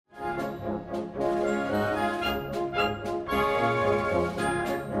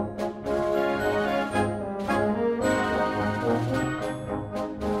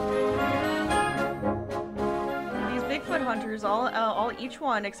all, each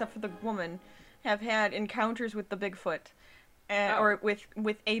one, except for the woman, have had encounters with the Bigfoot. Or with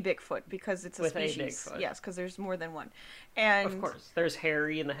a Bigfoot, because it's a species. With a Bigfoot. Yes, because there's more than one. And of course. There's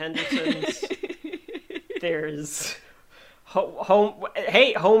Harry and the Hendersons. There's... Homer.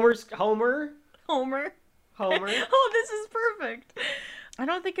 Homer. Oh, this is perfect. I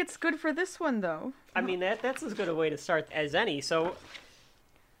don't think it's good for this one, though. I mean, that's as good a way to start as any, so...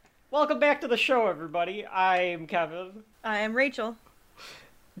 Welcome back to the show, everybody. I'm Kevin. I'm Rachel.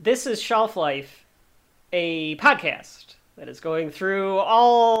 This is Shelf Life, a podcast that is going through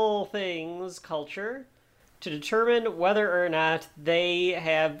all things culture to determine whether or not they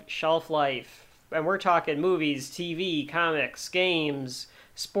have shelf life. And we're talking movies, TV, comics, games,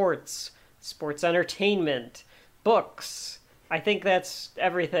 sports entertainment, books. I think that's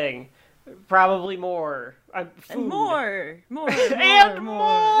everything. Probably more. Food. And more. And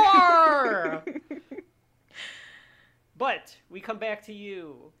more! But we come back to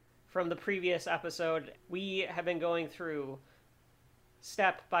you from the previous episode. We have been going through,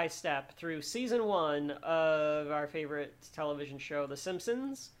 step by step, through season 1 of our favorite television show, The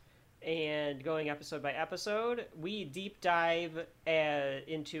Simpsons, and going episode by episode. We deep dive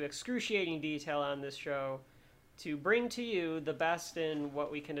into excruciating detail on this show to bring to you the best in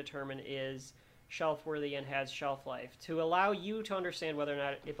what we can determine is shelf-worthy and has shelf life, to allow you to understand whether or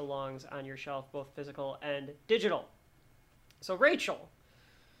not it belongs on your shelf, both physical and digital. So, Rachel,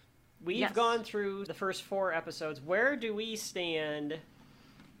 we've gone through the first 4 episodes. Where do we stand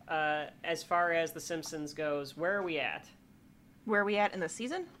as far as The Simpsons goes? Where are we at? Where are we at in the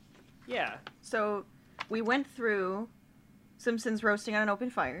season? Yeah. So, we went through Simpsons roasting on an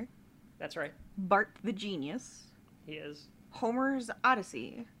open fire. That's right. Bart the Genius. He is. Homer's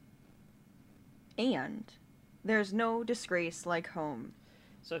Odyssey. And There's No Disgrace Like Home.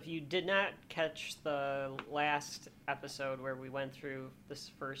 So if you did not catch the last episode where we went through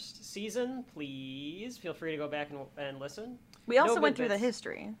this first season, please feel free to go back and listen. We also went through the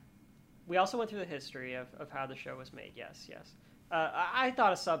history. We also went through the history of how the show was made, yes. I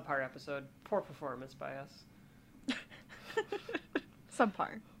thought a subpar episode. Poor performance by us.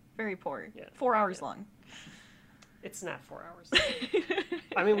 Subpar. Very poor. Yeah. 4 hours long. It's not 4 hours.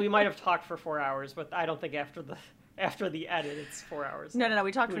 I mean, we might have talked for 4 hours, but I don't think after the edit it's 4 hours. No.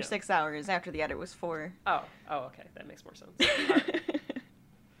 We talked for 6 hours. After the edit was 4. Oh, okay. That makes more sense. All right.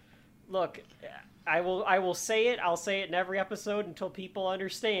 Look, I will say it. I'll say it in every episode until people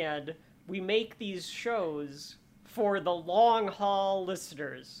understand. We make these shows for the long haul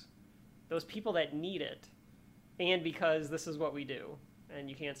listeners, those people that need it, and because this is what we do, and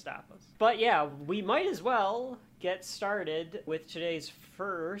you can't stop us. But yeah, we might as well get started with today's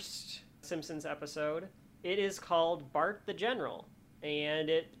first Simpsons episode. It is called Bart the General, and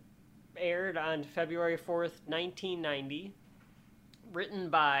it aired on February 4th, 1990, written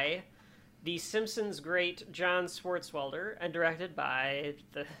by the Simpsons great John Swartzwelder and directed by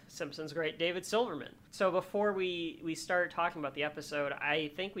the Simpsons great David Silverman. So before we start talking about the episode, I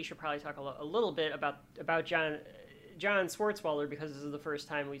think we should probably talk a little bit about John Swartzwelder, because this is the first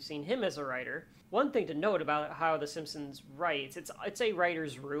time we've seen him as a writer. One thing to note about how The Simpsons writes, it's a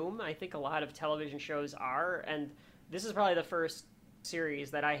writer's room. I think a lot of television shows are, and this is probably the first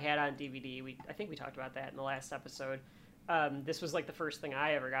series that I had on DVD. I think we talked about that in the last episode. This was like the first thing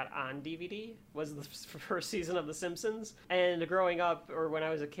I ever got on DVD, was the first season of The Simpsons. And growing up, or when I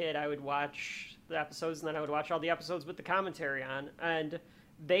was a kid, I would watch the episodes, and then I would watch all the episodes with the commentary on. And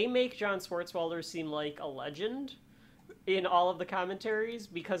they make John Swartzwelder seem like a legend in all of the commentaries,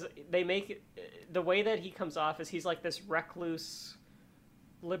 because they make the way that he comes off is he's like this recluse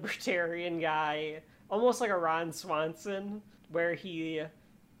libertarian guy, almost like a Ron Swanson, where he's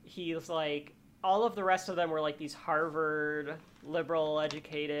like, all of the rest of them were like these Harvard liberal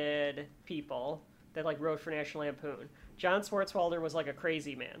educated people that like wrote for National Lampoon. John Swartzwelder was like a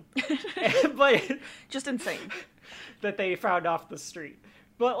crazy man, but just insane that they found off the street.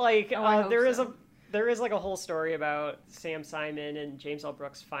 But like there is like a whole story about Sam Simon and James L.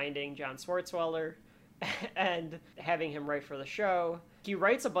 Brooks finding John Swartzwelder and having him write for the show. He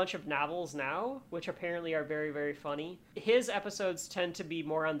writes a bunch of novels now, which apparently are very, very funny. His episodes tend to be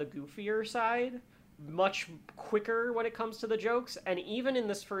more on the goofier side, much quicker when it comes to the jokes. And even in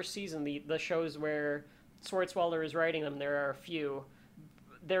this first season, the shows where Swartzwelder is writing them, there are a few.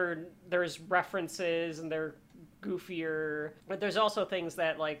 There's references and they're goofier, but there's also things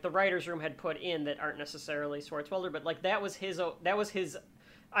that like the writer's room had put in that aren't necessarily Swartzwelder, but like that was his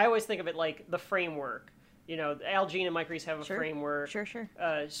I always think of it like the framework. You know, Al Jean and Mike Reiss have a framework. Sure.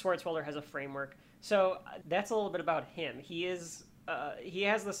 Swartzwelder has a framework. So that's a little bit about him. He has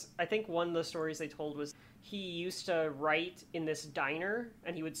this, I think one of the stories they told was he used to write in this diner,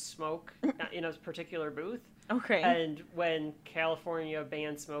 and he would smoke in a particular booth. Okay. And when California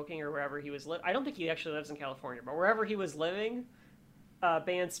banned smoking, or wherever he was I don't think he actually lives in California, but wherever he was living,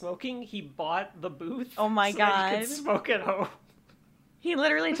 banned smoking, he bought the booth. Oh my God. That he could smoke at home. He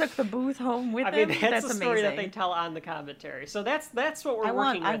literally took the booth home with him? That's the story amazing. that they tell on the commentary. So that's what we're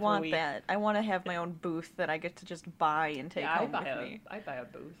working with. I want that. I want to have my own booth that I get to just buy and take home with me. I'd buy a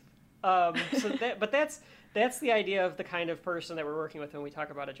booth. But that's the idea of the kind of person that we're working with when we talk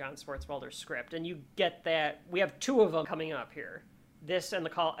about a John Swartzwelder script. And you get that. We have 2 of them coming up here. This and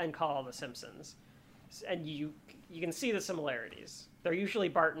Call of the Simpsons. And you can see the similarities. They're usually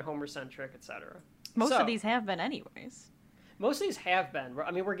Bart and Homer centric, etc. Most of these have been anyways. Most of these have been.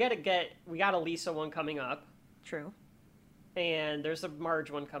 I mean, we got a Lisa one coming up. True. And there's a Marge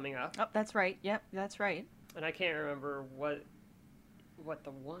one coming up. Oh, that's right. Yep, that's right. And I can't remember what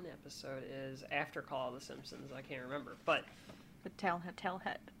the one episode is after Call of the Simpsons. I can't remember. But the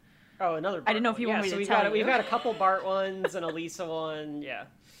Tellhead. Oh, another Bart I didn't know if you want me to tell you. We've got a couple Bart ones and a Lisa one. Yeah.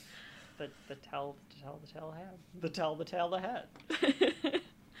 The tell the head.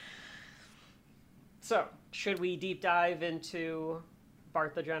 So, should we deep dive into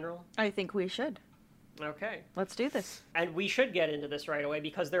Bart the General? I think we should. Okay. Let's do this. And we should get into this right away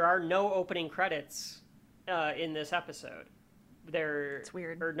because there are no opening credits in this episode. It's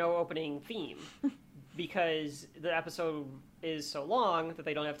weird. Or no opening theme because the episode is so long that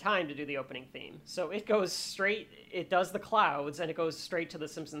they don't have time to do the opening theme. So it does the clouds and it goes straight to the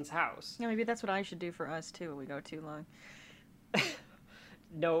Simpsons house. Yeah, maybe that's what I should do for us too when we go too long.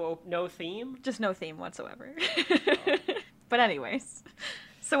 No theme? Just no theme whatsoever. Oh. But anyways.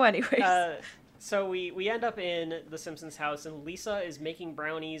 So we end up in the Simpsons house, and Lisa is making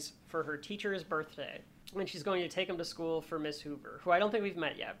brownies for her teacher's birthday. And she's going to take them to school for Miss Hoover, who I don't think we've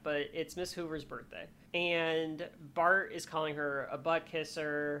met yet, but it's Miss Hoover's birthday. And Bart is calling her a butt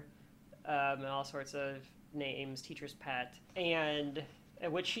kisser, and all sorts of names, teacher's pet, and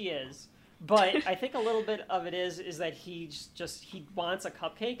which she is. But I think a little bit of it is that he wants a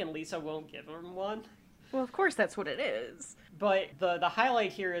cupcake and Lisa won't give him one. Well, of course that's what it is. But the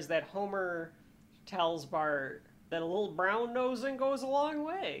highlight here is that Homer tells Bart that a little brown nosing goes a long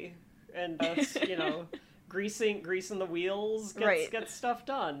way. And that's, greasing the wheels gets stuff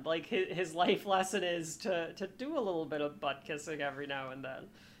done. Like his life lesson is to do a little bit of butt kissing every now and then.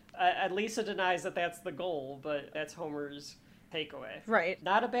 And Lisa denies that that's the goal, but that's Homer's takeaway. Right.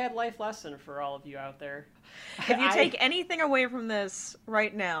 Not a bad life lesson for all of you out there. If you take anything away from this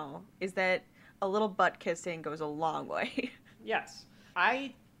right now, is that a little butt kissing goes a long way. Yes.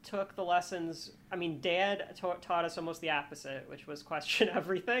 I took the lessons. I mean, Dad taught us almost the opposite, which was question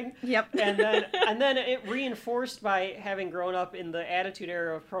everything. Yep. And then it reinforced by having grown up in the Attitude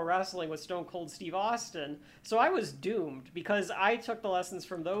Era of pro wrestling with Stone Cold Steve Austin. So I was doomed because I took the lessons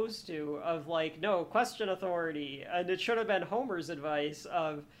from those two of no, question authority, and it should have been Homer's advice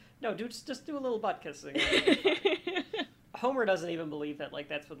of no, just do a little butt kissing. Homer doesn't even believe that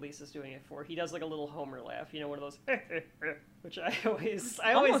that's what Lisa's doing it for. He does a little Homer laugh, one of those, which I always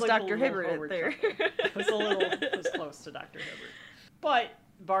almost like Dr. Hibbert there. It was close to Dr. Hibbert. But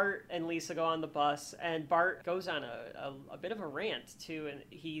Bart and Lisa go on the bus, and Bart goes on a bit of a rant too, and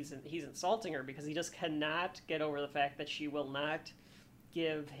he's insulting her because he just cannot get over the fact that she will not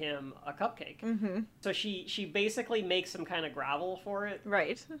give him a cupcake. Mm-hmm. So she basically makes him kind of grovel for it.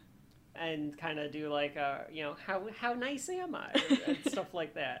 Right. And kind of do how nice am I? And stuff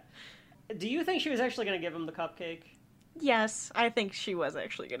like that. Do you think she was actually going to give him the cupcake? Yes, I think she was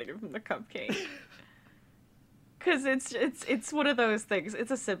actually going to give him the cupcake. Because it's one of those things.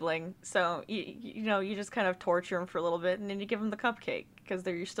 It's a sibling, so you just kind of torture him for a little bit, and then you give him the cupcake because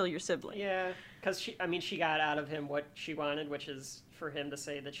they're still your sibling. Yeah, because she got out of him what she wanted, which is for him to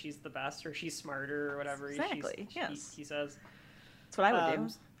say that she's the best or she's smarter or whatever. Exactly. He says. That's what I would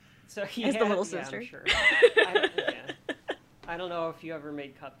do. So he As the little sister. Yeah, I'm sure. I don't know if you ever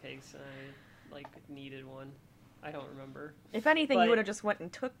made cupcakes and I needed one. I don't remember. If anything, you would have just went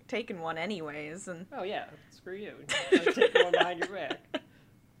and taken one anyways. And oh yeah, screw you. I'm taking one behind your back.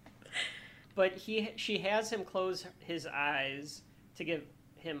 But she has him close his eyes to give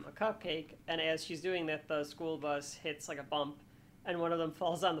him a cupcake, and as she's doing that, the school bus hits a bump, and one of them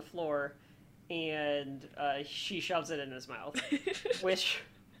falls on the floor, and she shoves it in his mouth, which.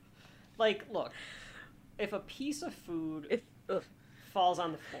 Look, if a piece of food falls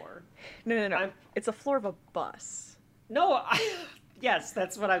on the floor... No. It's a floor of a bus. No, yes,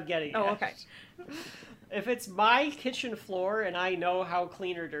 that's what I'm getting at. Oh, okay. If it's my kitchen floor and I know how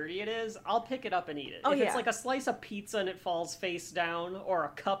clean or dirty it is, I'll pick it up and eat it. If it's a slice of pizza and it falls face down, or a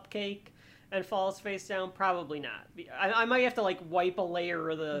cupcake, and falls face down? Probably not. I might have to like wipe a layer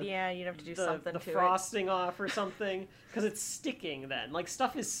of the you'd have to do something the to frosting off or something because it's sticking. Then like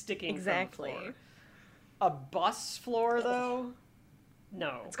stuff is sticking exactly. from the floor. A bus floor though,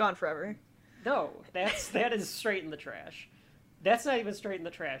 no, it's gone forever. No, that is straight in the trash. That's not even straight in the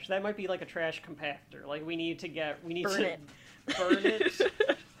trash. That might be like a trash compactor. Like we need to burn it. Burn it.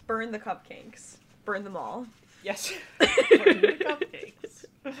 Burn the cupcakes. Burn them all. Yes. Burn the cupcakes.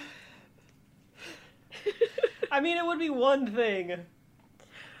 I mean, it would be one thing.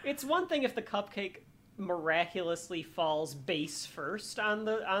 It's one thing if the cupcake miraculously falls base first on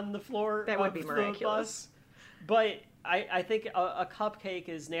the floor. That would be miraculous. Bus, but I think a cupcake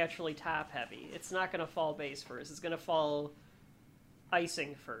is naturally top heavy. It's not going to fall base first. It's going to fall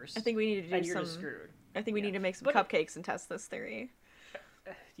icing first. I think we need to do and you're just screwed. I think we need to make some cupcakes and test this theory.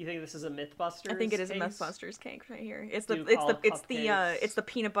 Do you think this is a Mythbusters? I think it is case? a Mythbusters cake right here. It's the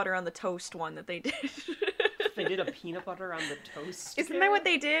peanut butter on the toast one that they did. They did a peanut butter on the toast. Isn't that what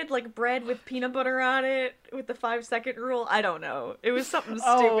they did? Like bread with peanut butter on it with the 5-second rule? I don't know. It was something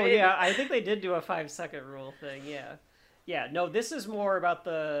stupid. Oh yeah, I think they did do a 5-second rule thing. Yeah, yeah. No, this is more about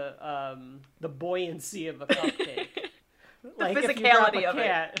the buoyancy of a cupcake. Like physicality if you drop a of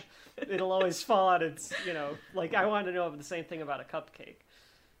cat, it'll always fall on its. Like I want to know the same thing about a cupcake.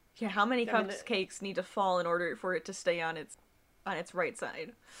 Yeah, how many cupcakes need to fall in order for it to stay on its right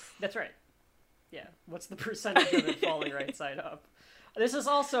side? That's right. Yeah, what's the percentage of it falling right side up? This is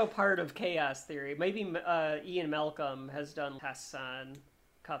also part of chaos theory. Maybe Ian Malcolm has done tests on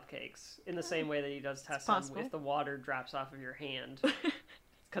cupcakes in the same way that he does tests on if the water drops off of your hand.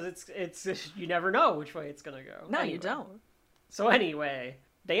 Because it's you never know which way it's gonna go. No, anyway. You don't. So anyway,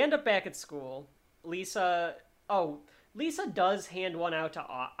 they end up back at school. Lisa does hand one out to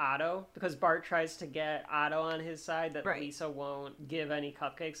Otto because Bart tries to get Otto on his side that Lisa won't give any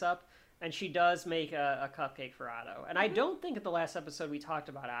cupcakes up. And she does make a cupcake for Otto. And I don't think at the last episode we talked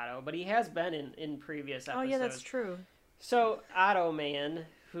about Otto, but he has been in previous episodes. Oh, yeah, that's true. So, Otto Man,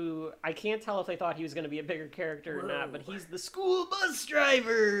 who I can't tell if they thought he was going to be a bigger character or not, but he's the school bus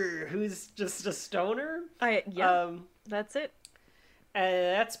driver who's just a stoner. That's it. And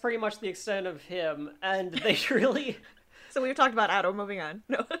that's pretty much the extent of him. And they really... So we've talked about Otto, moving on.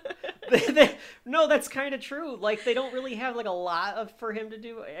 No. No, that's kind of true. Like, they don't really have, like, a lot for him to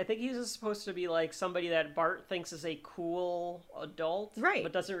do. I think he's just supposed to be, like, somebody that Bart thinks is a cool adult. Right.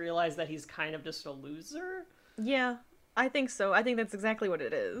 But doesn't realize that he's kind of just a loser. Yeah, I think so. I think that's exactly what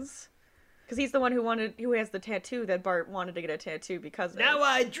it is. Because he's the one who has the tattoo that Bart wanted to get a tattoo because of. Now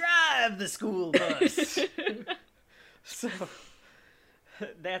I drive the school bus! So...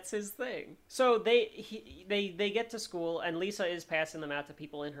 That's his thing. So they get to school, and Lisa is passing them out to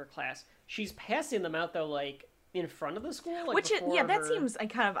people in her class. She's passing them out, though, like, in front of the school? Like, that seems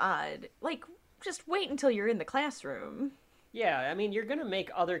kind of odd. Like, just wait until you're in the classroom. Yeah, I mean, you're gonna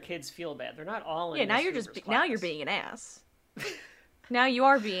make other kids feel bad. They're not all in now now you're being an ass. Now you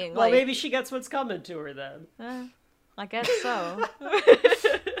are being, well, maybe she gets what's coming to her, then. I guess so.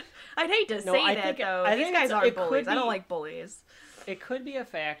 I'd hate to say that, though. These guys are bullies. I don't like bullies. It could be a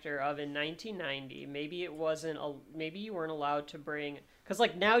factor of in 1990, maybe maybe you weren't allowed to bring, because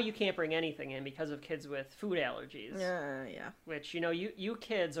like now you can't bring anything in because of kids with food allergies. Yeah. Which you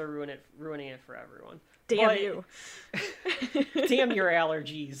kids are ruining it for everyone. Damn you. Damn your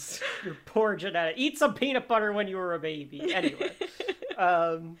allergies. Your poor genetic. Eat some peanut butter when you were a baby. Anyway,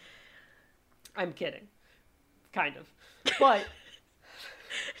 I'm kidding, kind of, but.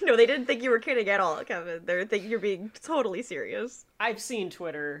 No, they didn't think you were kidding at all, Kevin. They think you're being totally serious. I've seen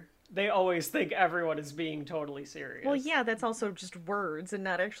Twitter. They always think everyone is being totally serious. Well, yeah, that's also just words and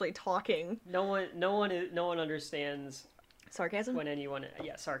not actually talking. No one understands sarcasm.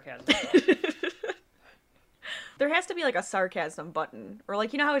 Sarcasm. There has to be like a sarcasm button, or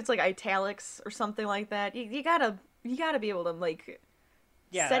like how it's like italics or something like that. You gotta be able to like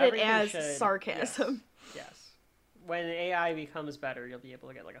set it as sarcasm. Yes. When AI becomes better, you'll be able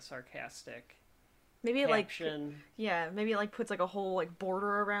to get like a sarcastic maybe caption. Maybe it like puts like a whole like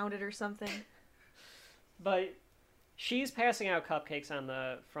border around it or something. But she's passing out cupcakes on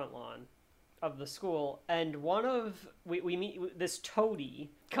the front lawn of the school, and we meet this toady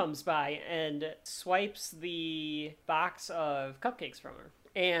comes by and swipes the box of cupcakes from her.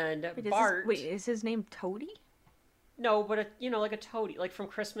 And Bart, is his name Toady? No, but like a toady, like from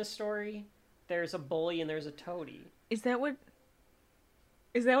Christmas Story. There's a bully and there's a toady. Is that what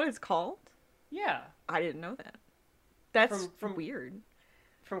it's called? Yeah. I didn't know that. That's from weird.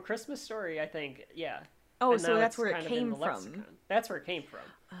 From Christmas Story, I think, yeah. Oh, so that's where it came from. That's where it came from.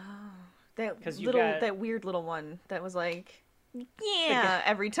 Oh. That weird little one that was like Yeah,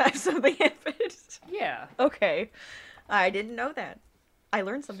 every time something happens. Yeah. Okay. I didn't know that. I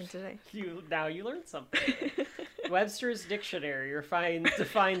learned something today. Now you learned something. Webster's Dictionary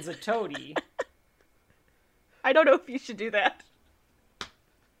defines a toady. I don't know if you should do that.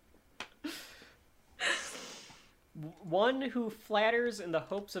 One who flatters in the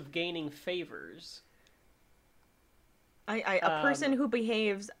hopes of gaining favors. A person who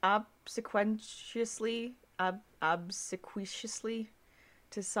behaves obsequiously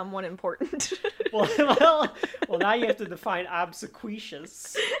to someone important. well, now you have to define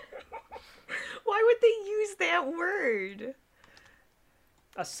obsequious. Why would they use that word?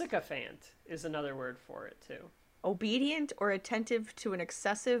 A sycophant is another word for it, too. Obedient or attentive to an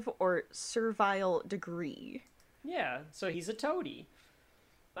excessive or servile degree. Yeah, so he's a toady.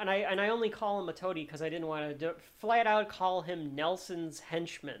 And I only call him a toady because I didn't want to flat out call him Nelson's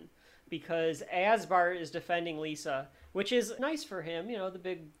henchman. Because as Bart is defending Lisa, which is nice for him, you know,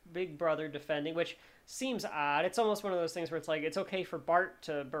 the big brother defending, which seems odd. It's almost one of those things where it's like, it's okay for Bart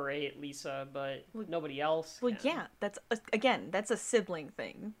to berate Lisa, but nobody else can. Well, yeah, that's a sibling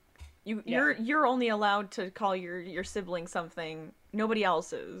thing. You're only allowed to call your sibling something. Nobody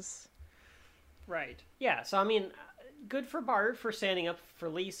else is. Right. Yeah, so I mean, good for Bart for standing up for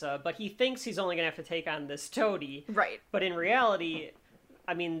Lisa, but he thinks he's only going to have to take on this toady. Right. But in reality,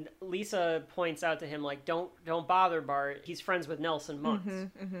 I mean, Lisa points out to him, like, don't bother Bart. He's friends with Nelson Muntz.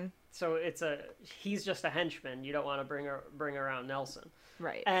 Mm-hmm, mm-hmm. So he's just a henchman. You don't want to bring around Nelson.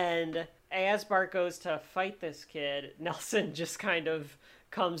 Right. And as Bart goes to fight this kid, Nelson just kind of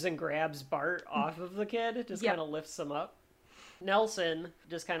comes and grabs Bart off of the kid, just kind of lifts him up. Nelson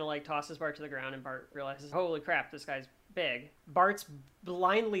just kind of like tosses Bart to the ground, and Bart realizes, holy crap, this guy's big. Bart's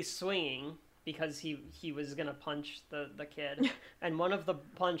blindly swinging because he was gonna punch the kid, and one of the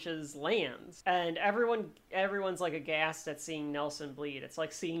punches lands, and everyone's like aghast at seeing Nelson bleed. It's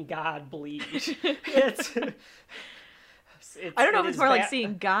like seeing God bleed. I don't know if it's more like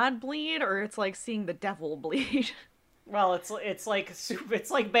seeing God bleed or it's like seeing the devil bleed. Well, it's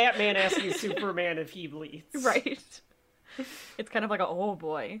like Batman asking Superman if he bleeds. Right. It's kind of like oh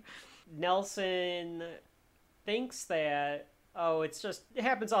boy. Nelson thinks that, it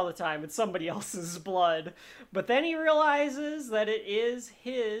happens all the time. It's somebody else's blood. But then he realizes that it is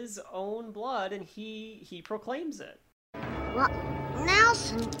his own blood, and he proclaims it. Well,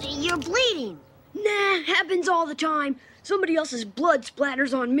 Nelson, you're bleeding. Nah, happens all the time. Somebody else's blood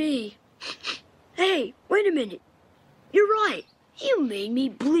splatters on me. Hey, wait a minute. You're right. You made me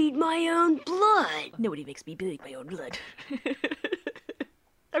bleed my own blood. Nobody makes me bleed my own blood.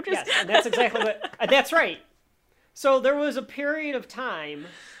 Yes, and that's exactly what... that's right. So there was a period of time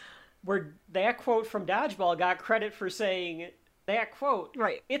where that quote from Dodgeball got credit for saying that quote.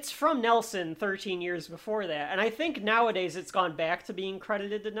 Right. It's from Nelson 13 years before that. And I think nowadays it's gone back to being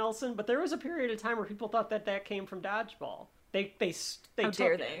credited to Nelson, but there was a period of time where people thought that came from Dodgeball. They How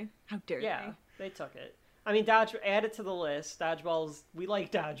dare they? How dare they? Yeah, they took it. I mean, add it to the list. Dodgeball's... We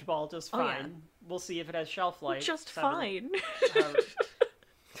like Dodgeball just fine. Yeah. We'll see if it has shelf life. Just fine.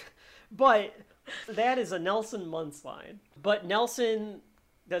 But that is a Nelson Muntz line. But Nelson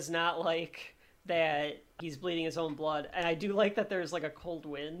does not like that he's bleeding his own blood. And I do like that there's like a cold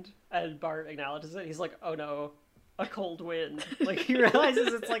wind, and Bart acknowledges it. He's like, oh no, a cold wind. Like, he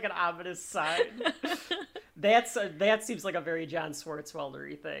realizes it's like an ominous sign. That seems like a very John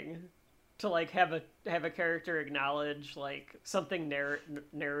Swartzwelder-y thing. To like have a character acknowledge like something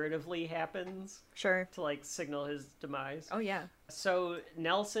narratively happens. Sure. To like signal his demise. Oh yeah. So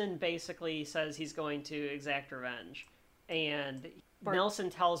Nelson basically says he's going to exact revenge, and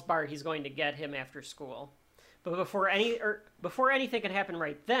Nelson tells Bart he's going to get him after school. But before anything can happen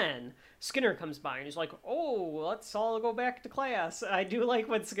right then, Skinner comes by and he's like, "Oh, let's all go back to class." And I do like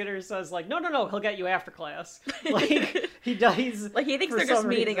when Skinner says like, "No, he'll get you after class." Like he does. Like he thinks they're just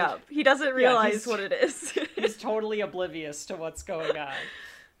meeting up. He doesn't realize what it is. He's totally oblivious to what's going on,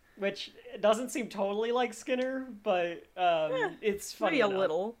 which doesn't seem totally like Skinner, but it's funny maybe a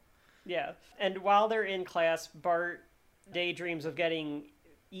little. Yeah, and while they're in class, Bart daydreams of getting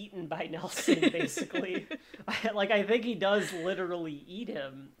eaten by Nelson, basically. I think he does literally eat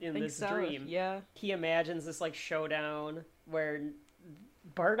him in this dream. Yeah. He imagines this, like, showdown where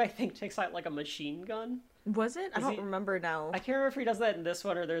Bart, I think, takes out, like, a machine gun. Was it? I don't remember now. I can't remember if he does that in this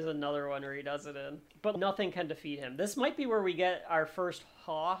one or there's another one where he does it in. But nothing can defeat him. This might be where we get our first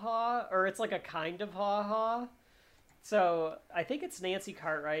ha-ha, or it's like a kind of ha-ha. So, I think it's Nancy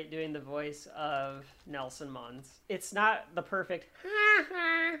Cartwright doing the voice of Nelson Muntz. It's not the perfect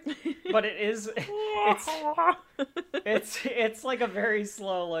but it is, it's like a very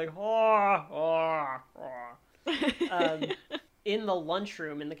slow, like, In the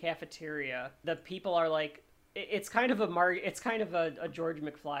lunchroom in the cafeteria, the people are like, it's kind of a George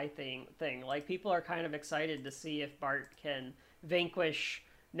McFly thing. Like, people are kind of excited to see if Bart can vanquish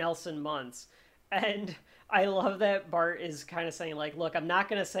Nelson Muntz. And I love that Bart is kind of saying, like, look, I'm not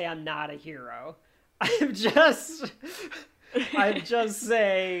going to say I'm not a hero. I'm just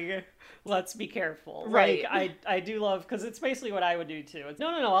saying, let's be careful. Right. Like, I do love, because it's basically what I would do too. It's,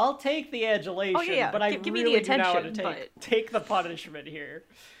 no, I'll take the adulation, but I give really me the do not want attention, to take the punishment here.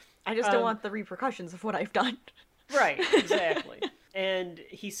 I just don't want the repercussions of what I've done. Right, exactly. And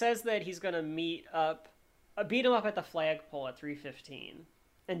he says that he's going to beat him up at the flagpole at 3:15.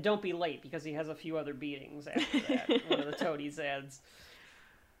 And don't be late, because he has a few other beatings after that. One of the toadies adds.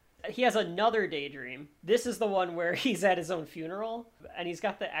 He has another daydream. This is the one where he's at his own funeral, and he's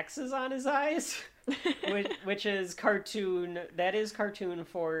got the X's on his eyes, which is cartoon. That is cartoon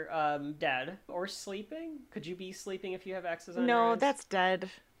for dead or sleeping. Could you be sleeping if you have X's on your eyes? No, that's dead.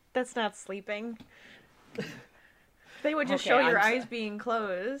 That's not sleeping. They would just show your eyes being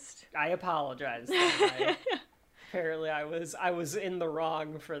closed. I apologize. Apparently, I was in the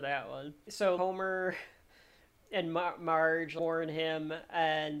wrong for that one. So Homer and Marge warn him,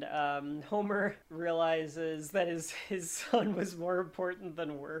 and Homer realizes that his son was more important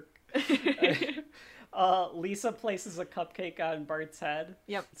than work. Lisa places a cupcake on Bart's head.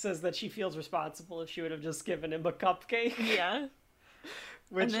 Yep. Says that she feels responsible if she would have just given him a cupcake. Yeah.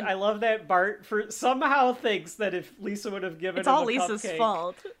 Which I love that Bart somehow thinks that if Lisa would have given him a cupcake... It's all Lisa's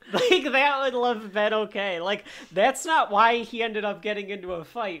fault. Like, that would have been okay. Like, that's not why he ended up getting into a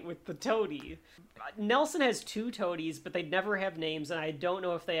fight with the toady. Nelson has 2 toadies, but they never have names, and I don't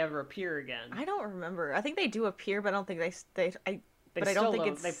know if they ever appear again. I don't remember. I think they do appear, but I don't think I don't think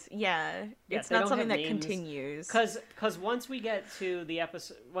it's... it's not something that continues. Because once we get to the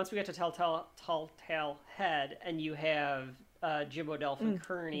episode... Once we get to Telltale Head, and you have... Jimbo, Delph, and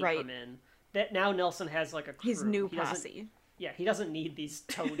Kearney come in. That now Nelson has like a crew. His new posse. Yeah, he doesn't need these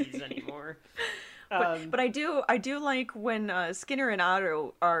toadies anymore. But I do like when Skinner and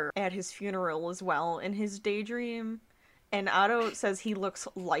Otto are at his funeral as well in his daydream, and Otto says he looks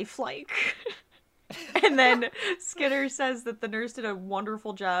lifelike, and then Skinner says that the nurse did a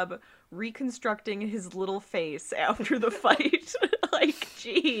wonderful job reconstructing his little face after the fight. Like,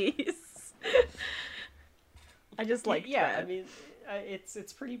 jeez. I just like that. I mean,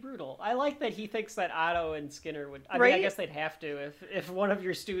 it's pretty brutal. I like that he thinks that Otto and Skinner would... I right? mean, I guess they'd have to if one of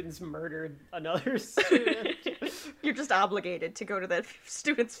your students murdered another student. You're just obligated to go to that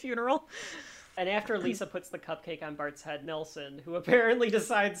student's funeral. And after Lisa puts the cupcake on Bart's head, Nelson, who apparently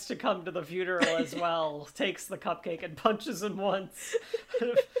decides to come to the funeral as well, takes the cupcake and punches him once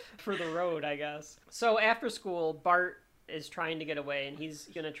for the road, I guess. So after school, Bart is trying to get away, and he's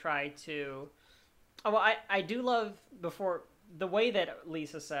going to try to... Oh, well, I do love before the way that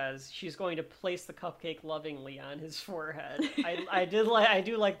Lisa says she's going to place the cupcake lovingly on his forehead. I do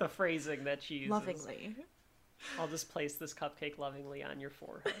like the phrasing that she uses. Lovingly. I'll just place this cupcake lovingly on your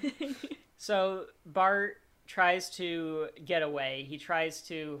forehead. So Bart tries to get away. He tries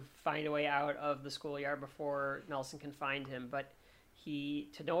to find a way out of the schoolyard before Nelson can find him, but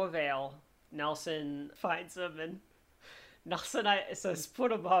to no avail. Nelson finds him, and Nelson says,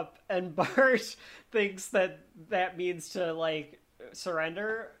 put him up, and Bart thinks that means to, like,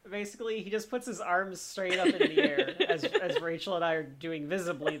 surrender, basically. He just puts his arms straight up in the air, as Rachel and I are doing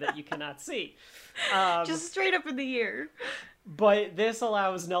visibly that you cannot see. Just straight up in the air. But this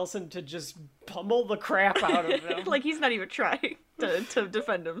allows Nelson to just pummel the crap out of him. Like, he's not even trying to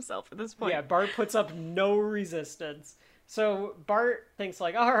defend himself at this point. Yeah, Bart puts up no resistance. So Bart thinks,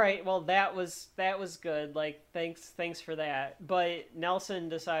 like, all right, well, that was good. Like, thanks for that. But Nelson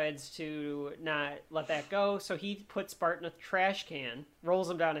decides to not let that go. So he puts Bart in a trash can, rolls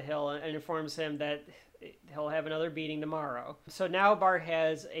him down a hill, and informs him that he'll have another beating tomorrow. So now Bart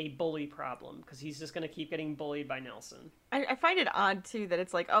has a bully problem, because he's just going to keep getting bullied by Nelson. I find it odd, too, that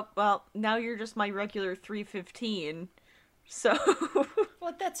it's like, oh, well, now you're just my regular 315. So...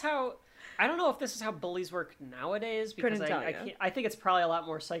 Well, that's how... I don't know if this is how bullies work nowadays, because I think it's probably a lot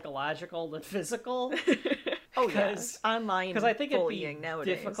more psychological than physical. Oh, yes. Online because I think it'd be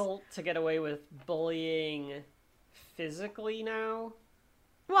nowadays. difficult to get away with bullying physically now.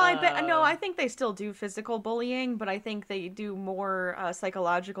 Well, I think they still do physical bullying, but I think they do more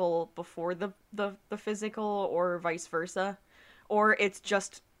psychological before the physical, or vice versa, or it's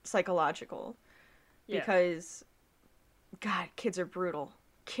just psychological. Yeah. Because, God, kids are brutal.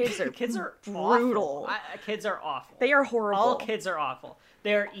 Kids are brutal. Kids are awful. They are horrible. All kids are awful.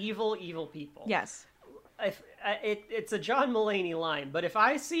 They are evil, evil people. Yes. it's a John Mulaney line, but if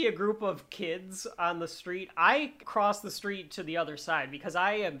I see a group of kids on the street, I cross the street to the other side because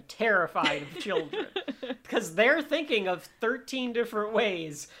I am terrified of children. Because they're thinking of 13 different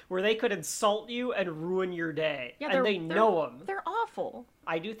ways where they could insult you and ruin your day. Yeah, and they know them. They're awful.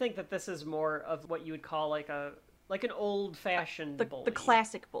 I do think that this is more of what you would call like an old-fashioned bully. The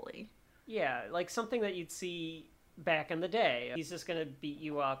classic bully. Yeah, like something that you'd see back in the day. He's just going to beat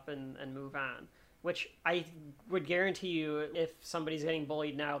you up and move on. Which I would guarantee you, if somebody's getting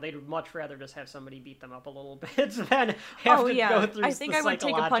bullied now, they'd much rather just have somebody beat them up a little bit than have to go through I think I would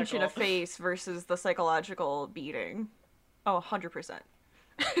take a punch in the face versus the psychological beating. Oh, 100%.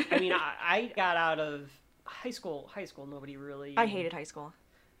 I mean, I got out of high school, nobody really... I hated high school.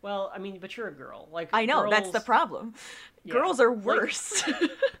 Well, I mean, but you're a girl. Like, I know, that's the problem. Yeah, girls are worse. Like,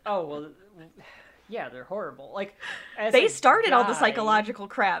 oh, well, yeah, they're horrible. Like, they started all the psychological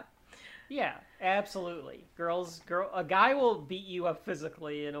crap. Yeah, absolutely. A guy will beat you up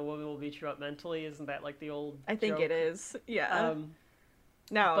physically and a woman will beat you up mentally. Isn't that like the old I think joke? It is. Yeah.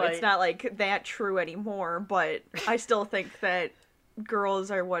 No, it's not like that true anymore, but I still think that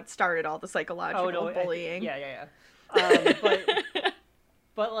girls are what started all the psychological bullying. Yeah.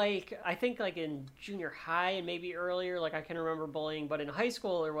 But like, I think like in junior high and maybe earlier, like I can remember bullying, but in high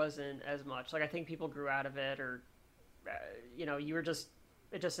school there wasn't as much. Like I think people grew out of it, or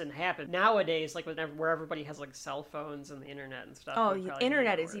it just didn't happen. Nowadays, like where everybody has like cell phones and the internet and stuff. Oh, the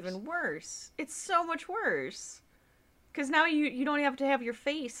internet is even worse. It's so much worse. Because now you don't have to have your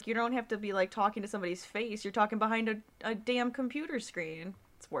face. You don't have to be like talking to somebody's face. You're talking behind a damn computer screen.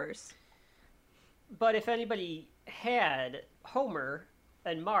 It's worse. But if anybody had Homer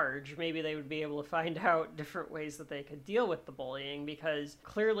and Marge, maybe they would be able to find out different ways that they could deal with the bullying, because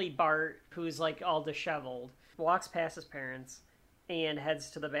clearly Bart, who's like all disheveled, walks past his parents and heads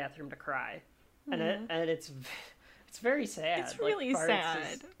to the bathroom to cry. Mm-hmm. And it's very sad. It's really Bart's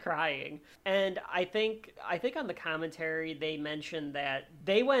sad. Just crying. And I think on the commentary they mentioned that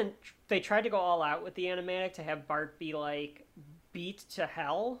they tried to go all out with the animatic to have Bart be like beat to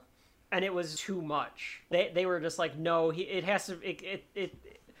hell, and it was too much. They were just like, no, it has to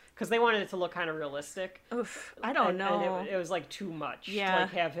because they wanted it to look kind of realistic. Oof, I don't know. And it was like too much. Yeah. To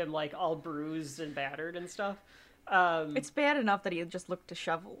like have him like all bruised and battered and stuff. It's bad enough that he just looked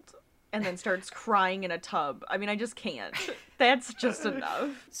disheveled and then starts crying in a tub. I mean, I just can't. That's just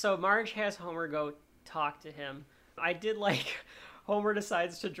enough. So Marge has Homer go talk to him. I did like Homer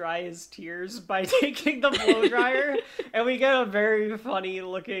decides to dry his tears by taking the blow dryer, and we get a very funny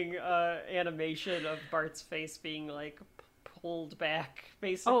looking animation of Bart's face being like pulled back,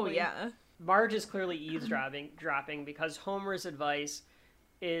 basically. Oh yeah. Marge is clearly dropping because Homer's advice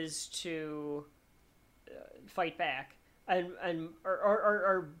is to fight back,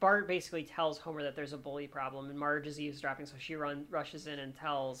 or Bart basically tells Homer that there's a bully problem, and Marge is eavesdropping, so she rushes in and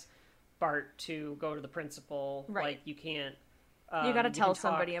tells Bart to go to the principal. Right. Like, you can't. You got to tell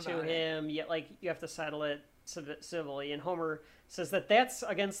somebody about him. Yet, like, you have to settle it civilly. And Homer says that that's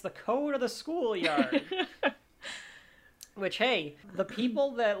against the code of the schoolyard. Which, hey, the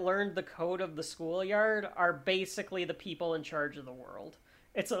people that learned the code of the schoolyard are basically the people in charge of the world.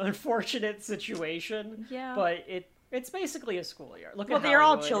 It's an unfortunate situation, but it's basically a schoolyard. Look at they're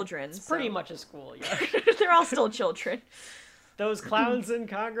all Hollywood. children. It's pretty much a schoolyard. They're all still children. Those clowns in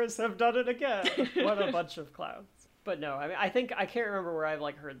Congress have done it again. What a bunch of clowns. But no, I mean, I can't remember where I've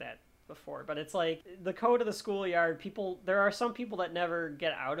like heard that before, but it's like the code of the schoolyard. There are some people that never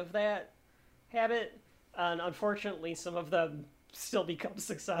get out of that habit, and unfortunately some of them still become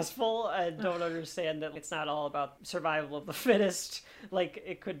successful and don't understand that it's not all about survival of the fittest, like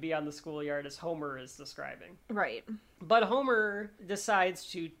it could be on the schoolyard, as Homer is describing. Right. But Homer decides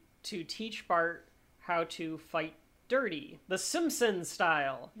to teach Bart how to fight dirty, the Simpsons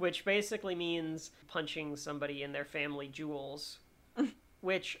style, which basically means punching somebody in their family jewels,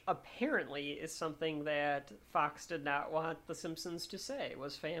 which apparently is something that Fox did not want the Simpsons to say,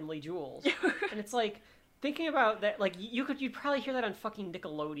 was family jewels. And it's like, thinking about that, like, you'd probably hear that on fucking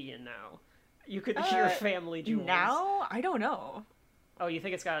Nickelodeon now. You could hear family jewels. Now? I don't know. Oh, you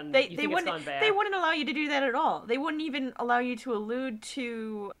think it's gone it's gone bad? They wouldn't allow you to do that at all. They wouldn't even allow you to allude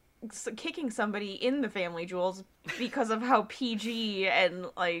to kicking somebody in the family jewels because of how PG and,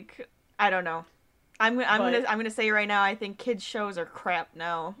 like, I don't know. I'm gonna say right now, I think kids shows are crap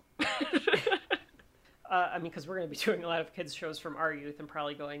now. I mean, because we're going to be doing a lot of kids shows from our youth and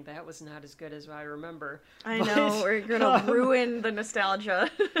probably going, that was not as good as I remember. I know, we're going to ruin the nostalgia.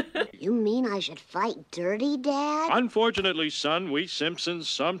 You mean I should fight dirty, Dad? Unfortunately, son, we Simpsons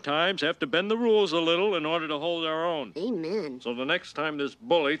sometimes have to bend the rules a little in order to hold our own. Amen. So the next time this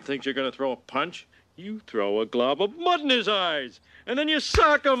bully thinks you're going to throw a punch, You throw a glob of mud in his eyes, and then you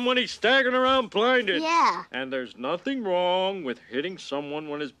sock him when he's staggering around blinded. Yeah. And there's nothing wrong with hitting someone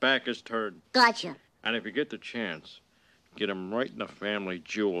when his back is turned. Gotcha. And if you get the chance, get him right in the family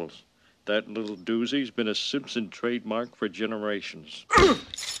jewels. That little doozy's been a Simpson trademark for generations.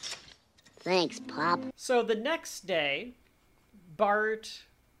 Thanks, Pop. So the next day, Bart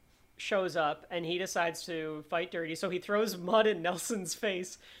shows up and he decides to fight dirty. So he throws mud in Nelson's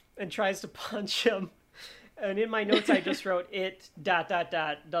face and tries to punch him. And in my notes, I just wrote it ...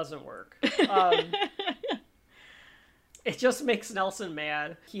 doesn't work. It just makes Nelson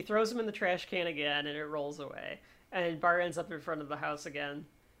mad. He throws him in the trash can again and it rolls away. And Bart ends up in front of the house again.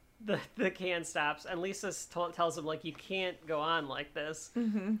 The can stops, and Lisa tells him, like, you can't go on like this,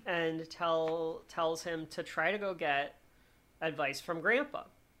 and tells him to try to go get advice from Grandpa.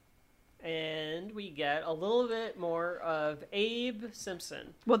 And we get a little bit more of Abe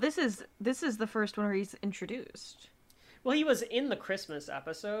Simpson. Well, this is the first one where he's introduced. Well, he was in the Christmas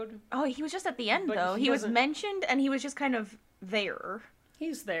episode. Oh, he was just at the end, But though. he He was doesn't- mentioned, and he was just kind of there.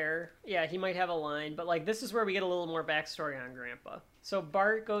 He's there. Yeah, he might have a line, but, like, this is where we get a little more backstory on Grandpa. So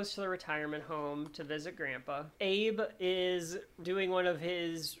Bart goes to the retirement home to visit Grandpa. Abe is doing one of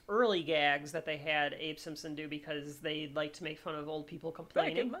his early gags that they had Abe Simpson do because they like to make fun of old people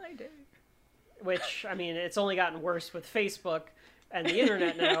complaining. Back in my day. Which, I mean, it's only gotten worse with Facebook and the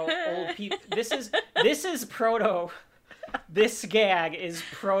internet now. Old people. This is proto. This gag is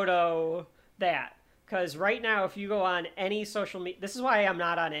proto that. Because right now, if you go on any social media... This is why I'm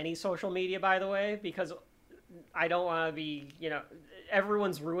not on any social media, by the way, because I don't want to be,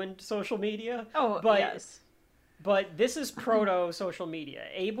 everyone's ruined social media. Oh, but, yes. But this is proto-social media.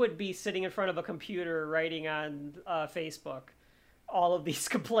 Abe would be sitting in front of a computer writing on Facebook all of these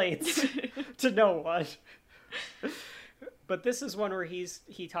complaints to no one. But this is one where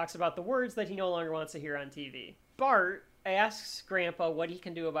he talks about the words that he no longer wants to hear on TV. Bart asks Grandpa what he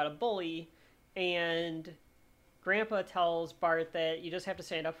can do about a bully, and Grandpa tells Bart that you just have to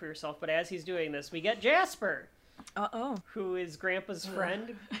stand up for yourself. But as he's doing this, we get Jasper, who is Grandpa's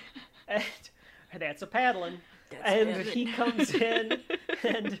friend, and that's a paddling. He comes in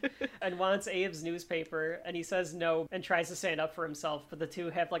and wants Abe's newspaper, and he says no and tries to stand up for himself, but the two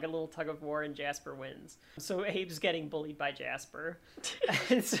have like a little tug of war, and Jasper wins. So Abe's getting bullied by Jasper.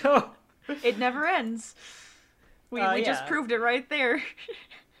 And so... It never ends. We just proved it right there.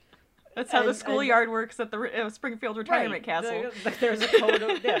 That's how the schoolyard works at the Springfield Retirement Castle. There's a code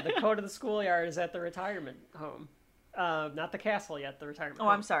of... Yeah, the code of the schoolyard is at the retirement home. Not the castle yet, the retirement home.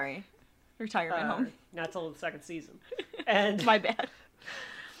 I'm sorry. Retirement home. Not till the second season. And my bad.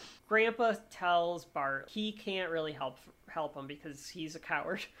 Grandpa tells Bart he can't really help him because he's a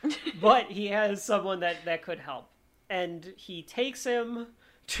coward, but he has someone that could help. And he takes him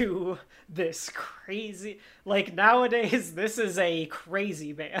to this crazy... Like, nowadays, this is a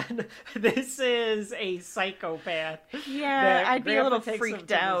crazy man. This is a psychopath. Yeah, I'd be a little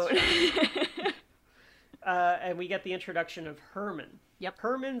freaked out. And we get the introduction of Herman. Yep.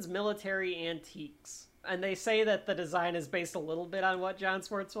 Herman's Military Antiques. And they say that the design is based a little bit on what John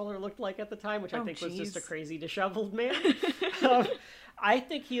Swartzwelder looked like at the time, which I think was just a crazy, disheveled man. I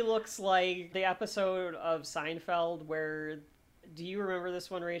think he looks like the episode of Seinfeld where... Do you remember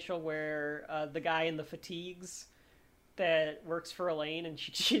this one, Rachel, where the guy in the fatigues that works for Elaine and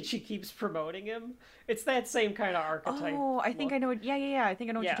she keeps promoting him? It's that same kind of archetype. Oh, I think I know. Yeah. I think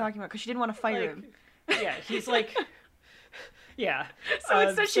I know what you're talking about because she didn't want to fire him. Yeah, he's like... Yeah.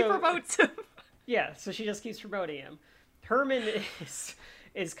 So she promotes him. Yeah, so she just keeps promoting him. Herman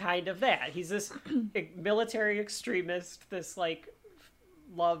is kind of that. He's this military extremist, this, like,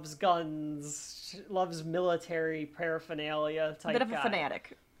 loves guns, loves military paraphernalia type guy. Bit of a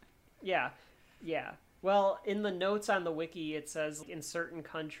fanatic. Yeah. Well, in the notes on the wiki, it says in certain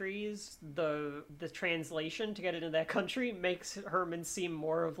countries, the translation to get into that country makes Herman seem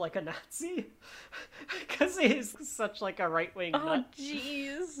more of like a Nazi. Because he's such like a right-wing nut. Oh,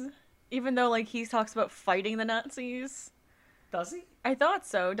 jeez. Even though, like, he talks about fighting the Nazis. Does he? I thought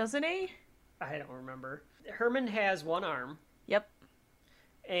so, doesn't he? I don't remember. Herman has one arm. Yep.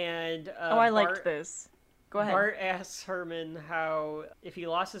 And I liked this. Go ahead. Bart asks Herman how, if he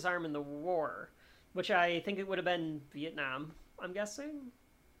lost his arm in the war, which I think it would have been Vietnam, I'm guessing?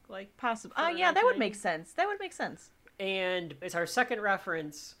 Like, possibly. Yeah, that would make sense. That would make sense. And it's our second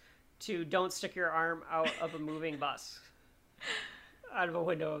reference to don't stick your arm out of a moving bus. out of a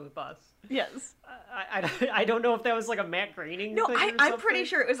window of the bus. Yes. I don't know if that was like a Matt Groening No, thing or I'm pretty something.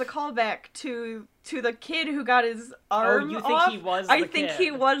 sure it was a callback to the kid who got his arm you think off. he was I the think kid.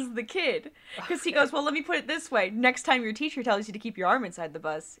 he was the kid. Because he goes, well, let me put it this way. Next time your teacher tells you to keep your arm inside the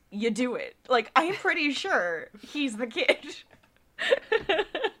bus, you do it. Like, I'm pretty sure he's the kid.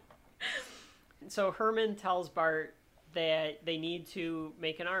 So Herman tells Bart that they need to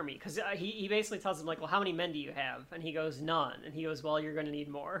make an army, because he basically tells him, like, well, how many men do you have? And he goes, none. And he goes, well, you're going to need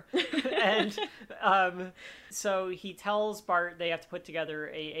more. And so he tells Bart they have to put together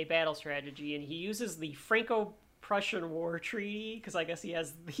a battle strategy, and he uses the Franco-Prussian War Treaty, because I guess he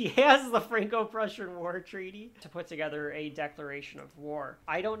has the Franco-Prussian War Treaty to put together a declaration of war.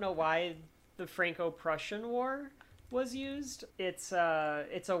 I don't know why the Franco-Prussian War was used. It's a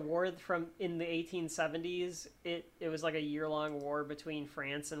war from in the 1870s. It was like a year-long war between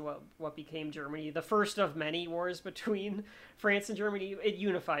France and what became Germany. The first of many wars between France and Germany. It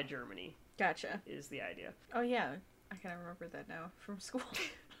unified Germany. Gotcha. Is the idea. Oh, yeah. I kind of remember that now from school.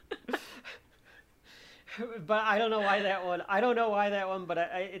 But I don't know why that one. But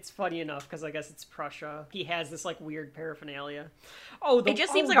it's funny enough because I guess it's Prussia. He has this like weird paraphernalia. It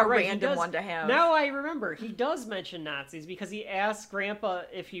just seems like a random one to have. Now I remember he does mention Nazis because he asks Grandpa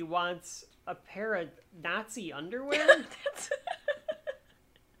if he wants a pair of Nazi underwear.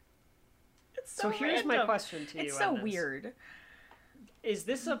 It's so here's random. my question to you. It's so on this. weird. Is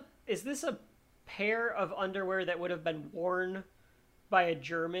this a pair of underwear that would have been worn by a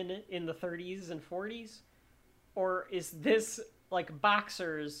German in the 30s and 40s? Or is this like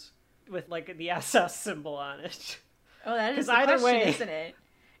boxers with like the SS symbol on it? Oh, that is the either question, way, isn't it?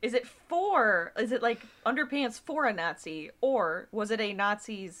 Is it like underpants for a Nazi, or was it a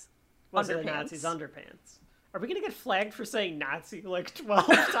Nazi's was underpants? it a Nazi's underpants? Are we gonna get flagged for saying Nazi like 12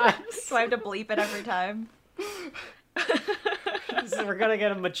 times? Do I have to bleep it every time? So we're gonna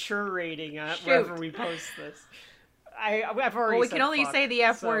get a mature rating on wherever we post this. I've already. Well, we said can only fuck, say the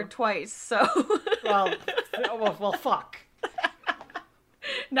F word twice, so. well, fuck.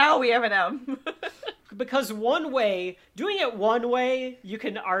 Now we have an M. Because doing it one way, you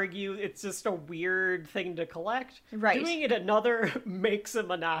can argue it's just a weird thing to collect. Right. Doing it another makes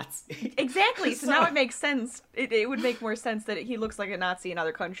him a Nazi. Exactly. So now it makes sense. It would make more sense that he looks like a Nazi in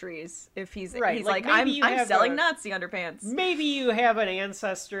other countries if he's Right, he's like, like maybe you I'm have selling Nazi underpants. Maybe you have an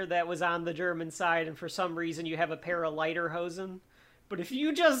ancestor that was on the German side, and for some reason you have a pair of lederhosen. But if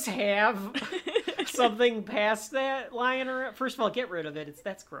you just have something past that lying around, first of all, get rid of it.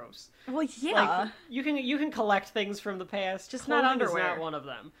 That's gross. Well, yeah. Like, you can collect things from the past. Just Clothing not underwear. Is not one of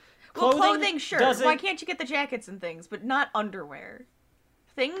them. Well, clothing, sure. doesn't- Why can't you get the jackets and things, but not underwear?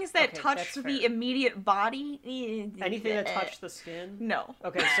 Things that Okay, touch that's the fair. immediate body. Anything that touched the skin? No.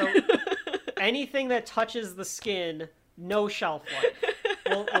 Okay, so anything that touches the skin, no shelf life.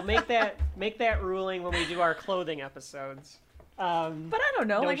 We'll make that ruling when we do our clothing episodes. But I don't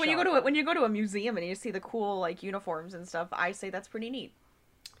know. No Like when shelf you go to a museum and you see the cool like uniforms and stuff, I say that's pretty neat.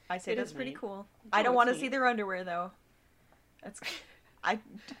 I say It that's is pretty neat. cool. Oh, I don't it's want to neat. see their underwear though.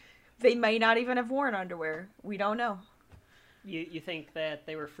 They may not even have worn underwear. We don't know. You think that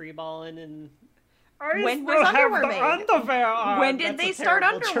they were freeballing and When was underwear made? Underwear on. When did That's a they start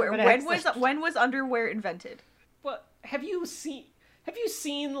terrible underwear? German accent. When was underwear invented? What have you seen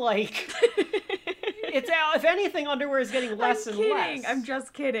like it's if anything underwear is getting less I'm and kidding. less. I'm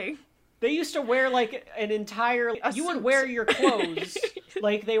just kidding. They used to wear like an entire. You would suit. wear your clothes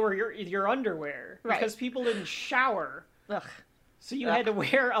like they were your underwear Right. because people didn't shower, Ugh. so you had to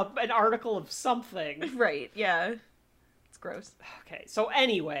wear an article of something. Right. Yeah. It's gross. Okay, so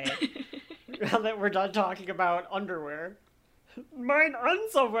anyway, now that we're done talking about underwear, mine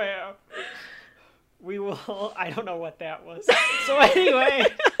underwear. We will. I don't know what that was. So anyway,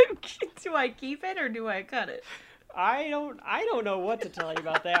 Do I keep it or do I cut it? I don't know what to tell you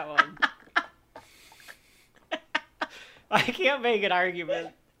about that one. I can't make an argument.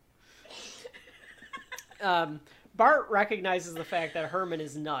 Bart recognizes the fact that Herman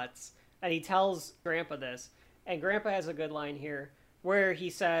is nuts, and he tells Grandpa this. And Grandpa has a good line here, where he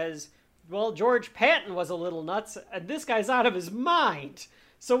says, well, George Patton was a little nuts, and this guy's out of his mind,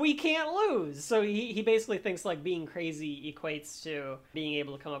 so we can't lose. So he basically thinks like being crazy equates to being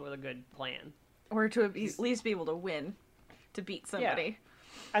able to come up with a good plan. Or to at least be able to win, to beat somebody.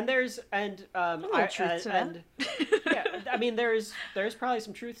 And there's little truth to that. yeah, I mean there's probably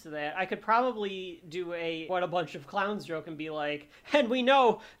some truth to that. I could probably do a what a bunch of clowns joke and be like, and we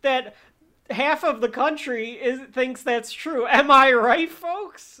know that half of the country thinks that's true. Am I right,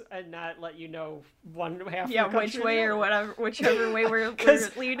 folks? And not let you know one half. Yeah, of the country which way or or whatever, whichever way we're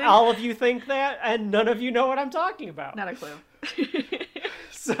because leading. all of you think that, and none of you know what I'm talking about. Not a clue.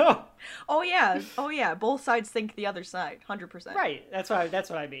 So. Oh yeah. Both sides think the other side. 100%. Right. That's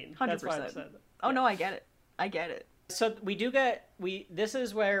what I mean. 100%. That's why I said. Oh no, I get it. So we do get this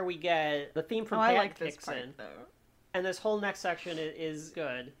is where we get the theme from I Pat like this kicks part, in. though. And this whole next section is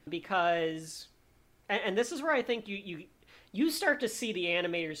good because, and this is where I think you start to see the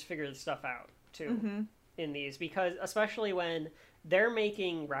animators figure this stuff out too in these, because especially when they're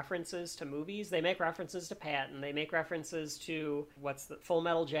making references to movies, they make references to Patton, they make references to Full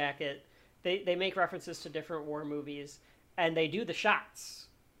Metal Jacket, they make references to different war movies, and they do the shots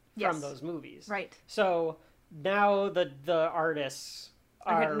from those movies. Right. So now the artists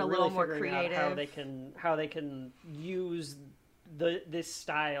are getting a really little more figuring out creative. how they can use this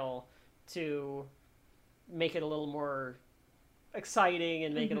style to make it a little more exciting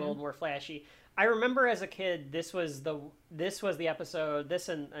and make it a little more flashy. I remember as a kid, this was the episode, this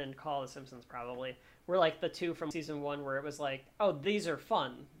and Call of the Simpsons probably were like the two from season 1 where it was like, oh, these are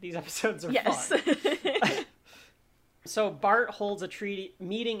fun. These episodes are fun. So Bart holds a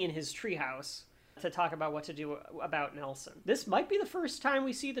meeting in his treehouse to talk about what to do about Nelson. This might be the first time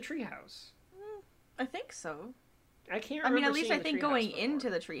we see the treehouse. I think so. I can't remember. I mean, at least seeing I think going into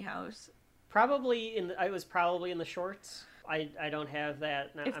the treehouse. It was probably in the shorts. I don't have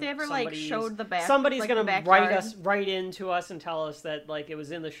that. If they ever showed the back, somebody's gonna backyard. write into us and tell us that it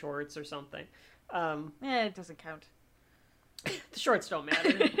was in the shorts or something. It doesn't count. The shorts don't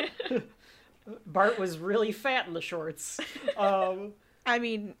matter. Bart was really fat in the shorts. I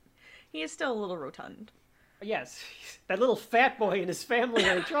mean, he is still a little rotund. Yes, that little fat boy and his family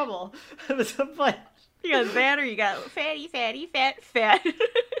are in trouble. But you got that, or you got fatty, fat.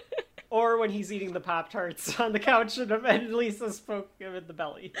 Or when he's eating the Pop-Tarts on the couch and Lisa spoke him in the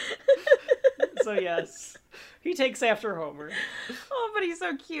belly. So yes, he takes after Homer. Oh, but he's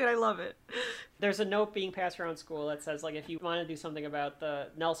so cute. I love it. There's a note being passed around school that says, if you want to do something about the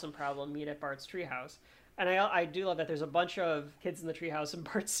Nelson problem, meet at Bart's treehouse. And I do love that there's a bunch of kids in the treehouse and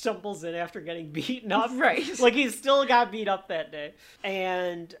Bart stumbles in after getting beaten up. Right. He still got beat up that day.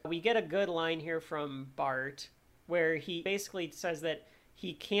 And we get a good line here from Bart where he basically says that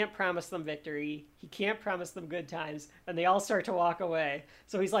he can't promise them victory. He can't promise them good times. And they all start to walk away.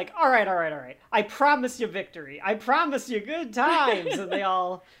 So he's like, all right. I promise you victory. I promise you good times. And they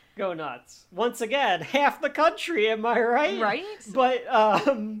all go nuts. Once again, half the country, am I right? Right. But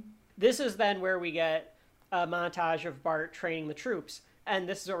this is then where we get a montage of Bart training the troops. And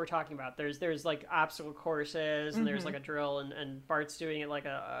this is what we're talking about. There's obstacle courses, and there's a drill, and Bart's doing it like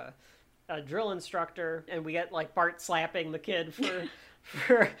a drill instructor. And we get Bart slapping the kid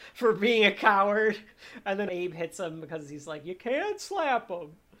for being a coward, and then Abe hits him because he's like, you can't slap him.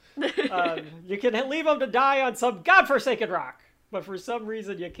 You can leave him to die on some godforsaken rock, but for some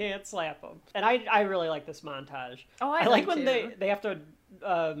reason you can't slap him. And I really like this montage. Oh, I like when they have to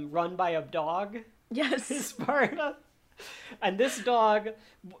run by a dog. Yes. Sparta. And this dog,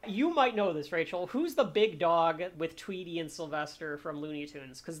 you might know this, Rachel. Who's the big dog with Tweety and Sylvester from Looney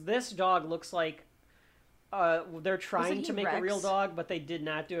Tunes? Because this dog looks like they're trying to make a real dog, but they did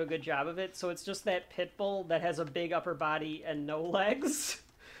not do a good job of it. So it's just that pit bull that has a big upper body and no legs.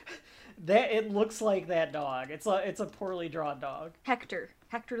 That it looks like that dog. It's a poorly drawn dog. Hector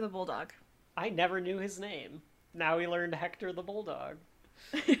the bulldog. I never knew his name. Now we learned Hector the bulldog.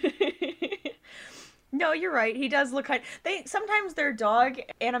 No, you're right. He does look sometimes their dog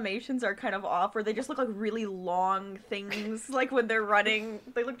animations are kind of off, where they just look like really long things. Like when they're running,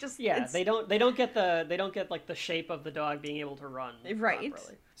 they look just they don't get the shape of the dog being able to run right.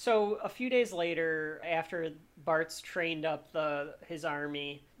 properly. So a few days later, after Bart's trained up his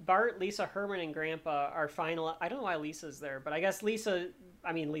army, Bart, Lisa, Herman, and Grandpa are final. I don't know why Lisa's there, but I guess Lisa's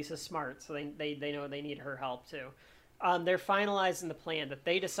smart, so they know they need her help too. They're finalizing the plan that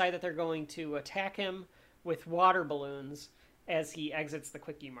they decide that they're going to attack him with water balloons as he exits the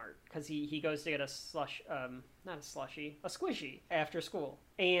Quickie Mart, because he goes to get a squishy after school.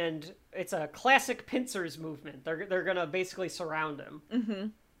 And it's a classic pincers movement. They're gonna basically surround him. Mm-hmm.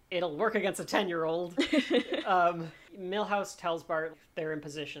 It'll work against a 10-year-old. Milhouse tells Bart they're in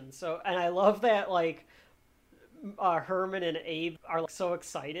position. And I love that Herman and Abe are so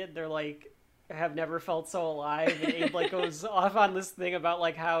excited. They're have never felt so alive, and Abe goes off on this thing about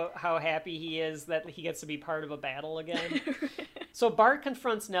how happy he is that he gets to be part of a battle again. So Bart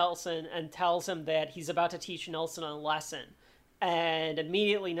confronts Nelson and tells him that he's about to teach Nelson a lesson, and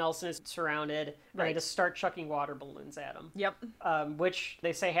immediately Nelson is surrounded, and they just start chucking water balloons at him. Yep. Which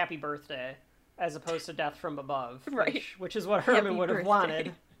they say happy birthday as opposed to death from above, right? Which is what Herman would have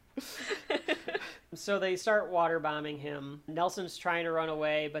wanted. So they start water bombing him. Nelson's trying to run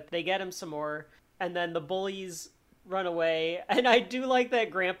away, but they get him some more. And then the bullies run away. And I do like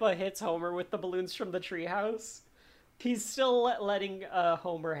that Grandpa hits Homer with the balloons from the treehouse. He's still letting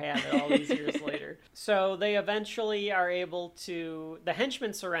Homer have it all these years later. So they eventually are able to... The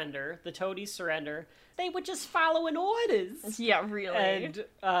henchmen surrender. The toadies surrender. They were just following orders. Yeah, really. And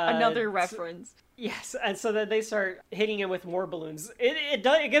another reference. Yes, and so then they start hitting him with more balloons. It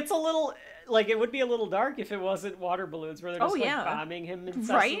gets a little... Like, it would be a little dark if it wasn't water balloons, where they're just, bombing him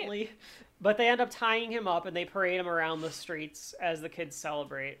incessantly. Right? But they end up tying him up, and they parade him around the streets as the kids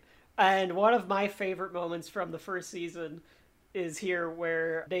celebrate. And one of my favorite moments from the first season is here,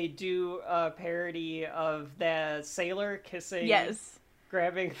 where they do a parody of the sailor kissing... Yes.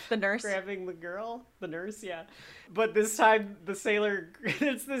 Grabbing the nurse. Grabbing the girl. The nurse, yeah. But this time, the sailor...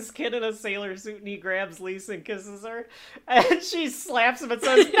 It's this kid in a sailor suit, and he grabs Lisa and kisses her. And she slaps him and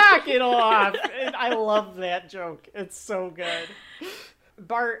says, knock it off! And I love that joke. It's so good.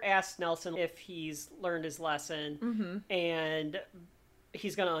 Bart asks Nelson if he's learned his lesson, and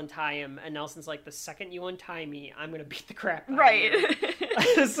he's gonna untie him, and Nelson's like, the second you untie me, I'm gonna beat the crap out of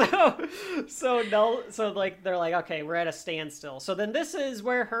you. So like, they're like, okay, we're at a standstill. So then this is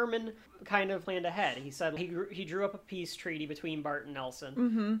where Herman kind of planned ahead. He said he drew up a peace treaty between Bart and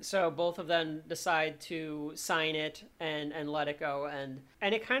Nelson. So both of them decide to sign it and let it go, and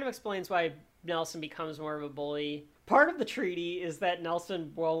it kind of explains why Nelson becomes more of a bully. Part of the treaty is that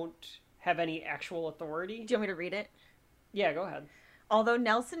Nelson won't have any actual authority. Do you want me to read it? Yeah, go ahead. Although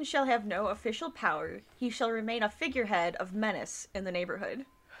Nelson shall have no official power, he shall remain a figurehead of menace in the neighborhood.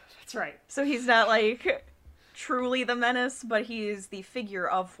 That's right. So he's not, like, truly the menace, but he is the figure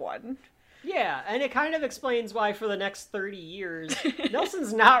of one. Yeah, and it kind of explains why for the next 30 years,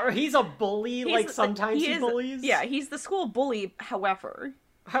 Nelson's he's a bully, sometimes he bullies. Yeah, he's the school bully, however,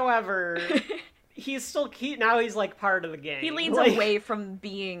 he's still, now he's, like, part of the gang. He leans away from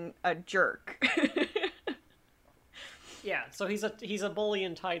being a jerk. Yeah, so he's a bully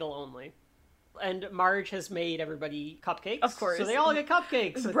in title only. And Marge has made everybody cupcakes. Of course. So they all get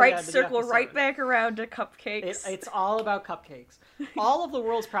cupcakes. Right, circle right back around to cupcakes. It's all about cupcakes. All of the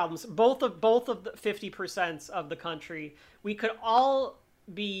world's problems, both of the 50% of the country, we could all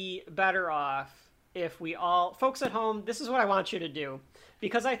be better off if we all... Folks at home, this is what I want you to do.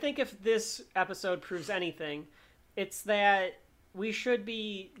 Because I think if this episode proves anything, it's that we should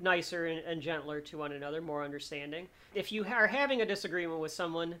be nicer and gentler to one another, more understanding. If you are having a disagreement with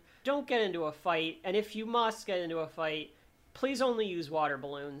someone, don't get into a fight. And if you must get into a fight, please only use water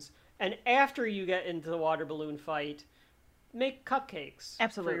balloons. And after you get into the water balloon fight, make cupcakes.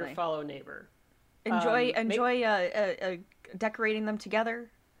 Absolutely. For your fellow neighbor. Enjoy decorating them together.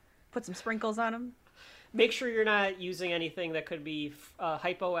 Put some sprinkles on them. Make sure you're not using anything that could be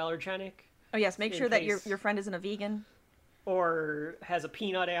hypoallergenic. Oh yes, make sure that your friend isn't a vegan. Or has a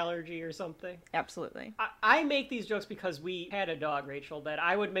peanut allergy or something. Absolutely. I make these jokes because we had a dog, Rachel, that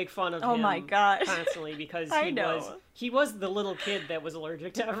I would make fun of him my gosh. Constantly because he was the little kid that was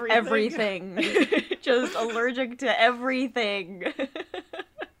allergic to everything. Everything. Just allergic to everything.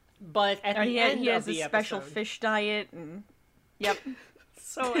 But at the end he has of the a special fish diet and yep.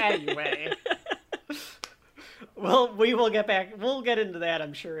 So anyway. Well, we'll get into that,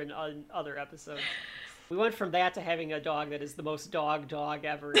 I'm sure, in other episodes. We went from that to having a dog that is the most dog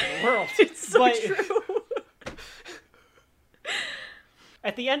ever in the world. It's so true.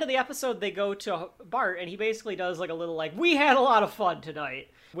 At the end of the episode, they go to Bart, and he basically does like a little like, we had a lot of fun tonight,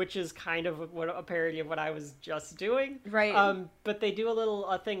 which is kind of a parody of what I was just doing. Right. But they do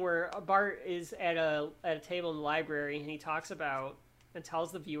a thing where Bart is at a table in the library, and he talks about and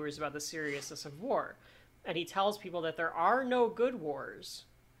tells the viewers about the seriousness of war. And he tells people that there are no good wars,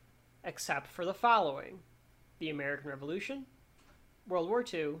 except for the following: the American Revolution, World War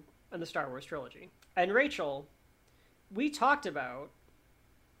II, and the Star Wars trilogy. And Rachel, we talked about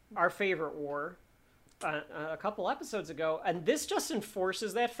our favorite war a couple episodes ago, and this just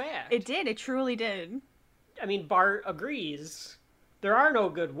enforces that fact. It did. It truly did. I mean, Bart agrees. There are no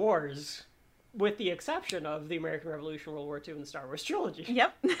good wars, with the exception of the American Revolution, World War II, and the Star Wars trilogy.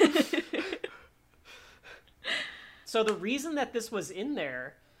 Yep. So the reason that this was in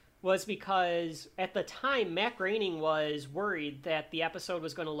there was because at the time, Matt Groening was worried that the episode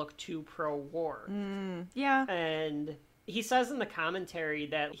was going to look too pro-war. Yeah. And he says in the commentary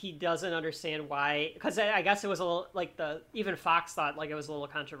that he doesn't understand why, because I guess it was a little, like, even Fox thought, like, it was a little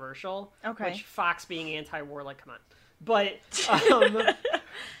controversial. Okay. Which, Fox being anti-war, like, come on. But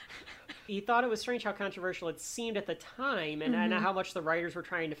he thought it was strange how controversial it seemed at the time, and how much the writers were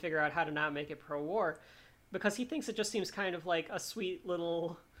trying to figure out how to not make it pro-war, because he thinks it just seems kind of like a sweet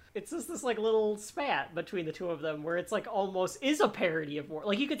little It's just this like little spat between the two of them where it's like almost is a parody of war.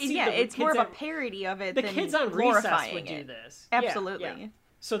 Like you could see it's more of a parody of it the than kids on Recess would do this. Absolutely. Yeah.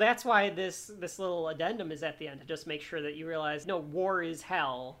 So that's why this little addendum is at the end, to just make sure that you realize, no, war is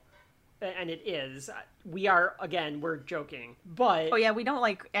hell, and it is. We're joking, but oh yeah, we don't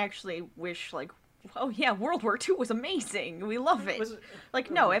like actually wish like, oh yeah, World War II was amazing, we love it.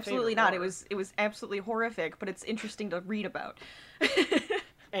 No, absolutely not. War. It was absolutely horrific, but it's interesting to read about.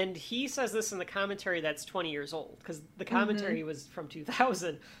 And he says this in the commentary that's 20 years old, because the commentary was from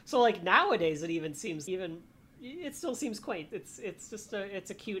 2000. So like nowadays, it still seems quaint. It's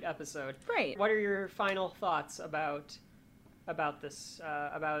a cute episode. Right. What are your final thoughts about this?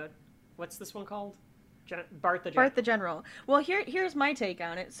 About what's this one called? Bart the General. Bart the General. Well, here's my take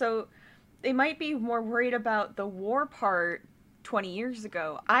on it. So they might be more worried about the war part 20 years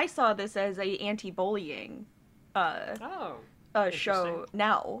ago. I saw this as a anti-bullying show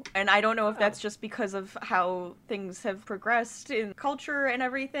now, and I don't know if that's just because of how things have progressed in culture and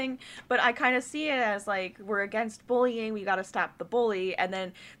everything, but I kind of see it as like, we're against bullying, we got to stop the bully. And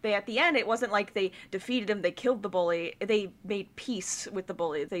then at the end, it wasn't like they defeated him, they killed the bully, they made peace with the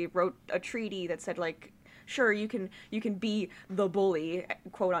bully. They wrote a treaty that said like, sure, you can be the bully,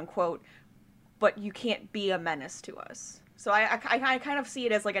 quote unquote, but you can't be a menace to us. So I kind of see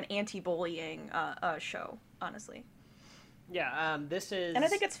it as like an anti-bullying show, honestly. Yeah, this is... And I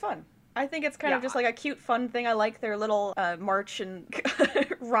think it's fun. I think it's kind of just like a cute, fun thing. I like their little march and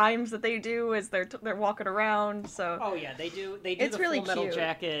rhymes that they do as they're walking around. So oh yeah, they do it's the really Full Metal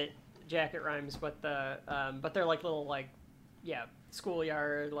cute. Jacket rhymes, but they're like little like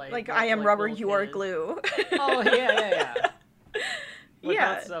schoolyard like I am rubber, you are kids. glue. Oh yeah. With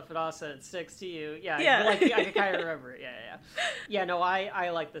Yeah. that stuff, it also it sticks to you. Yeah. Yeah. I can kind of remember it. Yeah. No,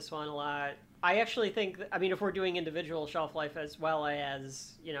 I like this one a lot. I actually think, if we're doing individual shelf life as well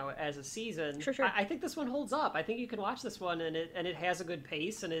as, as a season, Sure. I think this one holds up. I think you can watch this one and it has a good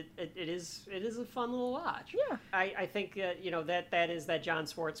pace and it is a fun little watch. Yeah. I think, that is that John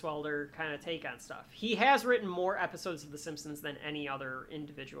Swartzwelder kind of take on stuff. He has written more episodes of The Simpsons than any other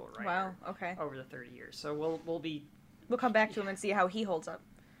individual writer. Wow, okay. Over the 30 years. So we'll come back to him and see how he holds up.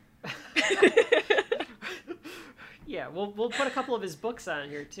 Yeah, we'll put a couple of his books on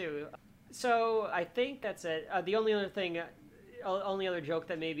here too. So I think that's it. The only other joke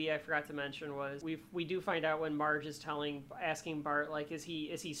that maybe I forgot to mention was we do find out when Marge is asking Bart like, is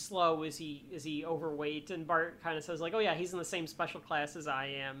he slow? Is he overweight? And Bart kind of says like, oh yeah, he's in the same special class as I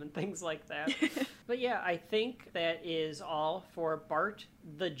am, and things like that. But yeah, I think that is all for Bart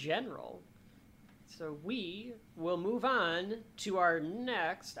the General. So we will move on to our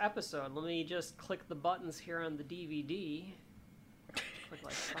next episode. Let me just click the buttons here on the DVD. Click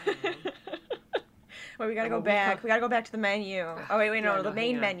like 5 of them. Wait, we gotta go back. We gotta go back to the menu. Oh wait, no, the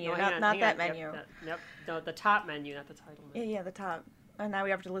main menu, not that menu. Yep, no, the top menu, not the title menu. Yeah, the top. And now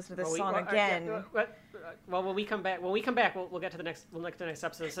we have to listen to this song again. Well, when we come back, we'll get to the next. We'll get to the next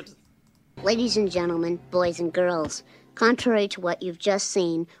episode. Ladies and gentlemen, boys and girls, contrary to what you've just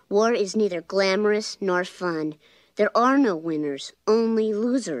seen, war is neither glamorous nor fun. There are no winners, only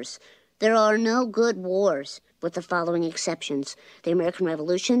losers. There are no good wars, with the following exceptions: the American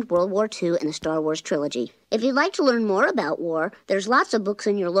Revolution, World War II, and the Star Wars trilogy. If you'd like to learn more about war, there's lots of books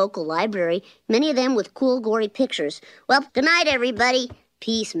in your local library, many of them with cool, gory pictures. Well, good night, everybody.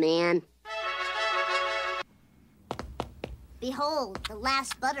 Peace, man. Behold, the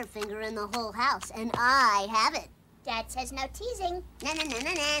last Butterfinger in the whole house, and I have it. Dad says no teasing. Na na na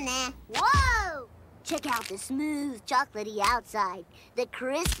na na na. Whoa! Check out the smooth, chocolatey outside, the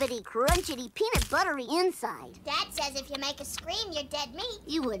crispity, crunchity, peanut buttery inside. Dad says if you make a scream, you're dead meat.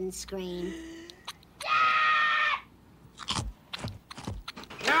 You wouldn't scream.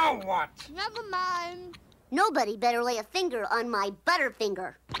 Now what? Never mind. Nobody better lay a finger on my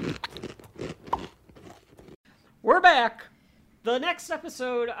Butterfinger. We're back. The next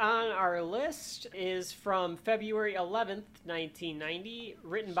episode on our list is from February 11th, 1990,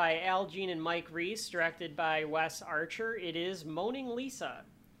 written by Al Jean and Mike Reiss, directed by Wes Archer. It is Moaning Lisa.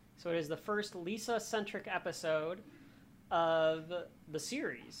 So it is the first Lisa-centric episode of the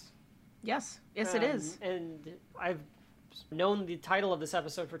series. Yes, it is. And I've known the title of this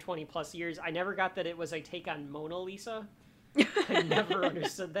episode for 20 plus years. I never got that it was a take on Mona Lisa. I never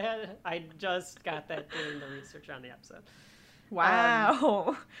understood that. I just got that doing the research on the episode.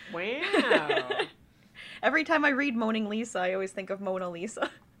 Wow. Wow. Every time I read Moaning Lisa, I always think of Mona Lisa.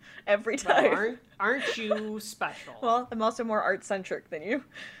 Every time. Well, aren't you special? Well, I'm also more art-centric than you.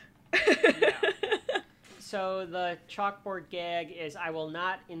 Yeah. So the chalkboard gag is, I will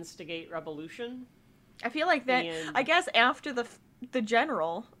not instigate revolution. I feel like that, And... I guess after the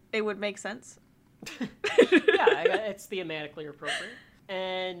general, it would make sense. Yeah, it's thematically appropriate.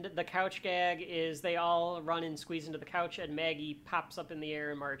 And the couch gag is they all run and squeeze into the couch, and Maggie pops up in the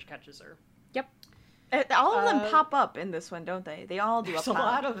air, and Marge catches her. Yep. All of them pop up in this one, don't they? They all do There's a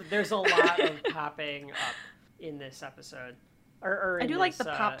pop. There's a lot of popping up in this episode. Or I do like the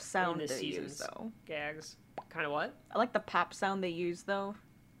pop in sound this they use, season's though. Gags. Kind of what? I like the pop sound they use, though.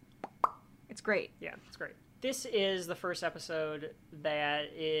 It's great. Yeah, it's great. This is the first episode that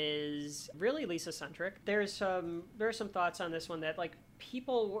is really Lisa-centric. There are some thoughts on this one that, like,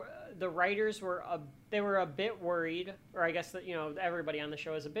 the writers were a bit worried, or I guess that, you know, everybody on the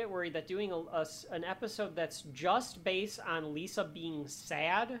show is a bit worried that doing an episode that's just based on Lisa being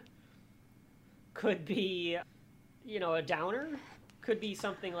sad could be, you know, a downer. Could be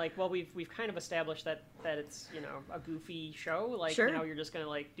something like, well, we've kind of established that it's, you know, a goofy show. Like, sure. Now you're just gonna,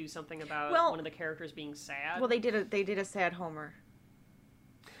 like, do something about one of the characters being sad. Well, they did a sad Homer.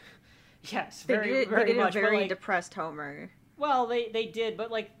 Yes, They very did a much. very Like, depressed Homer. well, they did,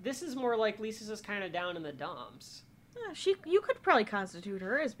 but, like, this is more like Lisa's just kind of down in the dumps. You could probably constitute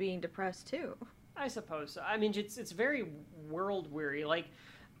her as being depressed too. I suppose so. I mean, it's very world weary. Like,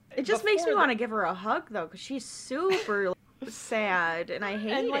 It just makes me want to give her a hug though, because she's super sad, and I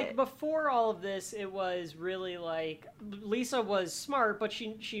hate and like it. before all of this, it was really like Lisa was smart, but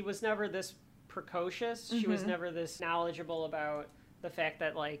she was never this precocious. She was never this knowledgeable about the fact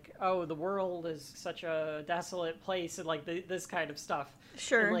that, like, oh, the world is such a desolate place, and like this kind of stuff.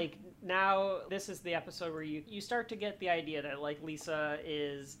 Sure. And like now, this is the episode where you start to get the idea that, like, Lisa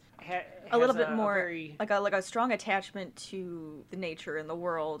is a little bit more very... like a strong attachment to the nature and the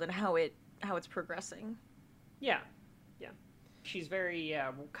world and how it's progressing. Yeah. She's very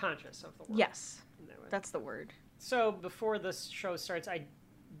conscious of the world. Yes, that's the word. So before this show starts, I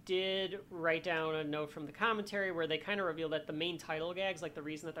did write down a note from the commentary where they kind of reveal that the main title gags, like the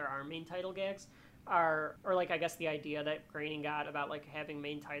reason that there are main title gags, or like I guess the idea that Groening got about like having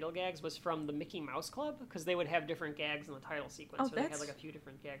main title gags was from the Mickey Mouse Club, because they would have different gags in the title sequence. Oh, so they had like a few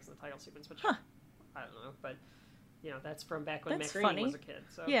different gags in the title sequence, which I don't know, but you know, that's from back when Matt Groening was a kid.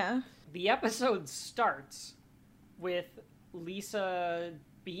 So yeah. The episode starts with Lisa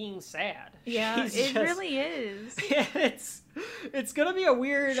being sad. Yeah, really is. It's gonna be a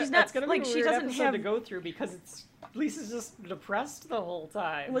weird. She's not, it's gonna like, be a she weird doesn't episode have... to go through because Lisa's just depressed the whole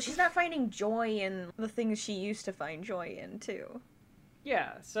time. Well, she's not finding joy in the things she used to find joy in too.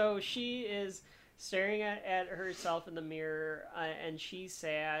 Yeah, so she is staring at herself in the mirror, and she's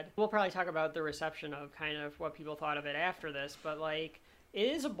sad. We'll probably talk about the reception of kind of what people thought of it after this, but like, it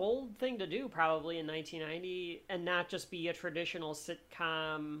is a bold thing to do probably in 1990 and not just be a traditional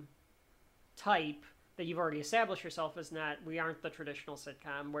sitcom type that you've already established yourself as not. We aren't the traditional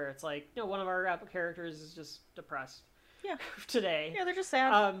sitcom where it's like, no, one of our characters is just depressed. Yeah. Today. Yeah, they're just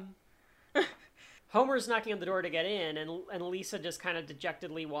sad. Homer's knocking on the door to get in, and Lisa just kind of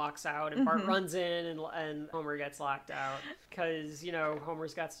dejectedly walks out, and Bart runs in, and Homer gets locked out because, you know,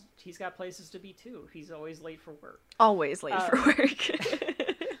 he's got places to be too. He's always late for work. Always late for work.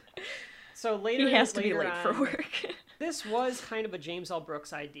 So later, he has to be late on, for work. This was kind of a James L.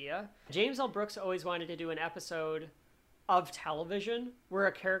 Brooks idea. James L. Brooks always wanted to do an episode of television where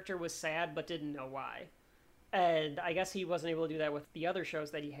a character was sad but didn't know why. And I guess he wasn't able to do that with the other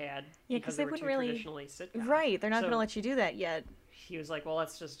shows that he had. Yeah, because they were wouldn't too really... traditionally sitcom. Right, they're not going to let you do that yet. He was like, well,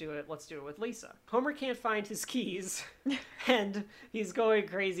 let's just do it. Let's do it with Lisa. Homer can't find his keys, and he's going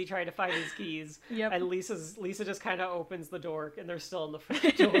crazy trying to find his keys. Yep. And Lisa just kind of opens the door, and they're still in the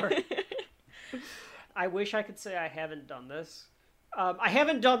front door. I wish I could say I haven't done this. I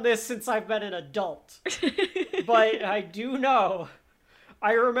haven't done this since I've been an adult. But I do know.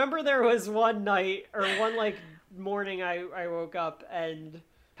 I remember there was one night, or one, like, morning I woke up and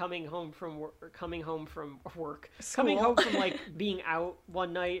coming home from like being out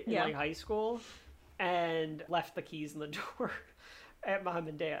one night in like high school, and left the keys in the door at mom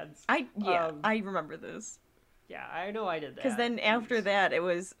and dad's. I remember this. Yeah, I know I did that. Because then after that it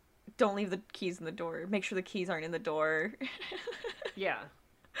was, don't leave the keys in the door. Make sure the keys aren't in the door. Yeah.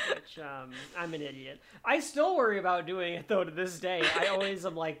 Which, I'm an idiot. I still worry about doing it, though, to this day. I always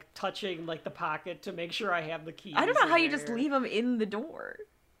am, like, touching, like, the pocket to make sure I have the keys. I don't know how you there. just leave them in the door.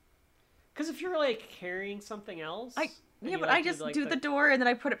 Because if you're, like, carrying something else... Yeah, but I just do the door and then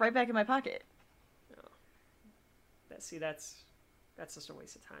I put it right back in my pocket. Oh. See, that's just a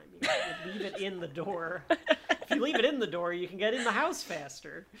waste of time. You leave it in the door. If you leave it in the door, you can get in the house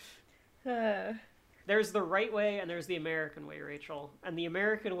faster. There's the right way and there's the American way, Rachel. And the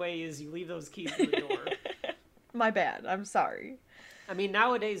American way is you leave those keys in the door. My bad. I'm sorry. I mean,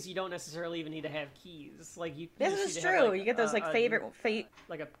 nowadays you don't necessarily even need to have keys. Like you. This just is need to have, true. like, You get those like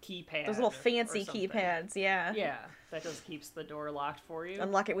like a keypad. those little or fancy something. keypads. Yeah. Yeah, that just keeps the door locked for you.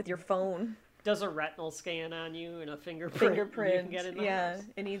 Unlock it with your phone. Does a retinal scan on you and a fingerprint. You can get in the house.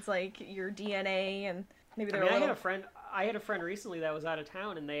 It needs like your DNA and maybe I they're mean, a little... I had a friend recently that was out of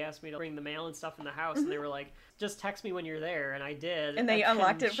town, and they asked me to bring the mail and stuff in the house, and they were like, "Just text me when you're there," and I did. And they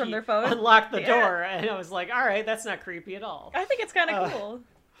unlocked it from their phone? Unlocked the door, and I was like, "All right, that's not creepy at all." I think it's kind of cool.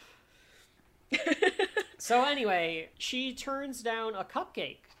 So anyway, she turns down a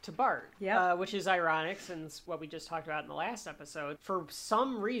cupcake to Bart, which is ironic since what we just talked about in the last episode. For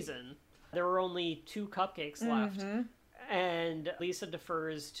some reason, there were only 2 cupcakes left. And Lisa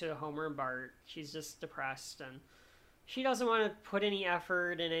defers to Homer and Bart. She's just depressed, and she doesn't want to put any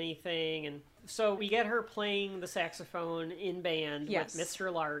effort in anything. And so we get her playing the saxophone in band with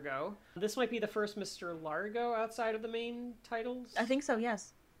Mr. Largo. This might be the first Mr. Largo outside of the main titles. I think so,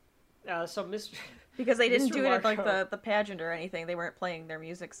 yes. So Mr. Because they didn't Mr. do it at like Largo. the pageant or anything. They weren't playing their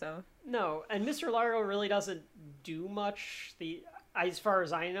music, so... No, and Mr. Largo really doesn't do much, as far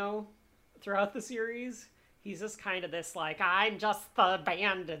as I know, throughout the series. He's just kind of this, like, I'm just the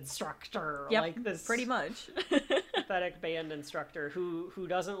band instructor. Yep, like this pretty much. pathetic band instructor who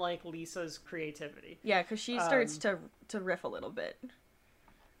doesn't like Lisa's creativity. Yeah, because she starts to riff a little bit.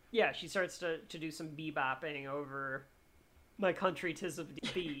 Yeah, she starts to do some bebopping over My Country 'Tis of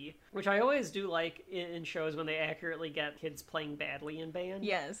Thee, which I always do like in shows when they accurately get kids playing badly in band.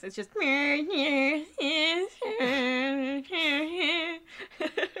 Yes, it's just...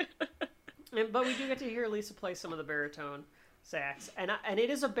 But we do get to hear Lisa play some of the baritone sax, and it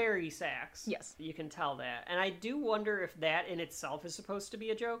is a bari sax. Yes. You can tell that. And I do wonder if that in itself is supposed to be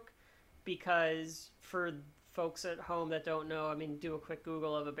a joke, because for folks at home that don't know, I mean, do a quick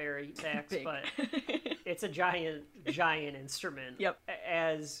Google of a bari sax, but it's a giant instrument. Yep.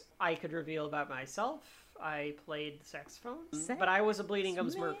 As I could reveal about myself, I played the saxophone, but I was a Bleeding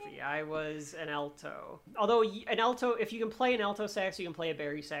Gums Murphy. I was an alto. Although an alto, if you can play an alto sax, you can play a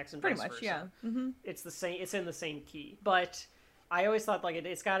bari sax and Pretty vice much, versa. yeah. Mm-hmm. It's the same. It's in the same key. But I always thought like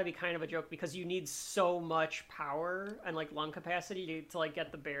it's got to be kind of a joke because you need so much power and like lung capacity to like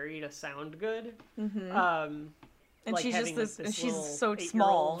get the bari to sound good. Mm-hmm. And like she's having, just like, this she's so 8-year-old,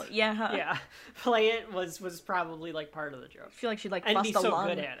 small. Yeah. Yeah. Play it was probably like part of the joke. I feel like she'd like And bust be a so lung.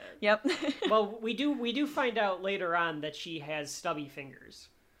 good at it. Yep. Well, we do find out later on that she has stubby fingers.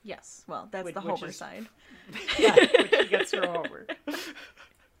 Yes. Well, that's Which the Homer is- side. Yeah, which she gets from Homer.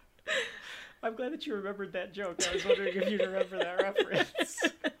 I'm glad that you remembered that joke. I was wondering if you'd remember that reference.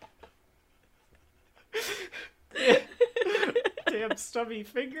 Damn stubby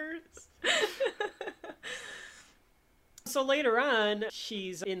fingers. So later on,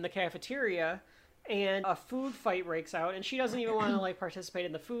 she's in the cafeteria, and a food fight breaks out, and she doesn't even want to like participate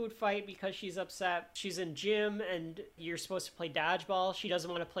in the food fight because she's upset. She's in gym, and you're supposed to play dodgeball. She doesn't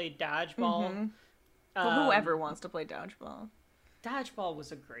want to play dodgeball. Well, whoever wants to play dodgeball. Dodgeball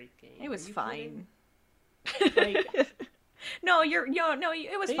was a great game. It was Are you fine. kidding? Like, No, it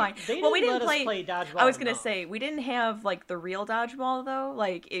was fine. They Well, we didn't didn't let us play dodgeball. I was gonna enough. say we didn't have like the real dodgeball though.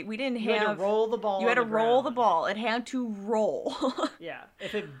 Like we didn't You have. had to roll the ball. You had to on the roll the ground. ball. It had to roll. Yeah,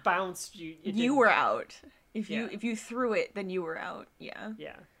 if it bounced, you You were out. If Yeah. you threw it, then you were out. Yeah.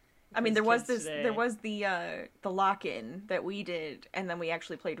 Yeah. I mean, there Those was kids this. today- There was the lock-in that we did, and then we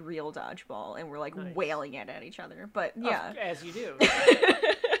actually played real dodgeball, and we're like Nice. wailing it at each other. But yeah. as you do.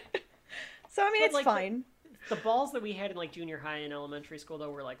 So I mean, But, it's like, fine. The balls that we had in like junior high and elementary school though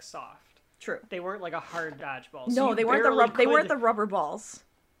were like soft. True. They weren't like a hard dodgeball. So No, you they weren't barely they weren't could- the rubber balls.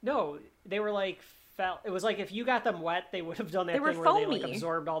 No, they were like felt. It was like if you got them wet, they would have done that They were thing where they like foamy.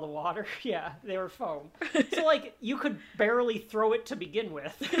 absorbed all the water. Yeah, they were foam. So like you could barely throw it to begin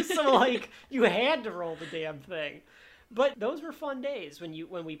with. So like you had to roll the damn thing. But those were fun days when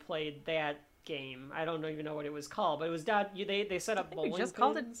we played that game. I don't even know what it was called, but it was they set up we bowling just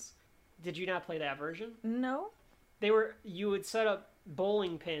called it- pins. Did you not play that version? No. You would set up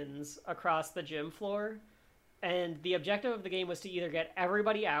bowling pins across the gym floor, and the objective of the game was to either get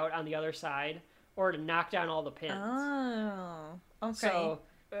everybody out on the other side or to knock down all the pins. Oh. Okay. So,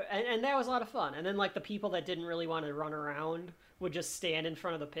 and that was a lot of fun. And then like the people that didn't really want to run around would just stand in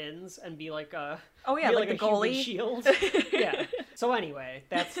front of the pins and be like a Oh yeah, be like the a human goalie. shield. Yeah. So anyway,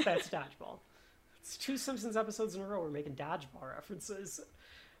 that's dodgeball. It's 2 Simpsons episodes in a row we're making dodgeball references.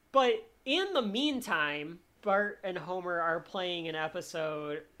 But in the meantime, Bart and Homer are playing a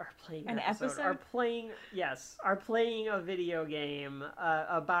video game,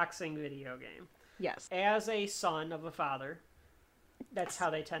 a boxing video game. Yes. As a son of a father, that's how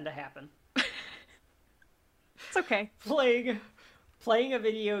they tend to happen. It's okay. Playing playing a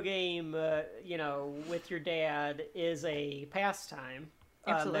video game, with your dad is a pastime.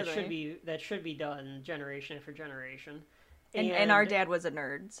 Absolutely. That should be done generation after generation. And our dad was a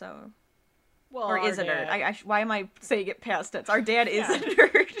nerd, so... Well, or is a nerd. Why am I saying it past tense? Our dad is a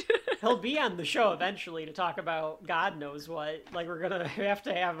nerd. He'll be on the show eventually to talk about God knows what. Like, we're going to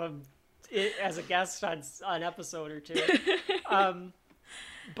have him as a guest on an episode or two.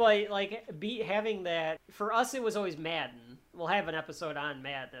 But, like, having that... For us, it was always Madden. We'll have an episode on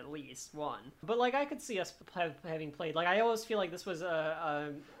Madden, at least one. But, like, I could see us having played... Like, I always feel like this was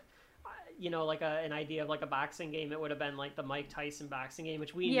an idea of, like, a boxing game. It would have been, like, the Mike Tyson boxing game,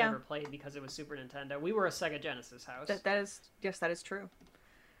 which we never played because it was Super Nintendo. We were a Sega Genesis house. That is true.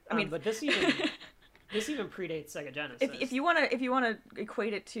 I mean... But this even predates Sega Genesis. If you wanna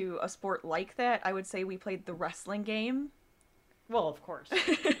equate it to a sport like that, I would say we played the wrestling game. Well, of course.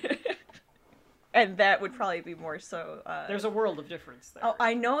 And that would probably be more so... There's a world of difference there. Oh,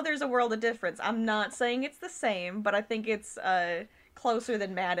 I know there's a world of difference. I'm not saying it's the same, but I think it's closer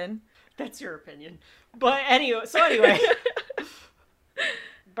than Madden. That's your opinion. But anyway...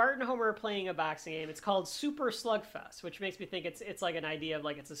 Bart and Homer are playing a boxing game. It's called Super Slugfest, which makes me think it's like an idea of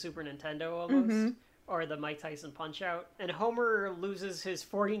like it's a Super Nintendo almost, or the Mike Tyson Punch-Out. And Homer loses his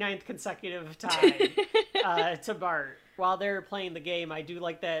 49th consecutive tie to Bart while they're playing the game. I do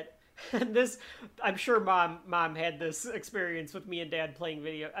like that. And this, I'm sure mom had this experience with me and dad playing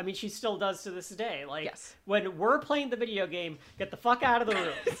video. I mean, she still does to this day. Like, yes. When we're playing the video game, get the fuck out of the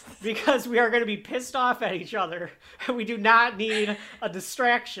room. Because we are going to be pissed off at each other. And we do not need a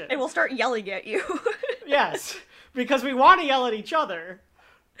distraction. And we'll start yelling at you. Yes. Because we want to yell at each other.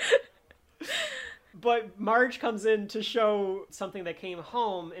 But Marge comes in to show something that came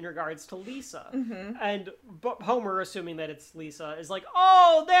home in regards to Lisa. Mm-hmm. And Homer, assuming that it's Lisa, is like,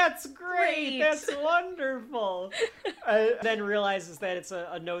 oh, that's great! That's wonderful! Then realizes that it's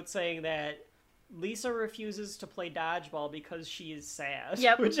a note saying that Lisa refuses to play dodgeball because she is sad.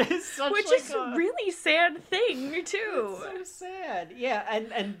 Yep. Which is a really sad thing, too. It's so sad. Yeah,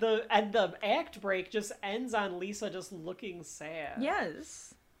 and the act break just ends on Lisa just looking sad.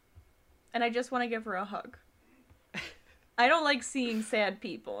 Yes. And I just want to give her a hug. I don't like seeing sad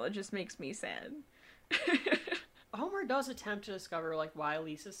people. It just makes me sad. Homer does attempt to discover, like, why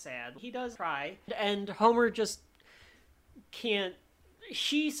Lisa's sad. He does try. And Homer just can't...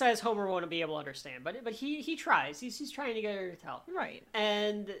 She says Homer won't be able to understand. But he tries. He's trying to get her to tell. Right.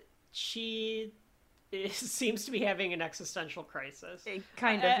 And she... seems to be having an existential crisis.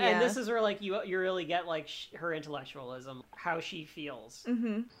 Kind of, yeah. And this is where, like, you really get, like, her intellectualism, how she feels.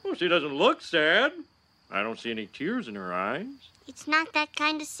 Mm-hmm. Well, she doesn't look sad. I don't see any tears in her eyes. It's not that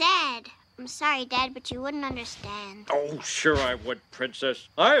kind of sad. I'm sorry, Dad, but you wouldn't understand. Oh, sure I would, Princess.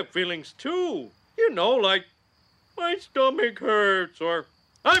 I have feelings, too. You know, like, my stomach hurts, or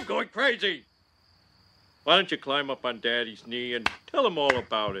I'm going crazy. Why don't you climb up on Daddy's knee and tell him all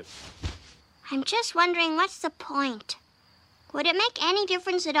about it? I'm just wondering, what's the point? Would it make any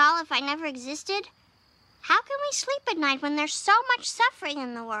difference at all if I never existed? How can we sleep at night when there's so much suffering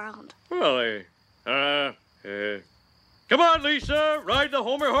in the world? Well, come on, Lisa, ride the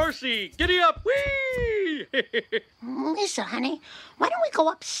Homer horsey. Giddy up, whee! Listen, honey, why don't we go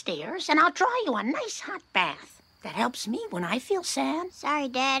upstairs and I'll draw you a nice hot bath. That helps me when I feel sad. Sorry,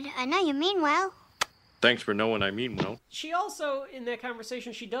 Dad. I know you mean well. Thanks for knowing I mean well. She also, in that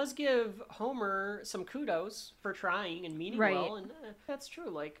conversation, she does give Homer some kudos for trying and meaning well, and that's true.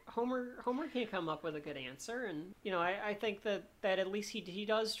 Like, Homer can't come up with a good answer, and, you know, I think that at least he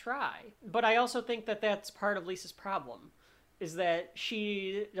does try. But I also think that that's part of Lisa's problem, is that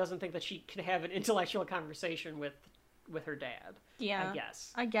she doesn't think that she can have an intellectual conversation with her dad. Yeah.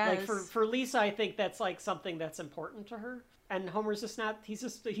 I guess. Like, for Lisa, I think that's, like, something that's important to her. And Homer's just not,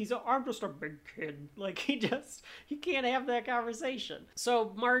 I'm just a big kid. Like, he can't have that conversation.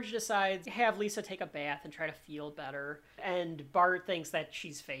 So Marge decides to have Lisa take a bath and try to feel better. And Bart thinks that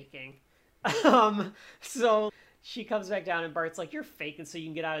she's faking. So she comes back down and Bart's like, you're faking so you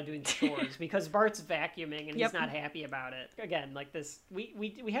can get out of doing the chores. Because Bart's vacuuming and he's not happy about it. Again, like this, we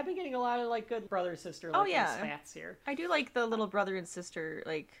have been getting a lot of, like, good brother-sister, like, spats here. I do like the little brother and sister,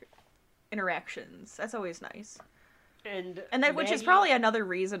 like, interactions. That's always nice. And that, Maggie, which is probably another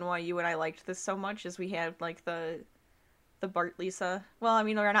reason why you and I liked this so much, is we had, like, the Bart Lisa. Well, I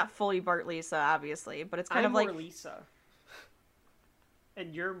mean, we're not fully Bart Lisa, obviously, but it's kind of like... I'm more Lisa.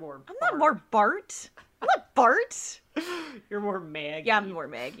 And you're more Bart. I'm not more Bart. I'm not Bart. You're more Maggie. Yeah, I'm more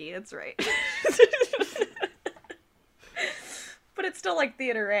Maggie, that's right. But it's still, like, the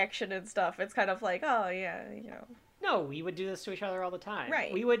interaction and stuff. It's kind of like, oh, yeah, you know... No, we would do this to each other all the time.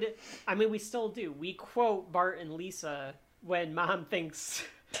 Right. We still do. We quote Bart and Lisa when Mom thinks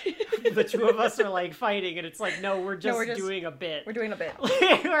the two of us are like fighting, and it's like, no, we're just doing a bit. We're doing a bit.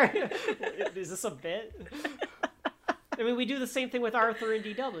 Is this a bit? I mean, we do the same thing with Arthur and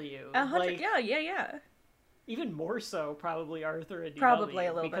DW. 100, yeah. Even more so, probably Arthur and DW. Probably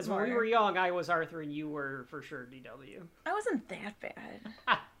a little bit more. Because when we were young, I was Arthur and you were for sure DW. I wasn't that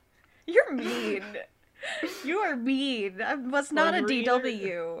bad. You're mean. You are mean. I was not a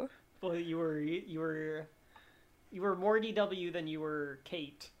DW. Well, you were more DW than you were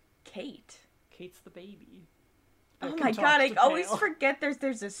Kate. Kate? Kate's the baby. Oh my god, I always forget there's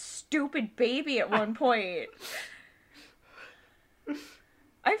this stupid baby at one point.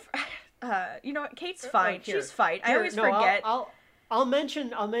 You know what? Kate's fine. She's fine. I always forget. I'll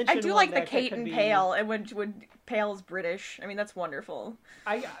mention. I do like the Kate and Pale, and when Pale's British. I mean, that's wonderful.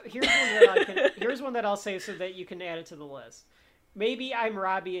 Here's one that I'll say so that you can add it to the list. Maybe I'm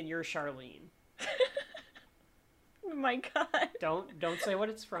Robbie and you're Charlene. Oh my god. Don't say what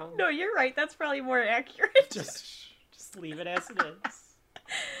it's from. No, you're right. That's probably more accurate. Just leave it as it is.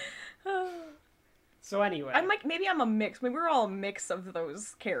 So anyway, maybe I'm a mix. Maybe we're all a mix of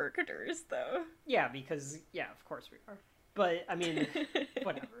those characters, though. Yeah, because of course we are. But I mean,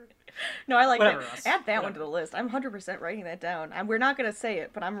 whatever. No, I like whatever, that. Add that one to the list. I'm 100% writing that down. We're not gonna say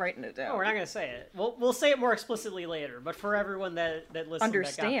it, but I'm writing it down. No, we're not gonna say it. We'll say it more explicitly later. But for everyone that listens,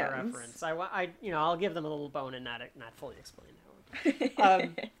 understands, that got the reference, I'll give them a little bone and not fully explain that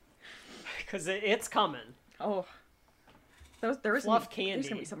one. Because it's coming. Oh, there's gonna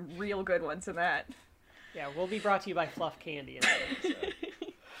be some real good ones in that. Yeah, we'll be brought to you by Fluff Candy.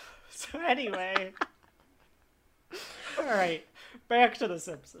 So anyway, all right, back to The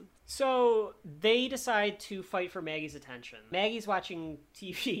Simpsons. So they decide to fight for Maggie's attention. Maggie's watching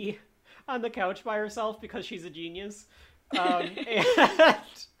TV on the couch by herself because she's a genius. Bart's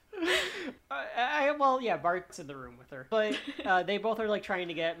in the room with her. But they both are like trying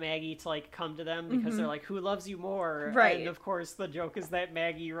to get Maggie to like come to them because they're like, who loves you more? Right. And of course the joke is that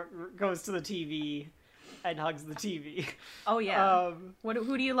Maggie goes to the TV and hugs the TV. Oh yeah.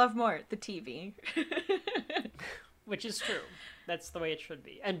 Who do you love more? The TV. Which is true. That's the way it should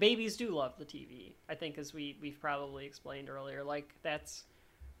be. And babies do love the TV. I think, as we've probably explained earlier, like it's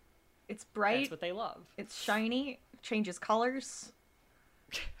bright. That's what they love. It's shiny. Changes colors.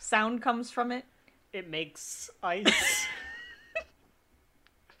 Sound comes from it. It makes ice.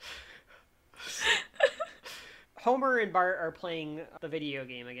 Homer and Bart are playing the video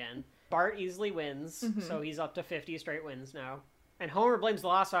game again. Bart easily wins, so he's up to 50 straight wins now. And Homer blames the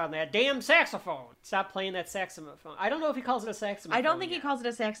loss on that damn saxophone. Stop playing that saxophone. I don't know if he calls it a saxophone. I don't think he calls it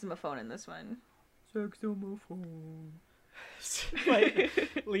a saxophone in this one. Saxophone. But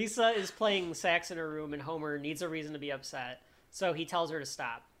Lisa is playing sax in her room, and Homer needs a reason to be upset. So he tells her to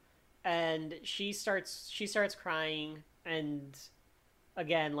stop. And she starts crying, and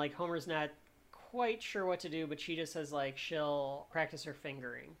again, like, Homer's not quite sure what to do, but she just says, like, she'll practice her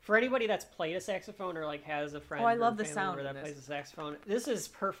fingering. For anybody that's played a saxophone or like has a friend I love or the family sound member of that this. plays a saxophone, this is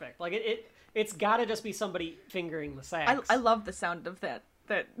perfect. Like, it's gotta just be somebody fingering the sax. I love the sound of that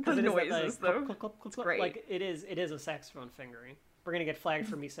the noises, though. It's great. Like, it is a saxophone fingering. We're gonna get flagged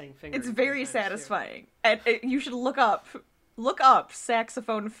for me saying fingering. It's very satisfying. And you should look up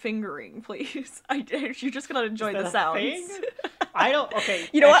saxophone fingering, please. You're just gonna enjoy the sounds. Thing? I don't. Okay.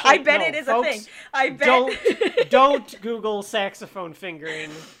 You know what? I bet it is folks, a thing. I bet. Don't Google saxophone fingering.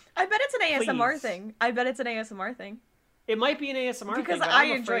 I bet it's an ASMR Please. thing. I bet it's an ASMR thing. It might be an ASMR because thing, but I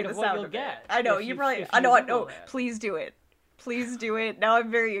I'm enjoy the sound of it. I know you probably. I know. Please do it. Please do it. Now I'm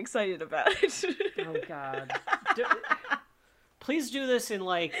very excited about it. Oh God. Please do this in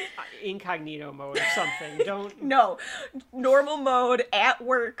like incognito mode or something. Don't. No, normal mode at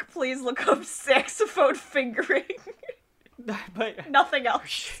work. Please look up saxophone fingering. But nothing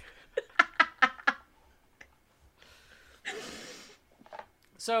else.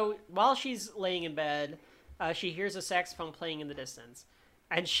 So while she's laying in bed, she hears a saxophone playing in the distance,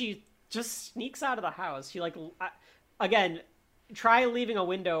 and she just sneaks out of the house. She again, try leaving a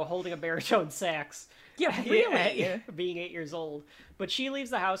window holding a baritone sax. Yeah, really. Being 8 years old. But she leaves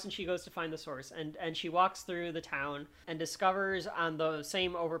the house and she goes to find the source. And she walks through the town and discovers on the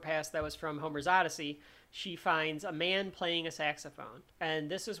same overpass that was from Homer's Odyssey, she finds a man playing a saxophone. And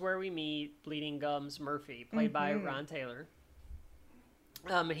this is where we meet Bleeding Gums Murphy, played by Ron Taylor.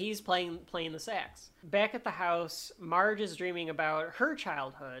 He's playing the sax. Back at the house, Marge is dreaming about her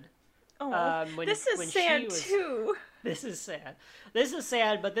childhood. Oh, this is sad too. This is sad. This is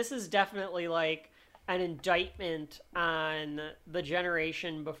sad, but this is definitely like an indictment on the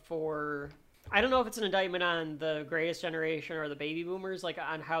generation before. I don't know if it's an indictment on the greatest generation or the baby boomers, like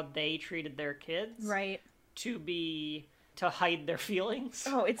on how they treated their kids. Right. To to hide their feelings.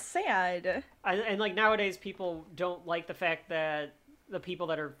 Oh, it's sad. And like nowadays, people don't like the fact that the people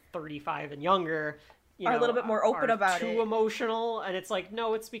that are 35 and younger are a little bit more open about it. Too emotional, and it's like,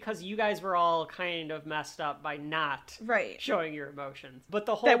 no, it's because you guys were all kind of messed up by not showing your emotions. But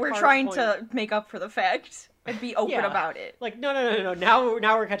the whole that we're trying to make up for the fact and be open about it. Like, no.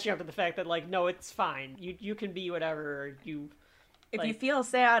 Now we're catching up to the fact that, like, no, it's fine. You can be whatever you. If you feel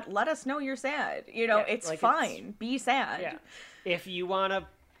sad, let us know you're sad. You know, it's like fine. Be sad. Yeah. If you want to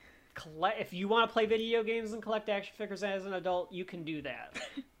play video games and collect action figures as an adult, you can do that.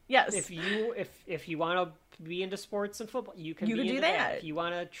 Yes. If you want to be into sports and football, you can do that. If you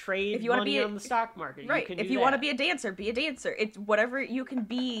want to trade money on the stock market, you can do that. If you want to be a dancer, be a dancer. It's whatever you can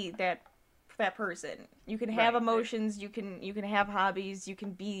be that person. You can have emotions, you can have hobbies, you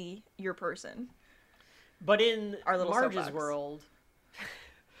can be your person. But in our little Marge's soapbox. world,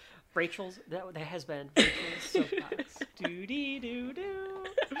 Rachel's that has been Rachel's soapbox. Doo-dee-doo-doo.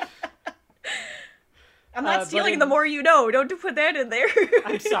 I'm not stealing the more you know. Don't put that in there.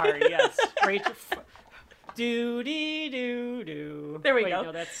 I'm sorry, yes. Rachel. Do-dee-doo-doo. There we go. go.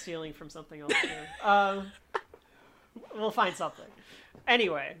 No, that's stealing from something else too. We'll find something.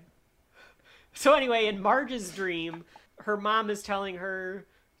 Anyway. In Marge's dream, her mom is telling her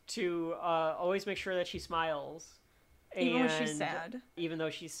to always make sure that she smiles. Even when she's sad. Even though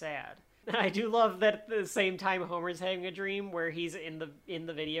she's sad. And I do love that at the same time Homer's having a dream where he's in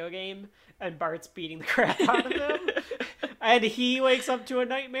the video game and Bart's beating the crap out of him. And he wakes up to a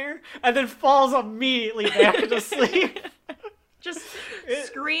nightmare and then falls immediately back to sleep. Just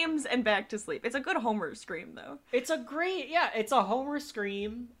screams and back to sleep. It's a good Homer scream, though. It's a Homer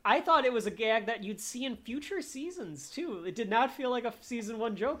scream. I thought it was a gag that you'd see in future seasons, too. It did not feel like a season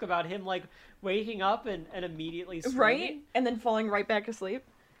 1 joke about him, like, waking up and immediately screaming. Right? And then falling right back to sleep.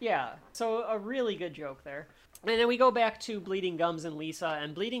 Yeah, so a really good joke there. And then we go back to Bleeding Gums and Lisa,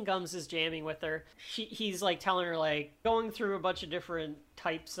 and Bleeding Gums is jamming with her. He's like telling her, like, going through a bunch of different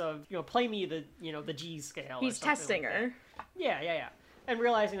types of, play me the G scale. He's testing her. Yeah. And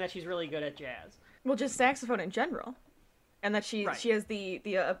realizing that she's really good at jazz. Well, just saxophone in general. And that she has the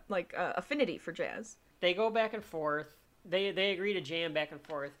affinity for jazz. They go back and forth. They agree to jam back and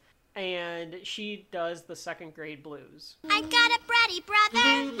forth. And she does the 2nd grade blues. I got a bratty brother.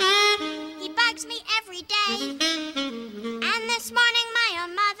 He bugs me every day. And this morning my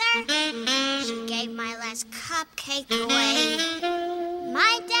own mother, she gave my last cupcake away.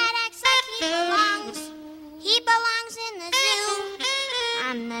 My dad acts like he belongs in the zoo.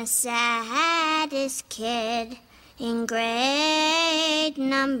 I'm the saddest kid in grade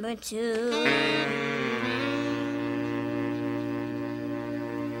number 2.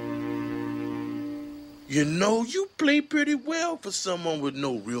 You know, you play pretty well for someone with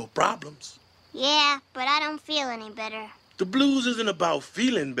no real problems. Yeah, but I don't feel any better. The blues isn't about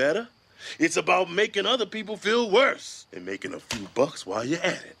feeling better. It's about making other people feel worse and making a few bucks while you're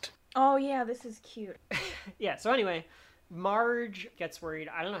at it. Oh, yeah, this is cute. Yeah, so anyway, Marge gets worried.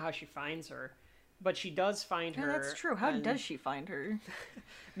 I don't know how she finds her, but she does find her. That's true. How does she find her?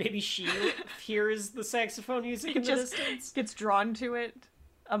 Maybe she hears the saxophone music in the distance. Gets drawn to it.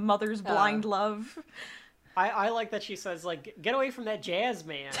 A mother's blind love. I like that she says, like, get away from that jazz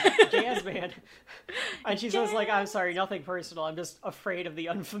man. And she says, like, I'm sorry, nothing personal. I'm just afraid of the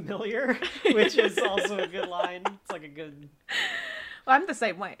unfamiliar, which is also a good line. It's like a good... Well, I'm the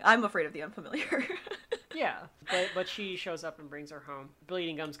same way. I'm afraid of the unfamiliar. Yeah, but she shows up and brings her home.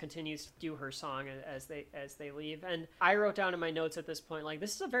 Bleeding Gums continues to do her song as they leave. And I wrote down in my notes at this point, like,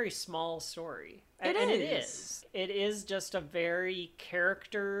 this is a very small story. And it is. It is just a very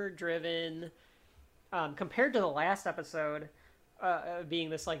character-driven... compared to the last episode, being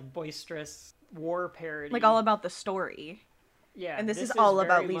this, like, boisterous war parody. Like, all about the story. Yeah. And this is all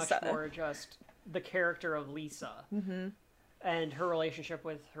about Lisa. Much more just the character of Lisa. Mm-hmm. And her relationship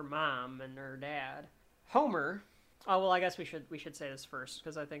with her mom and her dad. Homer... Oh, well, I guess we should say this first,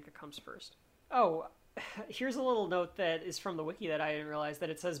 because I think it comes first. Oh, here's a little note that is from the wiki that I didn't realize, that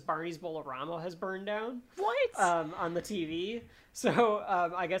it says Barney's Bowl-O-Rama has burned down. What? On the TV. So,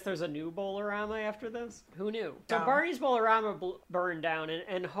 I guess there's a new Bowl-O-Rama after this? Who knew? So Barney's Bowl-O-Rama burned down,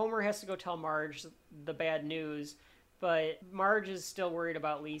 and Homer has to go tell Marge the bad news, but Marge is still worried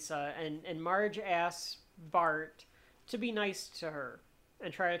about Lisa, and Marge asks Bart to be nice to her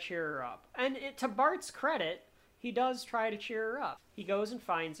and try to cheer her up. And to Bart's credit, he does try to cheer her up. He goes and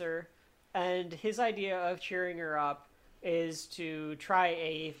finds her, and his idea of cheering her up is to try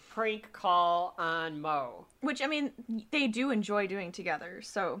a prank call on Moe. Which, I mean, they do enjoy doing together,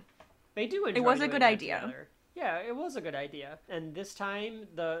 so... They do enjoy It was a doing good that idea. Together. Yeah, it was a good idea. And this time,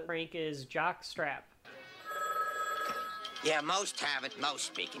 the prank is jock strap. Yeah, most have it. Most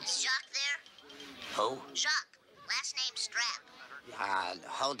speaking. Is Jacques there? Who? Jacques. Last name Strap.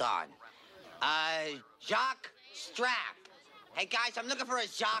 Hold on. Jacques Strap. Hey, guys, I'm looking for a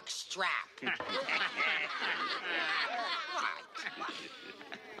Jacques Strap. What?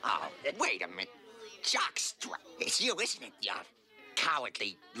 Oh, wait a minute. Jacques Strap. It's you, isn't it, you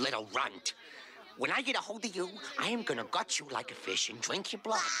cowardly little runt? When I get a hold of you, I am gonna gut you like a fish and drink your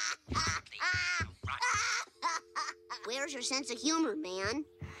blood. Where's your sense of humor, man?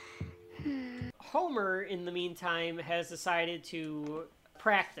 Homer, in the meantime, has decided to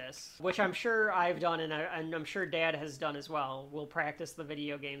practice, which I'm sure I've done, and I'm sure Dad has done as well. We'll practice the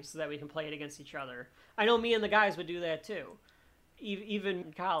video games so that we can play it against each other. I know me and the guys would do that too. Even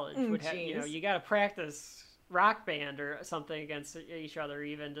in college, you got to practice Rock Band or something against each other,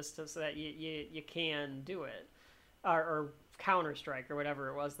 even just so that you can do it, or Counter-Strike or whatever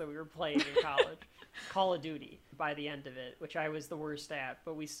it was that we were playing in college. Call of Duty by the end of it, which I was the worst at,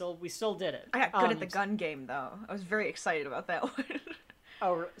 but we still did it. I got good at the gun game though. I was very excited about that one.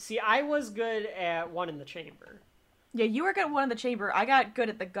 Oh, see, I was good at One in the Chamber. Yeah, you were good at One in the Chamber. I got good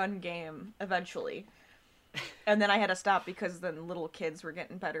at the gun game eventually. And then I had to stop because then little kids were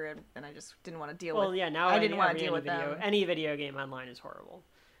getting better and I just didn't want to deal with. Well, yeah, now I didn't want to deal with them. Any video game online is horrible.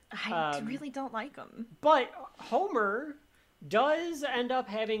 I really don't like them. But Homer does end up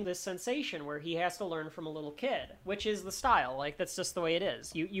having this sensation where he has to learn from a little kid, which is the style. Like, that's just the way it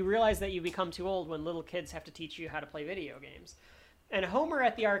is. You realize that you become too old when little kids have to teach you how to play video games. And Homer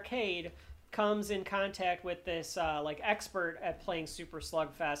at the arcade comes in contact with this expert at playing Super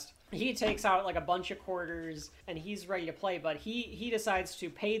Slugfest. He takes out like a bunch of quarters and he's ready to play, but he decides to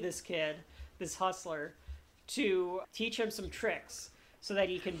pay this kid, this hustler, to teach him some tricks so that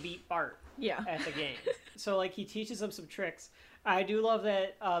he can beat Bart at the game. So like he teaches him some tricks. I do love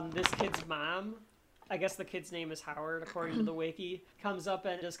that this kid's mom, I guess the kid's name is Howard, according to the wiki, comes up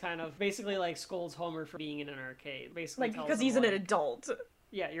and just kind of basically like scolds Homer for being in an arcade. Basically, like because he's an adult.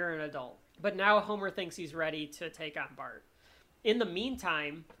 Yeah, you're an adult. But now Homer thinks he's ready to take on Bart. In the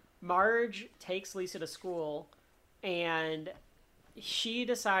meantime, Marge takes Lisa to school, and she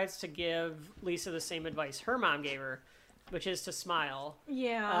decides to give Lisa the same advice her mom gave her, which is to smile.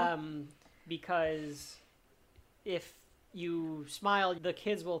 Yeah. Because if you smile, the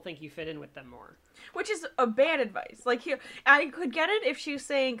kids will think you fit in with them more. Which is a bad advice. Like, here, I could get it if she was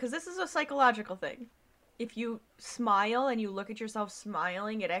saying, because this is a psychological thing. If you smile and you look at yourself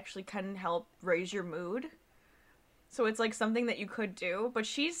smiling, it actually can help raise your mood. So it's like something that you could do, but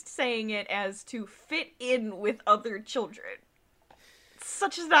she's saying it as to fit in with other children.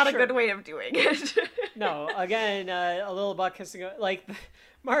 Such is not a good way of doing it. No, again, a little butt kissing, like,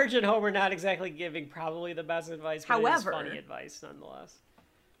 Marge and Homer not exactly giving probably the best advice, but it is funny advice nonetheless.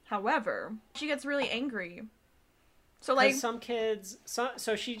 However, she gets really angry. So like some kids,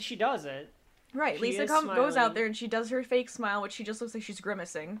 so she does it. Right, she Lisa goes out there and she does her fake smile, which she just looks like she's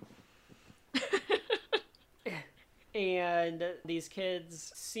grimacing. And these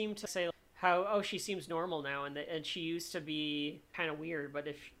kids seem to say how, she seems normal now, and she used to be kind of weird, but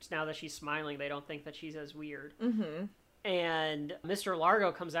now that she's smiling, they don't think that she's as weird. Mm-hmm. And Mr.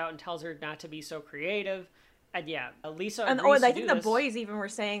 Largo comes out and tells her not to be so creative. And yeah, Lisa and agrees I think the boys even were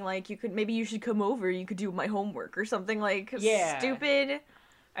saying like maybe you should come over, you could do my homework or something like stupid.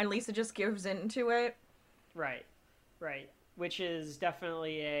 And Lisa just gives into it. Right. Which is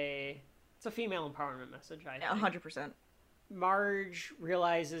definitely it's a female empowerment message, I think. 100%. Marge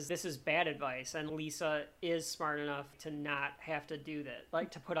realizes this is bad advice, and Lisa is smart enough to not have to do that, like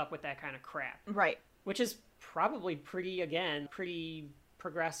to put up with that kind of crap. Right. Which is probably pretty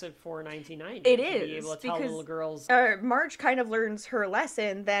progressive for 1990. It is. To be able to tell little girls. Marge kind of learns her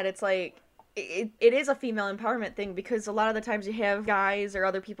lesson that it's like, it is a female empowerment thing, because a lot of the times you have guys or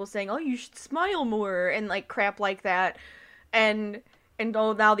other people saying, oh, you should smile more, and like crap like that. And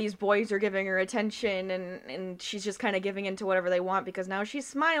now these boys are giving her attention, and she's just kind of giving into whatever they want because now she's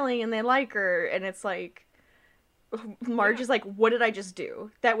smiling and they like her, and it's like, Marge is like, what did I just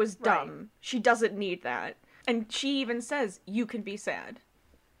do? That was dumb. Right. She doesn't need that. And she even says, you can be sad.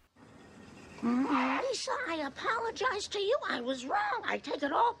 Lisa, I apologize to you. I was wrong. I take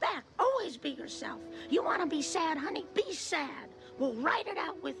it all back. Always be yourself. You want to be sad, honey? Be sad. We'll write it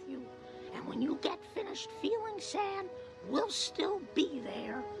out with you. And when you get finished feeling sad, we'll still be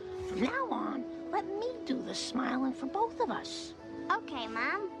there. From now on, let me do the smiling for both of us. Okay,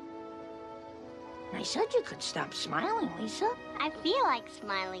 Mom. I said you could stop smiling, Lisa. I feel like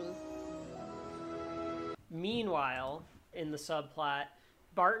smiling. Meanwhile, in the subplot,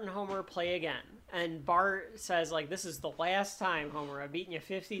 Bart and Homer play again. And Bart says, like, this is the last time, Homer. I've beaten you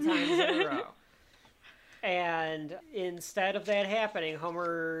 50 times in a row. And instead of that happening,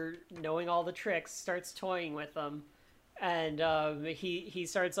 Homer, knowing all the tricks, starts toying with them. And he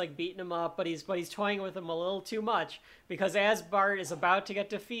starts like beating him up, but he's toying with him a little too much, because as Bart is about to get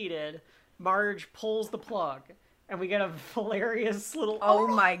defeated, Marge pulls the plug, and we get a hilarious little Oh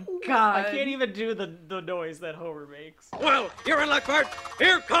my god. I can't even do the noise that Homer makes. Well, you're in luck, Bart.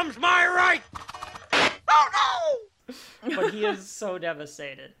 Here comes my right. Oh no! But he is so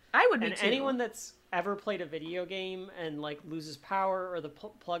devastated. I would be and too. anyone that's ever played a video game and like loses power or the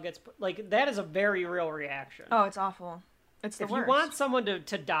plug gets like, that is a very real reaction. Oh, it's awful. It's the If worst. you want someone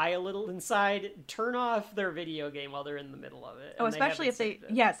to die a little inside, turn off their video game while they're in the middle of it. Oh, especially if they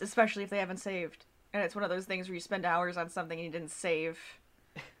especially if they haven't saved. And it's one of those things where you spend hours on something and you didn't save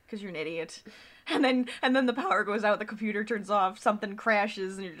because you're an idiot. And then the power goes out, the computer turns off, something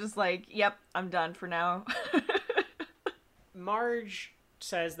crashes, and you're just like, "Yep, I'm done for now." Marge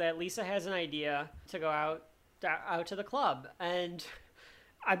says that Lisa has an idea to go out to the club, and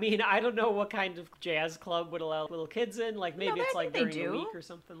I mean, I don't know what kind of jazz club would allow little kids in. Like, maybe it's like during the week or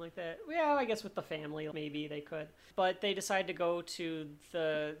something like that. Yeah, I guess with the family, maybe they could. But they decide to go to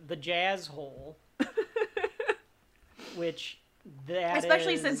the jazz hole, which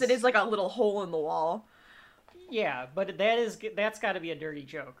especially since it is like a little hole in the wall. Yeah, but that's got to be a dirty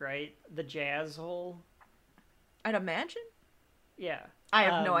joke, right? The jazz hole. I'd imagine. Yeah, I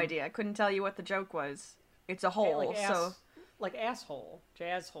have no idea. I couldn't tell you what the joke was. It's a hole, like so. Like asshole,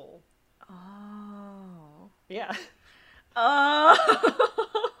 jazz hole. Oh. Yeah.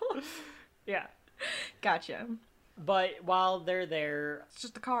 Oh. Yeah. Gotcha. But while they're there, it's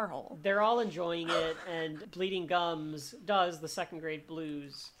just a car hole. They're all enjoying it, and Bleeding Gums does the second grade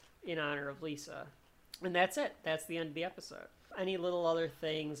blues in honor of Lisa. And that's it. That's the end of the episode. Any little other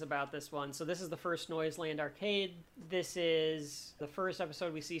things about this one? So this is the first Noiseland arcade. This is the first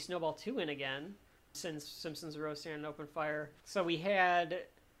episode we see Snowball 2 in again, since Simpsons are roasting on an open fire. So we had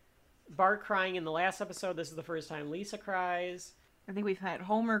Bart crying in the last episode. This is the first time Lisa cries. I think we've had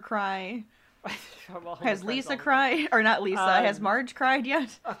Homer cry. Well, has Lisa cried? Or not Lisa, has Marge cried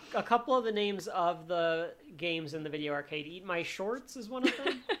yet? A couple of the names of the games in the video arcade. Eat My Shorts is one of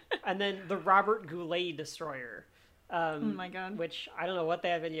them. And then the Robert Goulet Destroyer. Oh my god. Which, I don't know what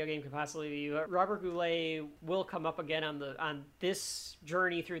that video game could possibly be. Robert Goulet will come up again on this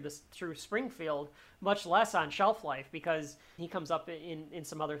journey through Springfield, much less on Shelf Life, because he comes up in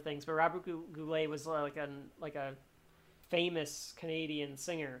some other things. But Robert Goulet was like a famous Canadian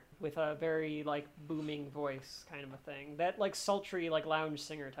singer with a very like booming voice kind of a thing. That like sultry like lounge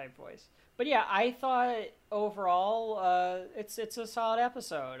singer type voice. But yeah, I thought overall it's a solid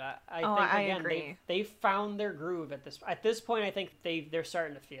episode. I think again they found their groove at this point. I think they're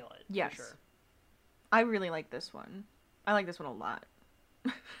starting to feel it. Yes. For sure. I really like this one. I like this one a lot.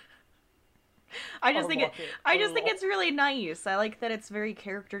 I just think it's really nice. I like that it's very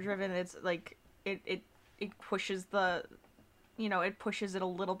character driven. It's like it pushes it pushes it a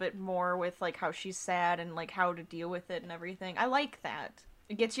little bit more with like how she's sad and like how to deal with it and everything. I like that.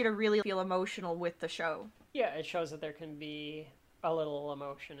 It gets you to really feel emotional with the show. Yeah, it shows that there can be a little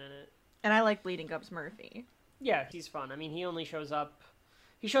emotion in it. And I like Bleeding Gums Murphy. Yeah, he's fun. I mean, he only shows up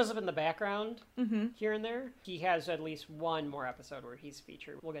in the background here and there. He has at least one more episode where he's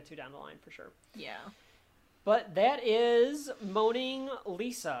featured. We'll get to down the line for sure. Yeah. But that is Moaning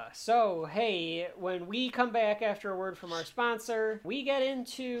Lisa. So, hey, when we come back after a word from our sponsor, we get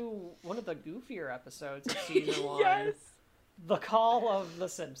into one of the goofier episodes of season 1. Yes. The Call of the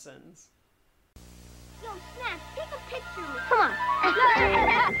Simpsons. Yo, Snap, take a picture of me. Come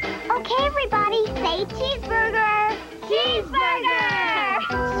on. Okay, everybody, say cheeseburger. Cheeseburger!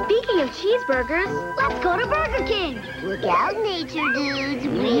 Speaking of cheeseburgers, Let's go to Burger King. look out, nature dudes.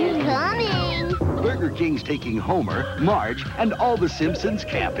 We're coming. Burger King's taking Homer, Marge, and all the Simpsons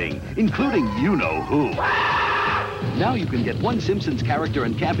camping, including you-know-who. Now you can get one Simpsons character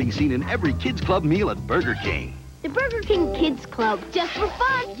and camping scene in every Kids Club meal at Burger King. The Burger King Kids Club, just for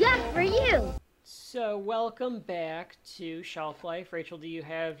fun, just for you. So, welcome back to Shelf Life. Rachel, do you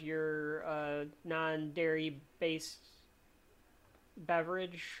have your non-dairy based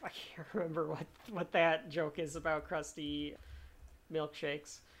beverage? I can't remember what that joke is about crusty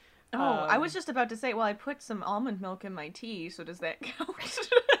milkshakes. Oh, I was just about to say, well, I put some almond milk in my tea, so does that count?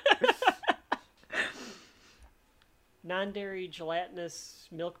 Non-dairy gelatinous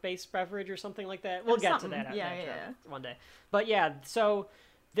milk-based beverage or something like that. We'll get to that one day. But yeah, so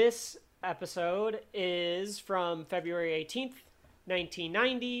this episode is from February 18th,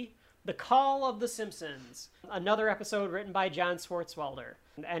 1990, The Call of the Simpsons. Another episode written by John Swartzwelder.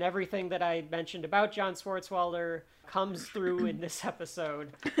 And everything that I mentioned about John Swartzwelder comes through in this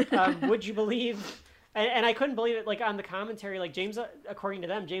episode. Would you believe And I couldn't believe it, like, on the commentary, like, according to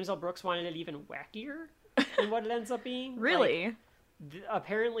them, James L. Brooks wanted it even wackier than what it ends up being. Really? Like,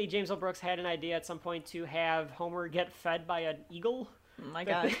 apparently James L. Brooks had an idea at some point to have Homer get fed by an eagle. Oh my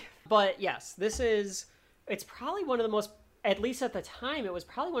god. But yes, it's probably one of the most, at least at the time, it was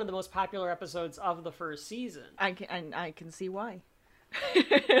probably one of the most popular episodes of the first season. I can see why.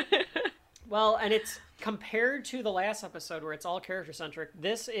 Well, and it's compared to the last episode where it's all character-centric,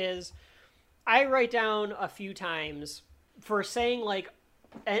 this is, I write down a few times for saying, like,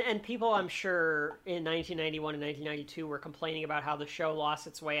 and people, I'm sure, in 1991 and 1992 were complaining about how the show lost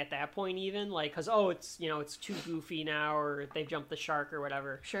its way at that point even, like, because, it's too goofy now, or they've jumped the shark or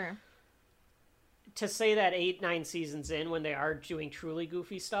whatever. Sure. To say that 8-9 seasons in, when they are doing truly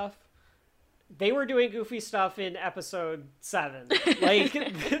goofy stuff, they were doing goofy stuff in episode 7. Like,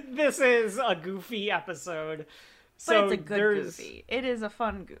 this is a goofy episode. But it's a good goofy. It is a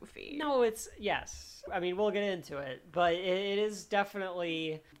fun goofy. No, yes. I mean, we'll get into it. But it is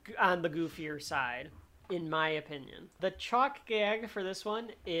definitely on the goofier side, in my opinion. The chalk gag for this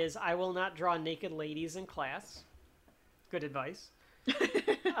one is, I will not draw naked ladies in class. Good advice.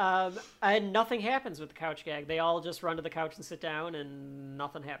 And nothing happens with the couch gag. They all just run to the couch and sit down, and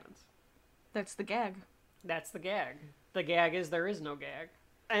nothing happens. That's the gag. That's the gag. The gag is there is no gag.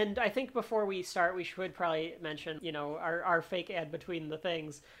 And I think before we start, we should probably mention, our fake ad between the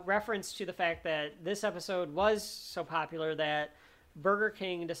things. Reference to the fact that this episode was so popular that Burger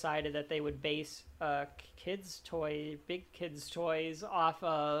King decided that they would base big kids' toys off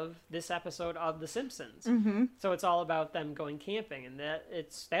of this episode of The Simpsons. Mm-hmm. So it's all about them going camping, and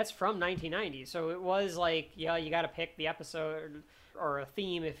that's from 1990. So it was like, you got to pick the episode or a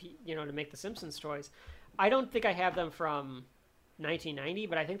theme if to make the Simpsons toys. I don't think I have them from 1990,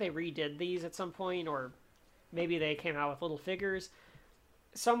 but I think they redid these at some point, or maybe they came out with little figures.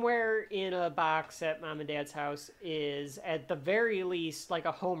 Somewhere in a box at Mom and Dad's house is, at the very least, like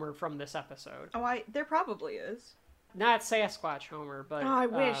a Homer from this episode. Oh, there probably is. Not Sasquatch Homer, but... Oh, I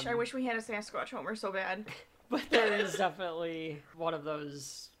wish we had a Sasquatch Homer so bad. But there is definitely one of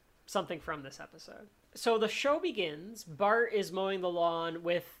those, something from this episode. So the show begins. Bart is mowing the lawn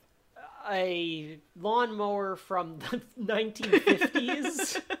with a lawnmower from the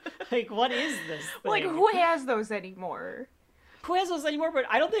 1950s. Like, what is this thing? Like, who has those anymore? Who has those anymore? But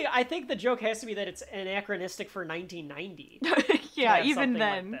I think the joke has to be that it's anachronistic for 1990. Yeah, even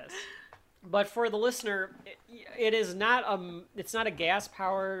then. Like this. But for the listener, it is not it's not a gas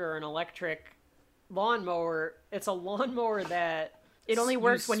powered or an electric lawnmower. It's a lawnmower that it only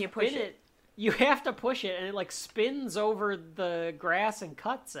works when you push it. You have to push it, and it like spins over the grass and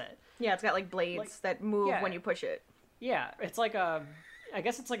cuts it. Yeah, it's got like blades that move when you push it. Yeah, it's like I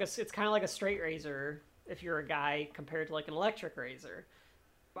guess it's kind of like a straight razor if you're a guy compared to like an electric razor.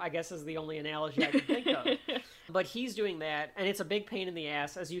 I guess is the only analogy I can think of. But he's doing that, and it's a big pain in the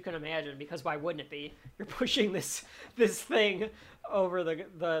ass, as you can imagine, because why wouldn't it be? You're pushing this thing over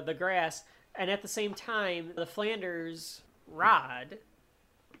the grass, and at the same time, the Flanders rod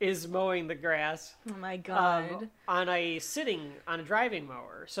is mowing the grass. Oh my god. On a driving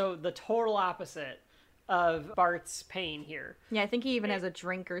mower. So the total opposite of Bart's pain here. Yeah, I think he even has a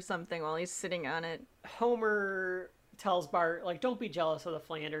drink or something while he's sitting on it. Homer tells Bart, like, don't be jealous of the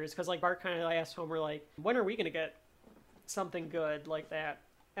Flanders, because like Bart kind of asks Homer, like, when are we gonna get something good like that?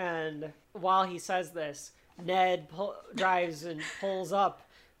 And while he says this, Ned drives and pulls up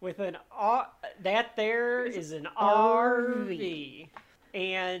with an that there is an RV.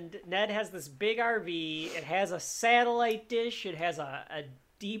 And Ned has this big RV. It has a satellite dish. It has a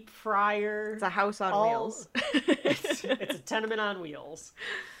deep fryer. It's a house on wheels. It's a tenement on wheels.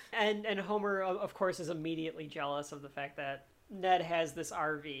 And Homer, of course, is immediately jealous of the fact that Ned has this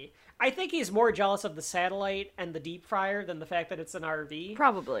RV. I think he's more jealous of the satellite and the deep fryer than the fact that it's an RV.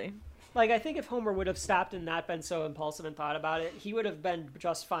 Probably. Like, I think if Homer would have stopped and not been so impulsive and thought about it, he would have been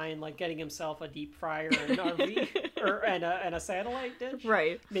just fine, like, getting himself a deep fryer and an RV, and a satellite dish.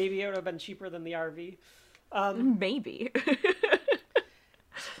 Right. Maybe it would have been cheaper than the RV. Maybe.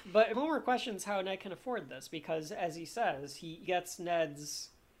 But Homer questions how Ned can afford this, because, as he says, he gets Ned's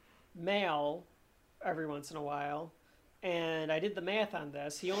mail every once in a while, and I did the math on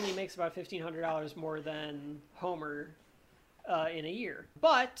this. He only makes about $1,500 more than Homer in a year.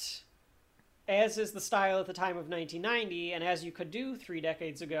 But... as is the style at the time of 1990, and as you could do 3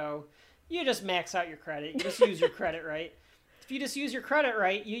 decades ago, you just max out your credit. You just use your credit right. If you just use your credit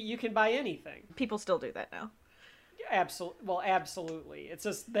right, you can buy anything. People still do that now. Absolutely. It's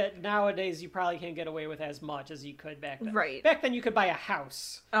just that nowadays you probably can't get away with as much as you could back then. Right. Back then you could buy a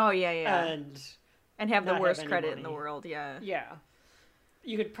house. Oh, yeah. And have the worst have credit money in the world, yeah. Yeah.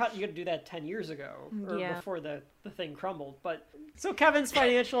 You could do that 10 years ago, or Yeah. before the thing crumbled. But so Kevin's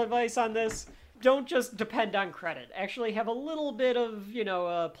financial advice on this: don't just depend on credit. Actually, have a little bit of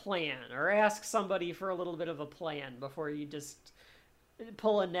a plan, or ask somebody for a little bit of a plan before you just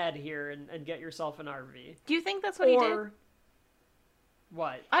pull a Ned here and get yourself an RV. Do you think that's what he did?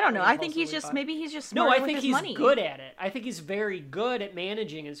 What? I don't know. I think Impulsively bought? maybe he's just No, smart I with think his he's money. good at it. I think he's very good at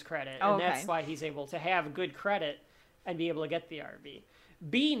managing his credit, Oh, and okay. that's why he's able to have good credit and be able to get the RV.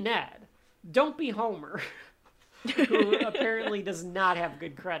 Be Ned. Don't be Homer, who apparently does not have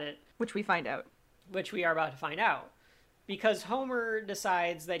good credit. Which we find out. Which we are about to find out. Because Homer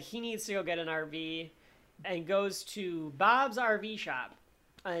decides that he needs to go get an RV and goes to Bob's RV shop.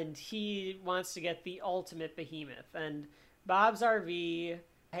 And he wants to get the ultimate behemoth. And Bob's RV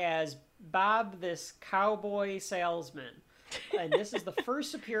has Bob, this cowboy salesman. And this is the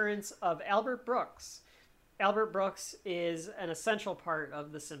first appearance of Albert Brooks. Albert Brooks is an essential part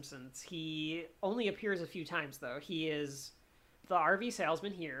of The Simpsons. He only appears a few times, though. He is the RV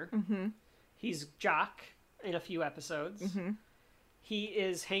salesman here. Mm-hmm. He's Jock in a few episodes. Mm-hmm. He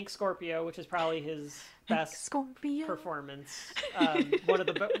is Hank Scorpio, which is probably his best Scorpio performance. It's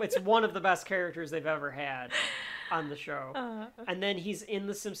one of the best characters they've ever had on the show. And then he's in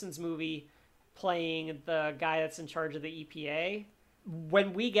the Simpsons movie playing the guy that's in charge of the EPA.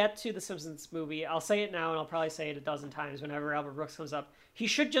 When we get to the Simpsons movie, I'll say it now and I'll probably say it a dozen times whenever Albert Brooks comes up. He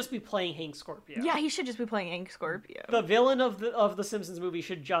should just be playing Hank Scorpio. Yeah, he should just be playing Hank Scorpio. The villain of the Simpsons movie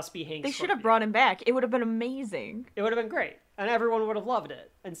should just be Hank Scorpio. They should have brought him back. It would have been amazing. It would have been great. And everyone would have loved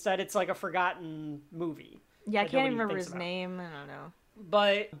it. Instead, it's like a forgotten movie. Yeah, I that can't nobody even remember thinks his about. name. I don't know.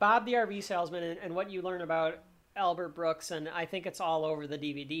 But Bob the RV salesman, and what you learn about Albert Brooks, and I think it's all over the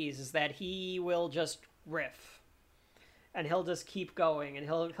DVDs, is that he will just riff. And he'll just keep going, and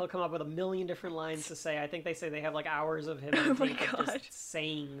he'll come up with a million different lines to say. I think they say they have like hours of him Oh my of God. just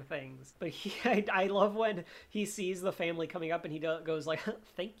saying things. But I love when he sees the family coming up, and he goes like,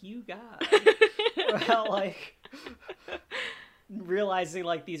 "Thank you, God." Well, like realizing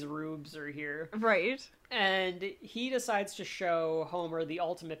like these rubes are here, Right. and he decides to show Homer the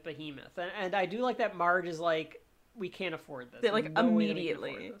ultimate behemoth. And I do like that Marge is like, "We can't afford this." They, like, No way that we can afford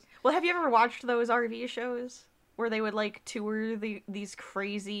immediately. this. Well, have you ever watched those RV shows where they would like tour these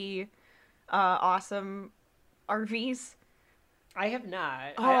crazy, awesome RVs? I have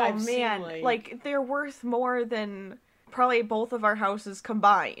not. Oh I've man, seen, like they're worth more than probably both of our houses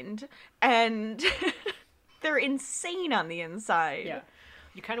combined, and they're insane on the inside. yeah.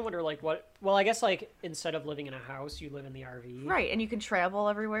 You kind of wonder like what. Well, I guess like instead of living in a house, you live in the RV. Right, and you can travel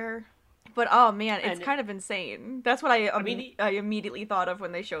everywhere. But oh man, it's And- kind of insane. That's what I mean, I immediately thought of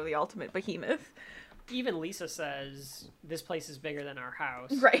when they show the ultimate behemoth. Even Lisa says this place is bigger than our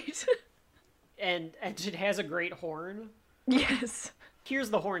house. Right. And it has a great horn. Yes. Here's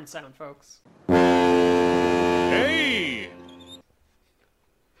the horn sound, folks. Hey!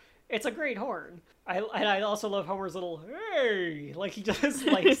 It's a great horn. I also love Homer's little hey, like he just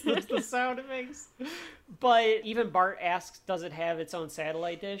likes the sound it makes. But even Bart asks, does it have its own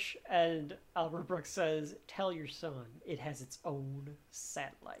satellite dish? And Albert Brooks says, tell your son it has its own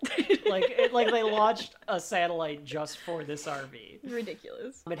satellite. like they launched a satellite just for this RV.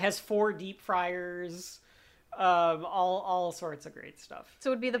 Ridiculous. It has 4 deep fryers, all sorts of great stuff. So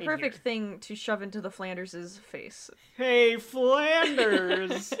it would be the in perfect here. thing to shove into the Flanders' face. Hey,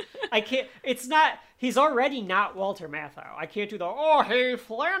 Flanders! I can't. It's not. He's already not Walter Matthau. I can't do the oh hey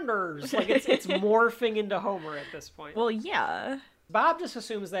Flanders. Like it's morphing into Homer at this point. Well, yeah. Bob just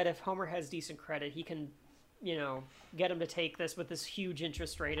assumes that if Homer has decent credit, he can, get him to take this with this huge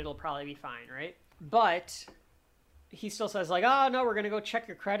interest rate. It'll probably be fine, right? But he still says like, oh no, we're gonna go check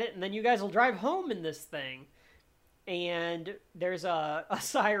your credit, and then you guys will drive home in this thing. And there's a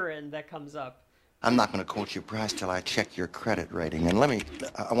siren that comes up. I'm not going to quote your price till I check your credit rating. And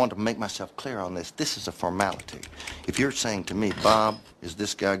I want to make myself clear on this. This is a formality. If you're saying to me, Bob, is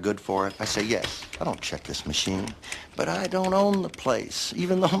this guy good for it? I say yes. I don't check this machine. But I don't own the place,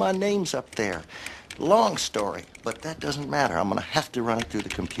 even though my name's up there. Long story, but that doesn't matter. I'm going to have to run it through the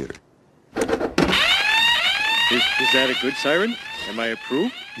computer. Is that a good siren? Am I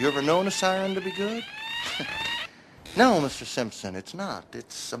approved? You ever known a siren to be good? No, Mr. Simpson, it's not.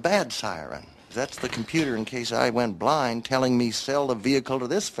 It's a bad siren. That's the computer, in case I went blind, telling me sell the vehicle to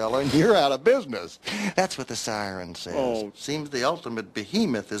this fella and you're out of business. That's what the siren says. Oh. Seems the ultimate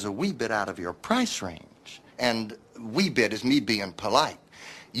behemoth is a wee bit out of your price range. And wee bit is me being polite.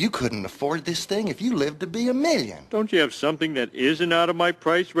 You couldn't afford this thing if you lived to be $1 million. Don't you have something that isn't out of my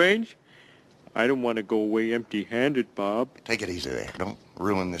price range? I don't want to go away empty-handed, Bob. Take it easy there. Don't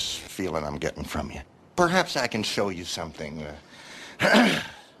ruin this feeling I'm getting from you. Perhaps I can show you something.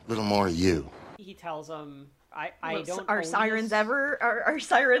 Little more of you. He tells him, I don't Are own sirens this. ever? Are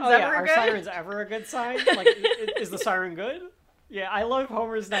sirens Oh, ever yeah, are good? sirens ever a good sign? Like, is the siren good? Yeah, I love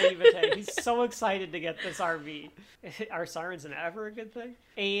Homer's naivete. He's so excited to get this RV. Are sirens ever a good thing?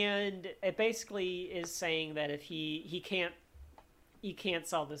 And it basically is saying that if he can't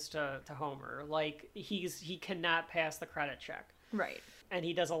sell this to Homer. Like, he cannot pass the credit check. Right. And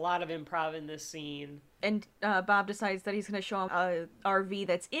he does a lot of improv in this scene. And Bob decides that he's going to show him a RV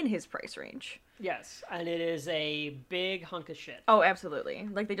that's in his price range. Yes, and it is a big hunk of shit. Oh, absolutely.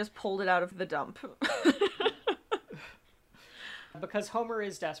 Like, they just pulled it out of the dump. Because Homer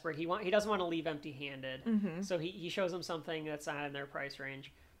is desperate. He doesn't want to leave empty-handed. Mm-hmm. So he shows him something that's not in their price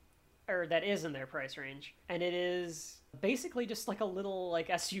range. Or that is in their price range. And it is basically just like a little like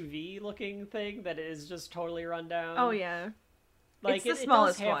SUV looking thing that is just totally run down. Oh, yeah. Like, it's the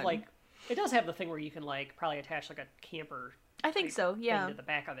smallest it does have, one. Like, it does have the thing where you can like probably attach like a camper. I think so, yeah. Thing to the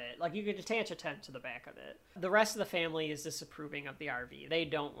back of it. Like, you could attach a tent to the back of it. The rest of the family is disapproving of the RV. They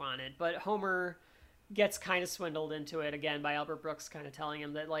don't want it. But Homer gets kind of swindled into it again by Albert Brooks kind of telling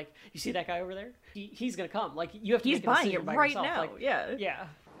him that, like, you see that guy over there? He's going to come. Like, you have to make a buying decision it by right yourself. now, Like, yeah. Yeah.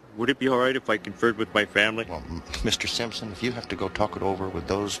 Would it be all right if I conferred with my family? Well, Mr. Simpson, if you have to go talk it over with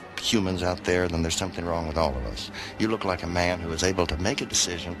those humans out there, then there's something wrong with all of us. You look like a man who is able to make a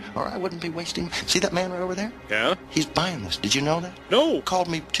decision, or I wouldn't be wasting... See that man right over there? Yeah? He's buying this. Did you know that? No. Called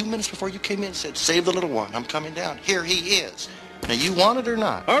me 2 minutes before you came in and said, save the little one. I'm coming down. Here he is. Now, you want it or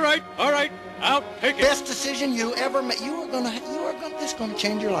not? All right. I'll take it. Best decision you ever made. This is going to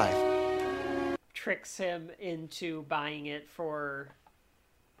change your life. Tricks him into buying it for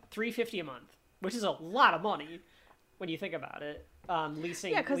 $350 a month, which is a lot of money when you think about it.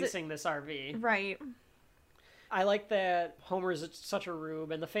 Leasing this RV. Right. I like that Homer's such a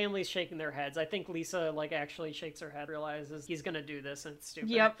rube, and the family's shaking their heads. I think Lisa, like, actually shakes her head, realizes he's gonna do this, and it's stupid.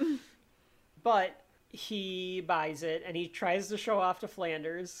 Yep. But he buys it, and he tries to show off to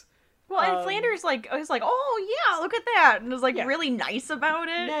Flanders. Well, and Flanders, is like, oh, yeah, look at that, and is, like, Yeah. really nice about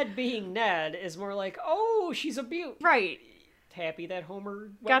it. Ned, being Ned, is more like, oh, she's a beaut. Right. Happy that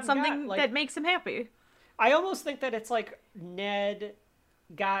Homer Got something that makes him happy. I almost think that it's like Ned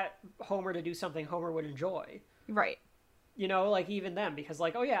got Homer to do something Homer would enjoy. Right. You know, like, even then, because,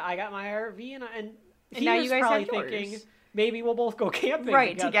 like, oh yeah, I got my RV, and he now was you guys probably have yours. thinking, maybe we'll both go camping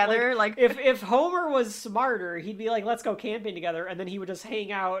Right, together, like... if Homer was smarter, he'd be like, let's go camping together, and then he would just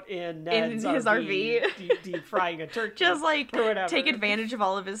hang out in Ned's his RV. deep frying a turkey. Just, like, or whatever. take advantage of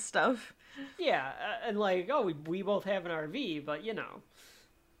all of his stuff. Yeah, and like, oh, we both have an RV, but, you know.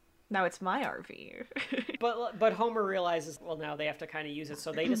 Now it's my RV. But Homer realizes, well, now they have to kind of use it,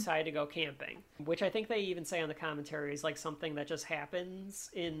 so they decide to go camping, which I think they even say on the commentary is like something that just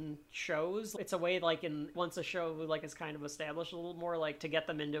happens in shows. It's a way, like, once a show like is kind of established a little more, like, to get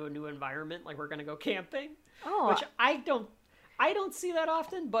them into a new environment, like, we're gonna go camping. Oh, which I don't see that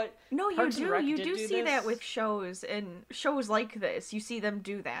often, but no, you Parks and do. Rec You did do see this. that with shows, and shows like this, you see them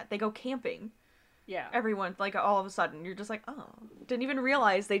do that. They go camping. Yeah. Everyone, like, all of a sudden, you're just like, oh, didn't even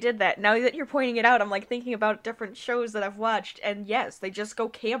realize they did that. Now that you're pointing it out, I'm, like, thinking about different shows that I've watched, and yes, they just go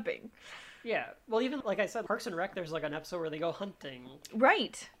camping. Yeah. Well, even, like I said, Parks and Rec, there's, like, an episode where they go hunting.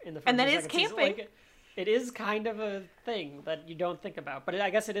 Right. In the and that first is or second season. camping. Like, it is kind of a thing that you don't think about, but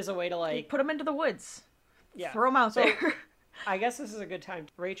I guess it is a way to, like... Put them into the woods. Yeah. Throw them out there. I guess this is a good time.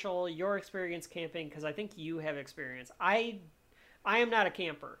 Rachel, your experience camping, because I think you have experience. I am not a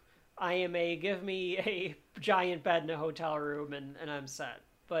camper. I am give me a giant bed in a hotel room and I'm set.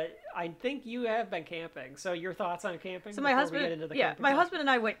 But I think you have been camping. So your thoughts on camping? So my husband, husband and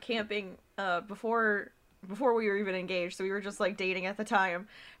I went camping before we were even engaged. So we were just, like, dating at the time.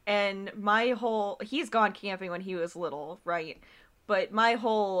 And he's gone camping when he was little, right? But my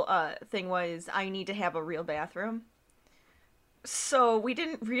whole thing was I need to have a real bathroom. So we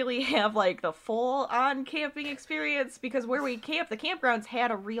didn't really have, like, the full-on camping experience, because where we camped, the campgrounds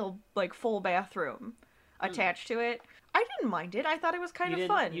had a real, like, full bathroom attached to it. I didn't mind it. I thought it was kind of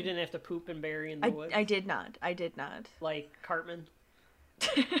fun. You didn't have to poop and bury in the woods? I did not. Like Cartman?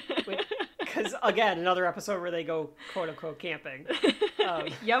 Because, again, another episode where they go, quote-unquote, camping.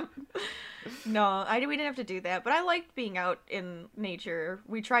 Yep. No, we didn't have to do that, but I liked being out in nature.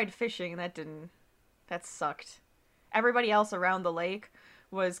 We tried fishing, and that sucked. Everybody else around the lake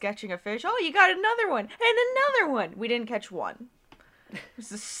was catching a fish. Oh, you got another one, and another one. We didn't catch one. It was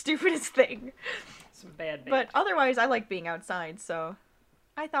the stupidest thing. Some bad bait. But otherwise, I like being outside, so...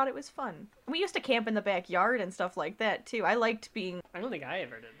 I thought it was fun. We used to camp in the backyard and stuff like that too. I liked being. I don't think I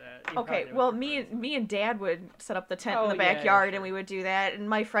ever did that. You Okay, probably well, would me and Dad would set up the tent in Oh, the yeah, backyard, sure. and we would do that. And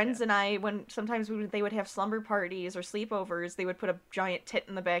my friends and I, when sometimes they would have slumber parties or sleepovers, they would put a giant tent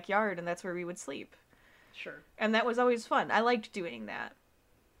in the backyard, and that's where we would sleep. Sure. And that was always fun. I liked doing that,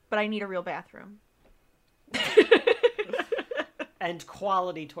 but I need a real bathroom. And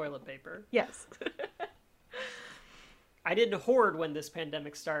quality toilet paper. Yes. I didn't hoard when this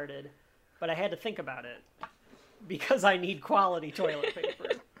pandemic started, but I had to think about it because I need quality toilet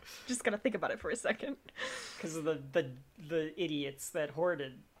paper. Just gotta think about it for a second. Because of the idiots that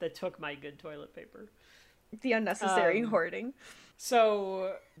hoarded, that took my good toilet paper. The unnecessary hoarding.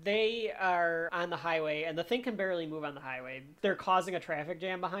 So they are on the highway, and the thing can barely move on the highway. They're causing a traffic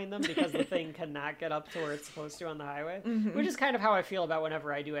jam behind them because the thing cannot get up to where it's supposed to on the highway. Which is kind of how I feel about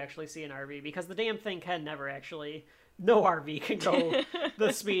whenever I do actually see an RV, because the damn thing can never actually... No RV can go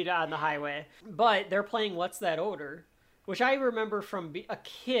the speed on the highway. But they're playing What's That Odor? Which I remember from a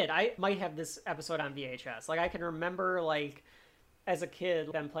kid. I might have this episode on VHS. Like, I can remember, like, as a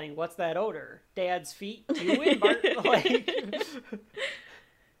kid, them playing What's That Odor? Dad's feet. You win, Bart. Like,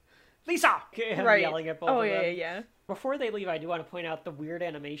 Lisa! Right. Yelling at both Oh, of yeah, them. yeah. Before they leave, I do want to point out the weird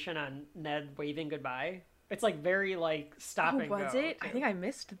animation on Ned waving goodbye. It's, like, very, like, stop and go. Was it? I think I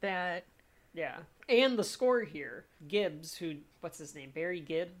missed that. Yeah. And the score here, Gibbs, who, what's his name? Barry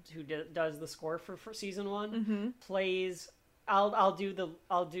Gibbs, who does the score for season 1, plays, I'll do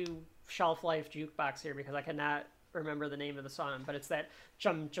Shelf Life Jukebox here because I cannot remember the name of the song, but it's that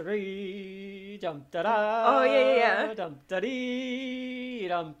jump jump da da. Oh, yeah. Dum da dee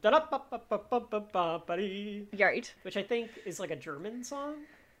dum da da ba ba ba ba ba ba ba dee. Right. Which I think is like a German song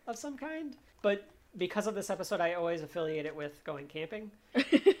of some kind, but because of this episode, I always affiliate it with going camping.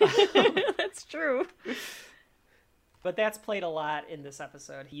 That's true. But that's played a lot in this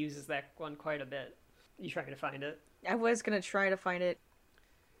episode. He uses that one quite a bit. You trying to find it? I was gonna try to find it.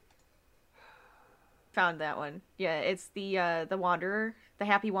 Found that one. Yeah, it's the Wanderer, the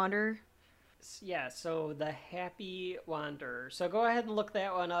Happy Wanderer. Yeah, so the Happy Wanderer. So go ahead and look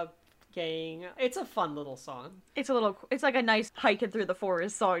that one up, gang. It's a fun little song. It's like a nice hiking through the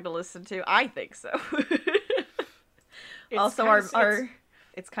forest song to listen to. I think so. Also,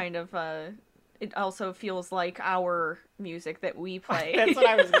 it's kind of it also feels like our music that we play. That's what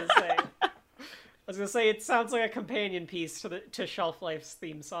I was gonna say. I was gonna say it sounds like a companion piece to Shelf Life's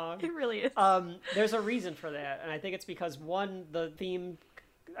theme song. It really is. There's a reason for that, and I think it's because one, the theme,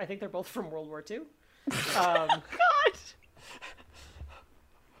 I think they're both from World War II. God.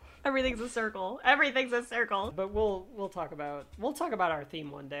 Everything's a circle. Everything's a circle. But we'll talk about our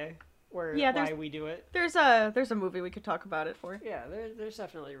theme one day, why we do it. There's a movie we could talk about it for. Yeah, there's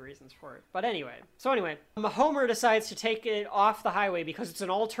definitely reasons for it. But anyway, Homer decides to take it off the highway because it's an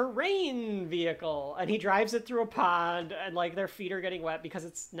all-terrain vehicle, and he drives it through a pond, and like their feet are getting wet because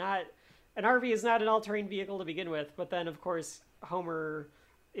it's not an RV is not an all-terrain vehicle to begin with. But then of course Homer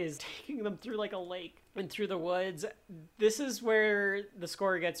is taking them through like a lake and through the woods. This is where the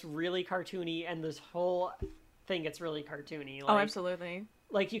score gets really cartoony, and this whole thing gets really cartoony. Oh, absolutely.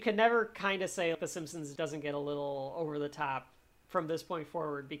 Like, you can never kind of say The Simpsons doesn't get a little over the top from this point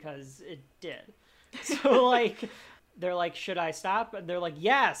forward, because it did. So, like, they're like, should I stop? And they're like,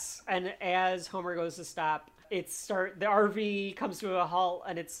 yes! And as Homer goes to stop, the RV comes to a halt,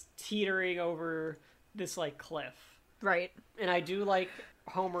 and it's teetering over this, like, cliff. Right. And I do like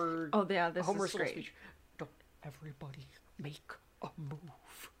Homer... Oh, yeah, this Homer's is great. speech. Don't everybody make a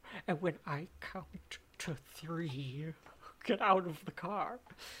move. And when I count to 3... get out of the car.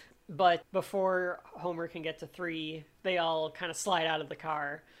 But before Homer can get to 3, they all kind of slide out of the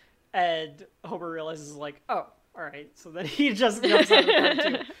car, and Homer realizes, like, oh, all right. So then he just jumps out of the car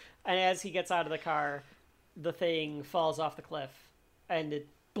too. And as he gets out of the car, the thing falls off the cliff, and it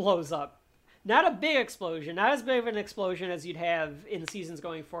blows up. Not a big explosion, not as big of an explosion as you'd have in seasons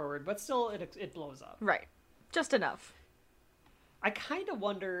going forward, but still it blows up. Right. Just enough. I kind of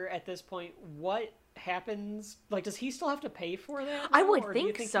wonder at this point what happens. Like, does he still have to pay for that now? I would or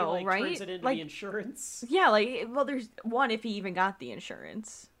think do you so, he, like, right? turns it into Like, the insurance? Yeah, like, well, there's one, if he even got the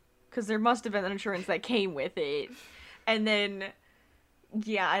insurance, because there must have been an insurance that came with it. And then,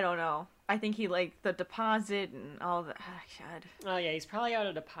 yeah, I don't know. I think he, like, the deposit and all that. Oh, God. Oh yeah, he's probably out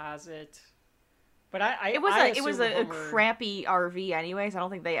of deposit. But It was a crappy RV anyways. I don't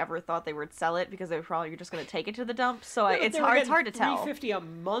think they ever thought they would sell it because they were probably just going to take it to the dump. So it's hard to tell. $350 a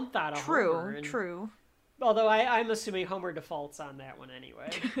month out of Homer. True. Although I'm assuming Homer defaults on that one anyway.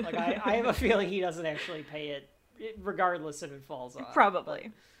 Like I have a feeling he doesn't actually pay it, regardless if it falls off.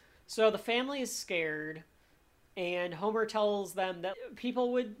 Probably. So the family is scared. And Homer tells them that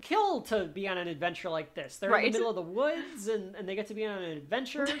people would kill to be on an adventure like this. They're in Right. the middle of the woods, and they get to be on an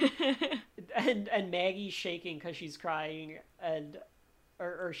adventure. and Maggie's shaking because she's crying,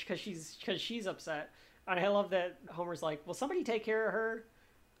 or because she's upset. And I love that Homer's like, "Will somebody take care of her?"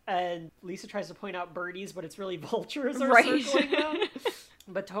 And Lisa tries to point out birdies, but it's really vultures are Right. circling them.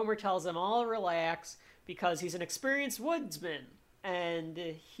 But Homer tells them all relax because he's an experienced woodsman, and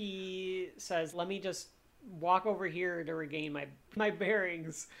he says, "Let me just walk over here to regain my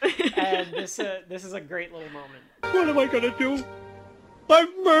bearings." And this is a great little moment. What am I gonna do?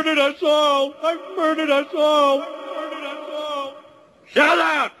 I've murdered us all! I've murdered us all! I've murdered us all! Shout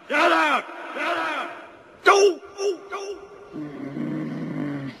out! Shout out! Shout out! Don't!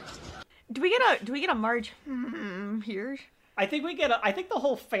 Do we get a Marge here? I think the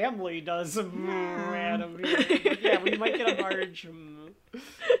whole family does Adam here. But yeah, we might get a Marge.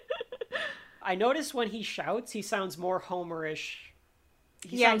 I noticed when he shouts, he sounds more Homerish.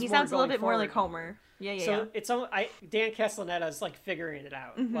 He sounds more a little going bit more like forward. Homer. Yeah. So it's Dan Castellaneta's like figuring it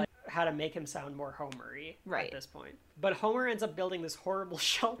out, like how to make him sound more Homer-y at this point. But Homer ends up building this horrible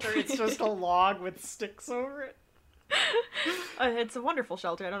shelter. It's just a log with sticks over it. It's a wonderful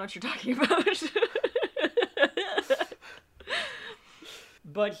shelter. I don't know what you're talking about.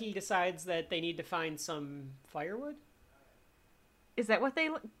 But he decides that they need to find some firewood. Is that what they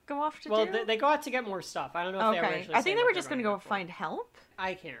go off to do? Well, they go out to get more stuff. I don't know if they ever actually I think say they what were just they're going to go out for. find help.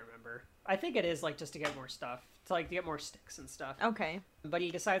 I can't remember. I think it is like just to get more stuff, to get more sticks and stuff. Okay. But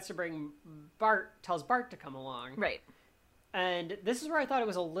he decides to bring tells Bart to come along. Right. And this is where I thought it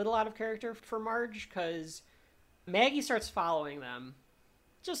was a little out of character for Marge, because Maggie starts following them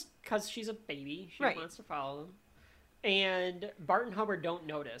just because she's a baby. She wants to follow them. And Bart and Homer don't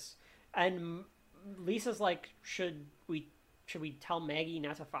notice. And Lisa's like, should we tell Maggie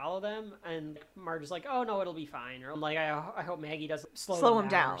not to follow them? And Marge is like, oh no, it'll be fine. Or I'm like, I hope Maggie doesn't slow them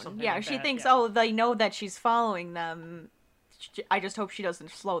down. Or something Yeah, like she that. thinks, oh, they know that she's following them. I just hope she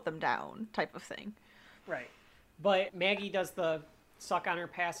doesn't slow them down, type of thing. Right. But Maggie does the suck on her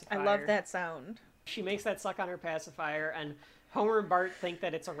pacifier. I love that sound. She makes that suck on her pacifier, and Homer and Bart think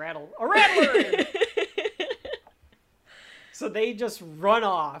that it's a rattler. So they just run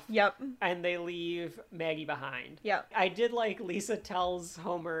off. Yep. And they leave Maggie behind. Yep. I did like Lisa tells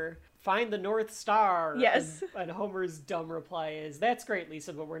Homer, find the North Star. Yes. And Homer's dumb reply is, that's great,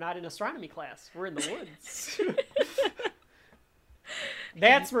 Lisa, but we're not in astronomy class. We're in the woods.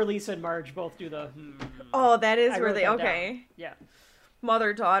 That's where Lisa and Marge both do the Oh, that is I where wrote they, that okay. down. Yeah.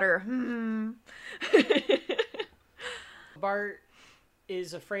 Mother-daughter. Bart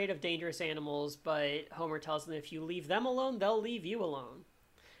is afraid of dangerous animals, but Homer tells them if you leave them alone, they'll leave you alone.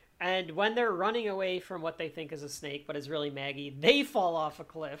 And when they're running away from what they think is a snake, but is really Maggie, they fall off a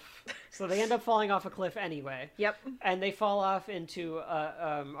cliff. So they end up falling off a cliff anyway. Yep. And they fall off into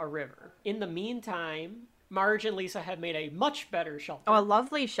a river. In the meantime, Marge and Lisa have made a much better shelter. Oh, a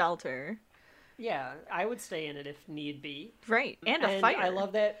lovely shelter. Yeah, I would stay in it if need be. Right, and a fire. I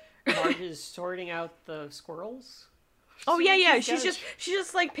love that Marge is sorting out the squirrels. Oh yeah. She's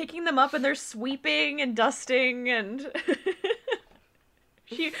just like picking them up, and they're sweeping and dusting, and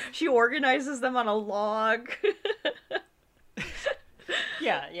she organizes them on a log.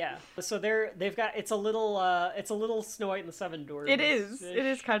 Yeah. So they've got it's a little Snow White and the Seven Dwarfs. It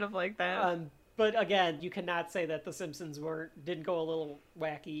is kind of like that. But again, you cannot say that the Simpsons didn't go a little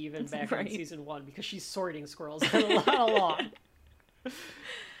wacky even back in season 1, because she's sorting squirrels on a log.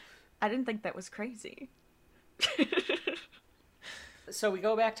 I didn't think that was crazy. So we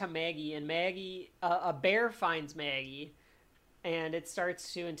go back to Maggie, and Maggie, a bear finds Maggie, and it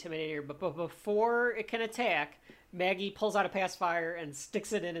starts to intimidate her. But before it can attack, Maggie pulls out a pacifier and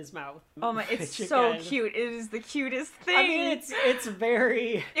sticks it in his mouth. Oh my! It's so cute. It is the cutest thing. I mean, it's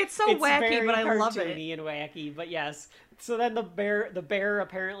very. It's so wacky, but I love it. Cartoony and wacky, but yes. So then the bear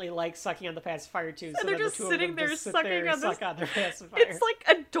apparently likes sucking on the pacifier too. So they're then just the two sitting of them there just sucking on suck on their pacifier. It's like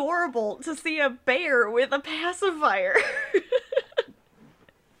adorable to see a bear with a pacifier.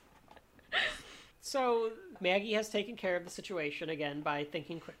 So Maggie has taken care of the situation again by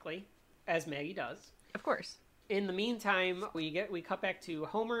thinking quickly, as Maggie does. Of course. In the meantime, we cut back to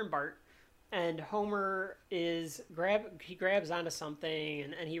Homer and Bart, and Homer he grabs onto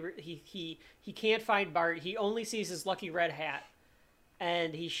something, and he can't find Bart. He only sees his lucky red hat,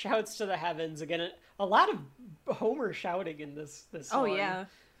 and he shouts to the heavens again. A lot of Homer shouting in this song. Oh yeah.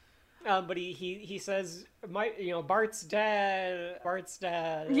 But he says, Bart's dead. Bart's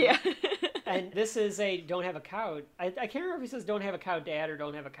dead. Yeah. And this is a don't have a cow. I can't remember if he says don't have a cow dad or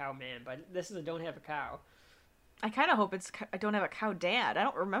don't have a cow man, but this is a don't have a cow. I kind of hope I don't have a cow dad. I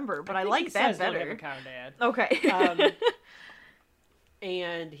don't remember, but I think like he that says better. Don't have a cow dad. Okay.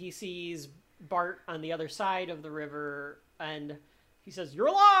 And he sees Bart on the other side of the river, and he says, "You're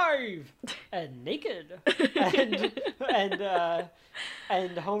alive and naked,"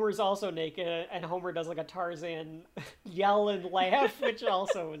 and Homer's also naked, and Homer does like a Tarzan yell and laugh, which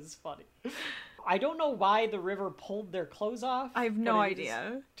also is funny. I don't know why the river pulled their clothes off. I have no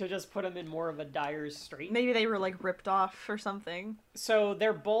idea. To just put them in more of a dire strait. Maybe they were like ripped off or something. So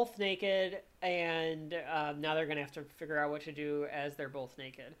they're both naked, and now they're gonna have to figure out what to do as they're both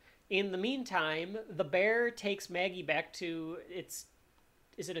naked. In the meantime, the bear takes Maggie back to its...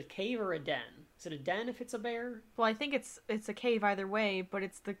 Is it a cave or a den? Is it a den if it's a bear? Well, I think it's a cave either way, but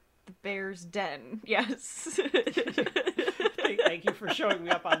it's the bear's den. Yes. Thank you for showing me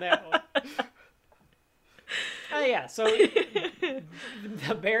up on that one. Yeah, so the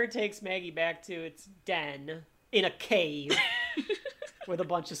bear takes Maggie back to its den in a cave with a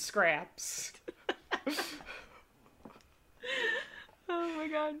bunch of scraps. Oh my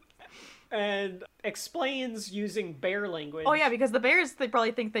god. And explains using bear language. Oh yeah, because the bears, they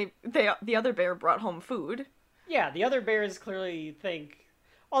probably think the other bear brought home food. Yeah, the other bears clearly think,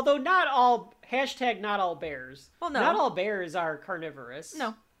 although not all bears. Well, no. Not all bears are carnivorous.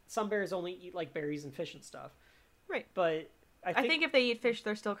 No. Some bears only eat like berries and fish and stuff. Right. But I think if they eat fish,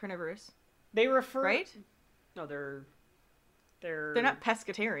 they're still carnivorous. They refer... Right? No, they're not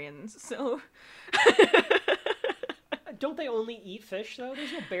pescatarians, so... Don't they only eat fish, though?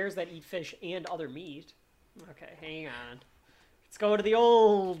 There's no bears that eat fish and other meat. Okay, hang on. Let's go to the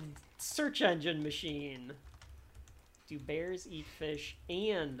old search engine machine. Do bears eat fish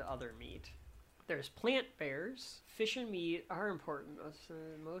and other meat? There's plant bears. Fish and meat are important.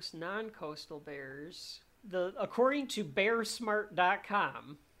 Most non-coastal bears... According to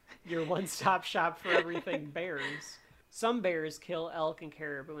bearsmart.com, your one-stop shop for everything bears, some bears kill elk and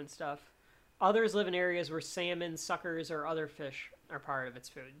caribou and stuff. Others live in areas where salmon, suckers, or other fish are part of its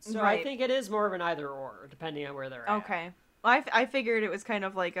food. So right. I think it is more of an either-or, depending on where they're at. Okay. Well, I figured it was kind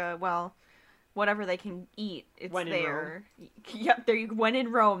of like whatever they can eat, it's when there. Yep, when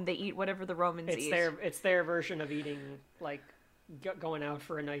in Rome, they eat whatever the Romans eat. It's their version of eating, like, going out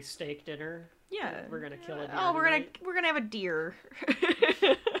for a nice steak dinner. Yeah. We're gonna kill a deer. Oh, we're gonna have a deer.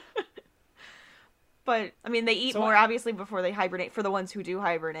 But I mean, they eat more obviously before they hibernate. For the ones who do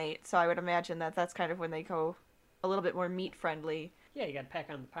hibernate, so I would imagine that's kind of when they go a little bit more meat friendly. Yeah, you got to pack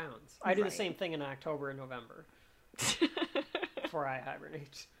on the pounds. I do the same thing in October and November before I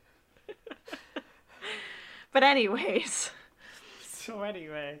hibernate. But anyways. So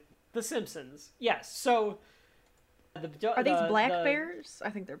anyway, The Simpsons. Yes. So. Are these black bears? I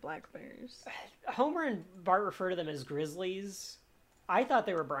think they're black bears. Homer and Bart refer to them as grizzlies. I thought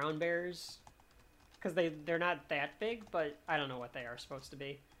they were brown bears because they're not that big, but I don't know what they are supposed to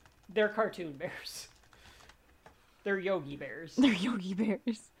be. They're cartoon bears. They're Yogi bears. They're Yogi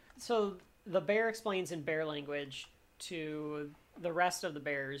bears. So the bear explains in bear language to the rest of the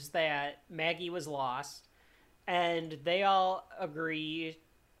bears that Maggie was lost, and they all agree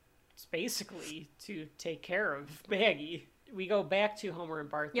basically to take care of Maggie. We go back to Homer and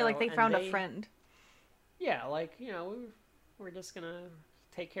Bart. Yeah, though, like they found a friend. Yeah, like, you know, we're just gonna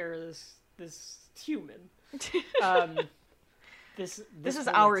take care of this human. This is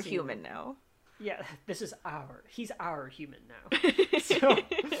our human now. Yeah, he's our human now.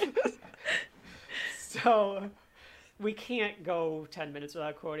 So we can't go 10 minutes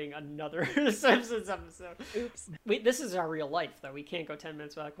without quoting another Simpsons episode. Oops. This is our real life, though. We can't go 10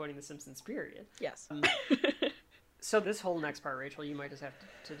 minutes without quoting The Simpsons, period. Yes. So this whole next part, Rachel, you might just have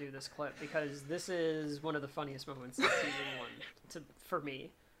to do this clip, because this is one of the funniest moments in season 1 for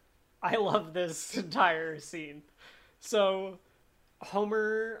me. I love this entire scene. So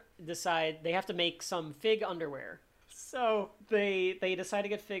Homer decide they have to make some fig underwear. So they decide to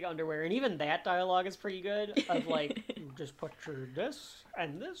get fig underwear, and even that dialogue is pretty good. Of like, just put your this,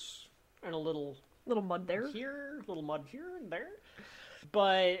 and a little mud there, a little mud here and there.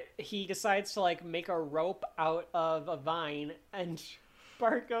 But he decides to like make a rope out of a vine, and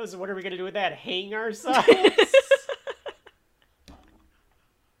Bart goes, "What are we gonna do with that? Hang ourselves?"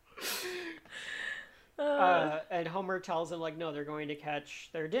 And Homer tells him, like, no, they're going to catch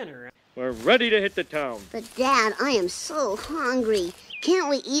their dinner. We're ready to hit the town. But, Dad, I am so hungry. Can't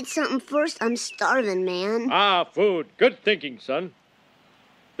we eat something first? I'm starving, man. Ah, food. Good thinking, son.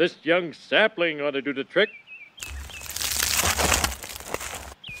 This young sapling ought to do the trick.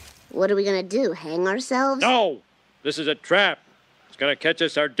 What are we gonna do, hang ourselves? No! This is a trap. It's gonna catch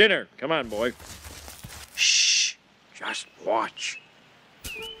us our dinner. Come on, boy. Shh. Just watch.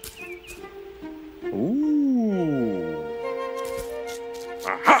 Ooh.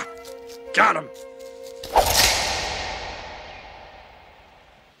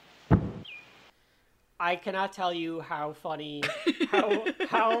 I cannot tell you how funny, how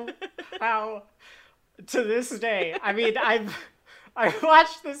to this day. I mean, I've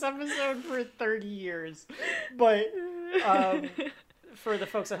watched this episode for 30 years, but for the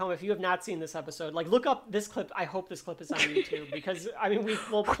folks at home, if you have not seen this episode, like, look up this clip. I hope this clip is on YouTube, because I mean,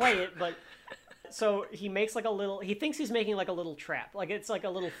 we'll play it, but so he makes like he thinks he's making like a little trap, like it's like a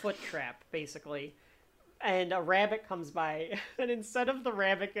little foot trap basically, and a rabbit comes by, and instead of the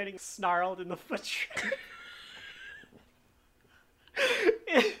rabbit getting snarled in the foot trap,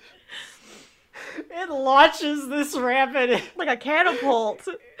 it launches this rabbit like a catapult.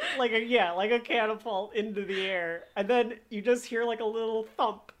 like a catapult into the air, and then you just hear like a little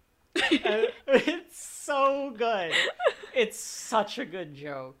thump. And it's so good. It's such a good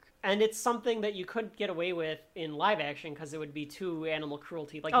joke, and it's something that you couldn't get away with in live action because it would be too animal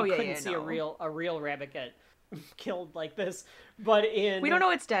cruelty. Like you couldn't see a real rabbit get killed like this. But we don't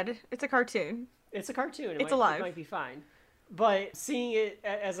know it's dead. It's a cartoon. It's a cartoon. It's alive. It might be fine. But seeing it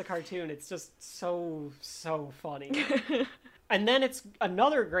as a cartoon, it's just so funny. And then it's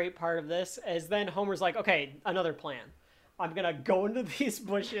another great part of this is then Homer's like, okay, another plan. I'm going to go into these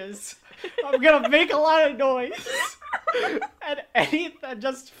bushes. I'm going to make a lot of noise. and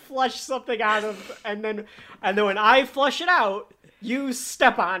just flush something out of, and then when I flush it out, you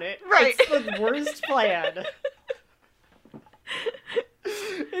step on it. Right. It's the worst plan.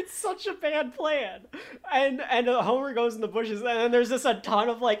 It's such a bad plan. And Homer goes in the bushes, and then there's just a ton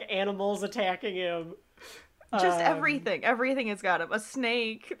of like animals attacking him. Just everything. Everything has got him. A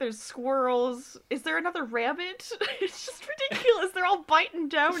snake. There's squirrels. Is there another rabbit? It's just ridiculous. They're all biting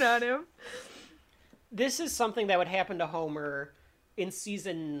down on him. This is something that would happen to Homer in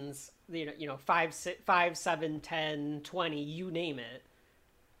seasons, 5, 7, 10, 20, you name it.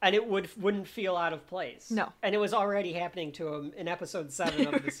 And it wouldn't feel out of place. No. And it was already happening to him in episode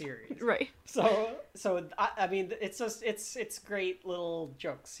 7 of the series. Right. So I mean, it's just, it's great little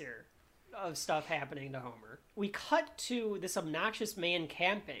jokes here of stuff happening to Homer. We cut to this obnoxious man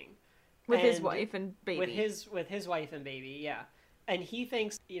camping. With his wife and baby. With his wife and baby, yeah. And he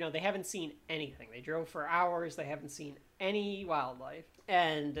thinks, they haven't seen anything. They drove for hours. They haven't seen any wildlife.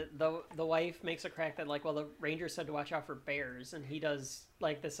 And the wife makes a crack that, like, well, the ranger said to watch out for bears. And he does,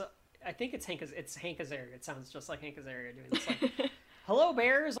 like, this. I think it's Hank Azaria. It sounds just like Hank Azaria doing this. Like, hello,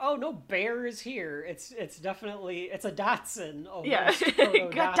 bears. Oh, no bears here. It's definitely, it's a Dachshund. Oh, yeah.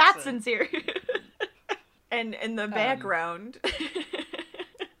 Got Dachshunds here. And in the background,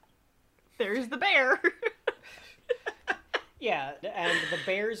 there's the bear. Yeah, and the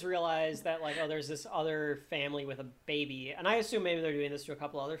bears realize that, like, oh, there's this other family with a baby. And I assume maybe they're doing this to a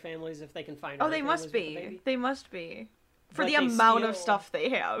couple other families if they can find other they families must with a be. baby. They must be. For But the they amount of steal- stuff they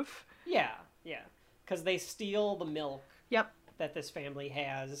have. Yeah. Because they steal the milk Yep. that this family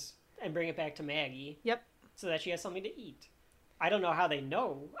has and bring it back to Maggie. Yep. So that she has something to eat. I don't know how they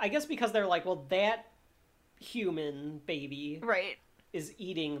know. I guess because they're like, well, that human baby Right. is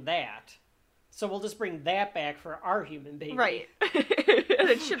eating that. So we'll just bring that back for our human baby. Right.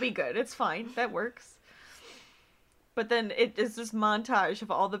 It should be good. It's fine. That works. But then it is this montage of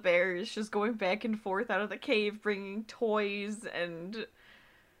all the bears just going back and forth out of the cave, bringing toys and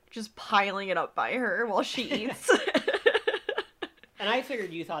just piling it up by her while she eats. And I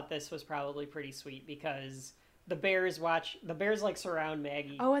figured you thought this was probably pretty sweet because the bears like surround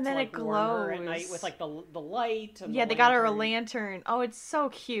Maggie. Oh, and then to, like, it warm her at glows. night with like the light. And Yeah, the they got her a lantern. lantern. Oh, it's so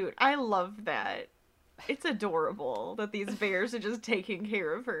cute. I love that. It's adorable that these bears are just taking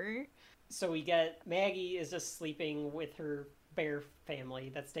care of her. So we get Maggie is just sleeping with her bear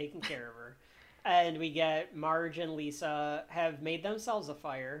family that's taking care of her. And we get Marge and Lisa have made themselves a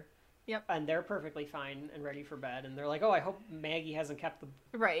fire. Yep. And they're perfectly fine and ready for bed. And they're like, oh, I hope Maggie hasn't kept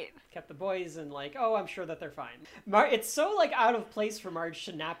the boys. And like, oh, I'm sure that they're fine. It's so like out of place for Marge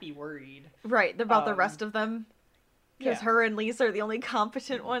to not be worried. Right, about the rest of them. Because Yeah. her and Lisa are the only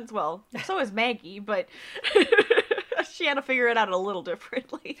competent ones. Well, so is Maggie, but she had to figure it out a little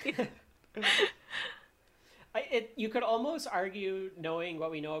differently. You could almost argue, knowing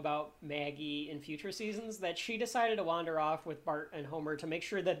what we know about Maggie in future seasons, that she decided to wander off with Bart and Homer to make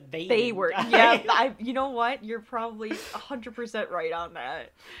sure that they didn't were. die. Yeah, you know what? You're probably 100% right on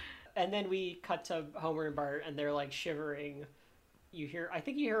that. And then we cut to Homer and Bart, and they're like shivering. I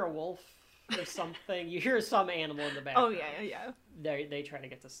think you hear a wolf or something. You hear some animal in the background. Oh yeah. They try to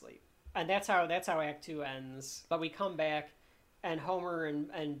get to sleep, and that's how Act 2 ends. But we come back, and Homer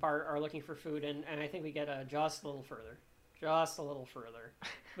and Bart are looking for food, and I think we get just a little further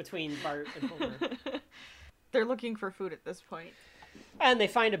between Bart and Homer. They're looking for food at this point. And they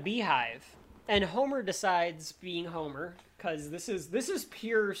find a beehive. And Homer decides, being Homer, because this is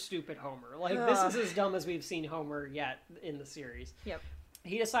pure stupid Homer. Like, this is as dumb as we've seen Homer yet in the series. Yep.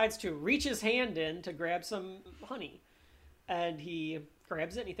 He decides to reach his hand in to grab some honey, and he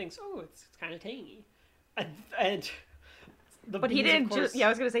grabs it and he thinks, oh, it's kind of tangy, and but he didn't just. Yeah, I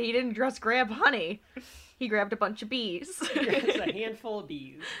was gonna say he didn't just grab honey. He grabbed a bunch of bees. It's a handful of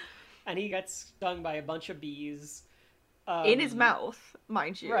bees, and he gets stung by a bunch of bees in his mouth,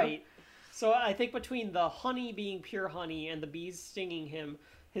 mind you. Right. So I think between the honey being pure honey and the bees stinging him,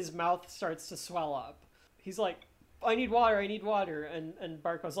 his mouth starts to swell up. He's like, I need water, and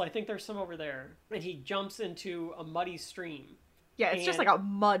Bart goes, well, I think there's some over there. And he jumps into a muddy stream. Yeah, it's just like a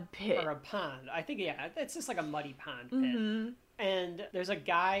mud pit. Or a pond. I think, yeah, it's just like a muddy pond pit. And there's a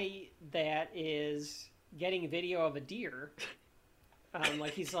guy that is getting video of a deer.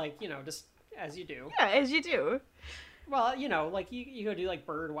 Like, he's like, just as you do. Yeah, as you do. Well, like you go do like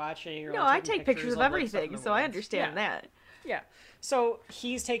bird watching or no, I take pictures of everything, so I understand that. Yeah. So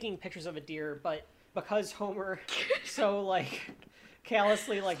he's taking pictures of a deer, but because Homer so like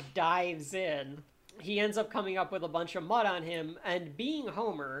callously like dives in, he ends up coming up with a bunch of mud on him, and being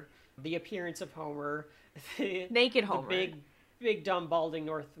Homer, the appearance of Homer, naked Homer, the big dumb balding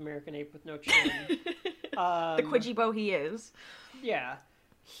North American ape with no chin. The Quidgy he is. Yeah.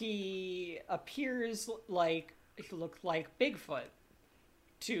 He appears like he looked like Bigfoot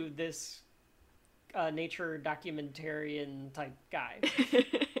to this nature documentarian type guy.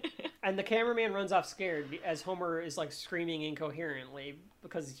 And the cameraman runs off scared as Homer is like screaming incoherently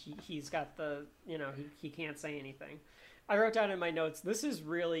because he's got the, he can't say anything. I wrote down in my notes, this is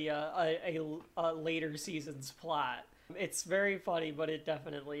really a later season's plot. It's very funny, but it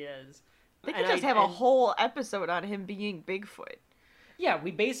definitely is. They could just have a whole episode on him being Bigfoot. Yeah,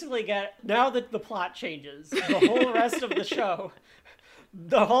 we basically get, now that the plot changes, the whole rest of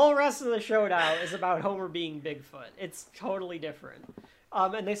the show now is about Homer being Bigfoot. It's totally different.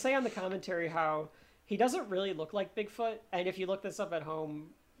 And they say on the commentary how he doesn't really look like Bigfoot, and if you look this up at home,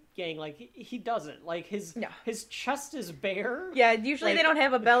 gang, like, he doesn't. Like, his chest is bare. Yeah, usually they don't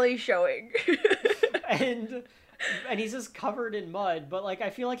have a belly showing. and he's just covered in mud, but, like, I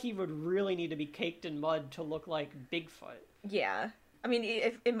feel like he would really need to be caked in mud to look like Bigfoot. Yeah. I mean,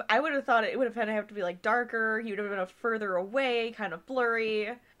 if I would have thought it would have to be, like, darker, he would have been further away, kind of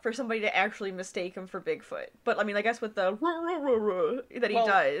blurry, for somebody to actually mistake him for Bigfoot. But, I mean, I guess with the that he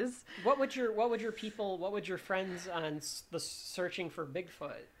does. What would your friends on the searching for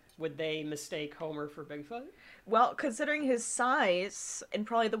Bigfoot, would they mistake Homer for Bigfoot? Well, considering his size, and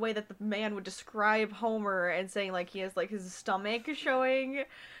probably the way that the man would describe Homer and saying, like, he has, like, his stomach showing,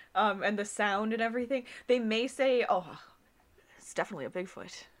 and the sound and everything, they may say, oh, it's definitely a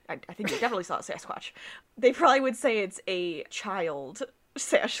Bigfoot. I think they definitely saw a Sasquatch. They probably would say it's a child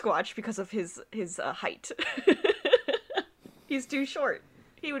Sasquatch because of his height. He's too short.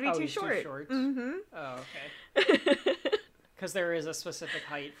 He would be too short. Too short? Mm-hmm. Oh, okay. Because there is a specific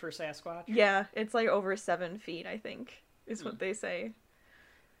height for Sasquatch? Yeah, it's like over 7 feet, I think, is what they say.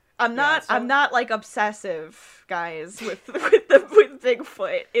 I'm not like obsessive, guys, with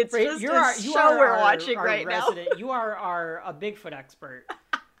Bigfoot. It's just a show we're watching right now. You are a Bigfoot expert.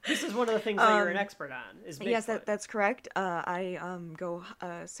 This is one of the things that you're an expert on, is Bigfoot. Yes, that's correct. I go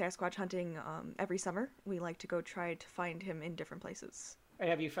Sasquatch hunting every summer. We like to go try to find him in different places.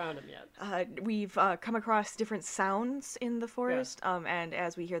 Have you found him yet? We've come across different sounds in the forest, and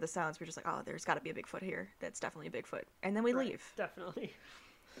as we hear the sounds, we're just like, oh, there's got to be a Bigfoot here. That's definitely a Bigfoot. And then we leave. Definitely.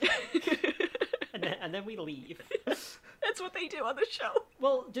 and then we leave. That's what they do on the show.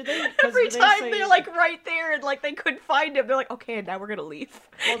 Well, every time they're like right there and like they couldn't find him, they're like, okay, and now we're gonna leave.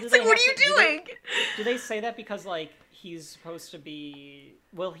 Well, it's like, what are you doing? Do they say that because like he's supposed to be?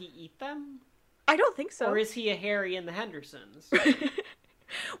 Will he eat them? I don't think so. Or is he a Harry and the Hendersons?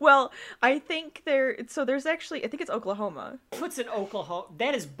 Well, I think there's actually, I think it's Oklahoma. What's in Oklahoma?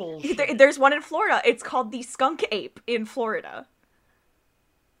 That is bullshit. There's one in Florida. It's called the skunk ape in Florida.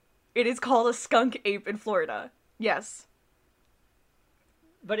 It is called a skunk ape in Florida. Yes.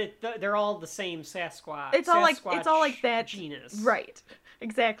 But they're all the same Sasquatch. It's all like that genus. Right.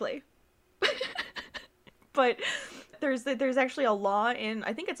 Exactly. But there's actually a law in,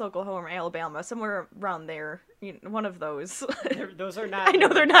 I think it's Oklahoma or Alabama, somewhere around there. One of those. Those are not. I know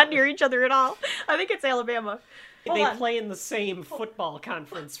they're not near each other at all. I think it's Alabama. They play in the same football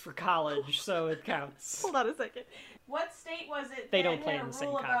conference for college, so it counts. Hold on a second. What state was it? They don't play in the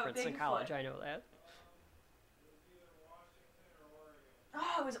same conference in college. I know that.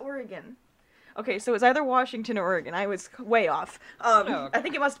 Oh, it was Oregon. Okay, so it was either Washington or Oregon. I was way off. I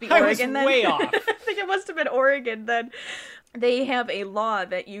think it must be Oregon then. Way off. I think it must have been Oregon then. They have a law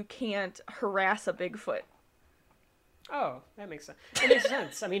that you can't harass a Bigfoot. Oh, that makes sense. It makes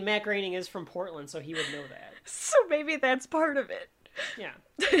sense. I mean, Matt Groening is from Portland, so he would know that. So maybe that's part of it. Yeah.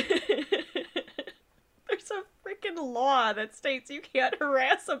 There's a freaking law that states you can't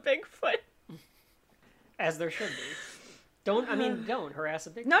harass a Bigfoot. As there should be. Don't harass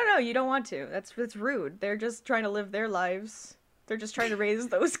a Bigfoot. No, you don't want to. That's rude. They're just trying to live their lives. They're just trying to raise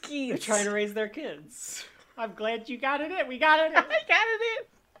those kids. They're trying to raise their kids. I'm glad you got it in. We got it in. I got it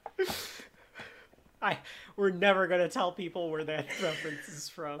in. We're never gonna tell people where that reference is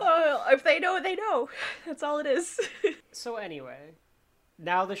from. Oh, if they know, they know. That's all it is. So anyway,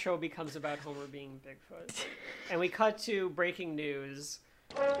 now the show becomes about Homer being Bigfoot. And we cut to breaking news.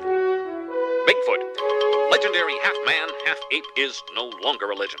 Bigfoot, the legendary half-man, half-ape, is no longer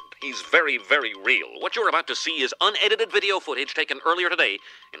a legend. He's very, very real. What you're about to see is unedited video footage taken earlier today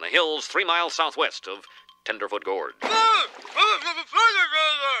in the hills 3 miles southwest of Tenderfoot Gorge.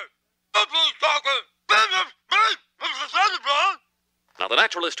 Now, the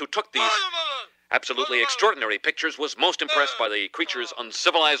naturalist who took these absolutely extraordinary pictures was most impressed by the creature's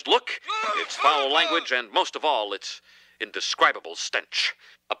uncivilized look, its foul language, and most of all, its indescribable stench.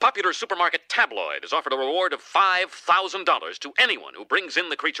 A popular supermarket tabloid has offered a reward of $5,000 to anyone who brings in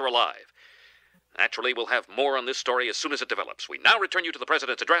the creature alive. Naturally, we'll have more on this story as soon as it develops. We now return you to the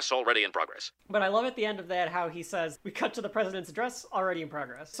president's address, already in progress. But I love at the end of that how he says, we cut to the president's address, already in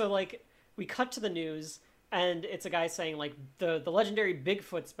progress. So, like, we cut to the news, and it's a guy saying, like, the legendary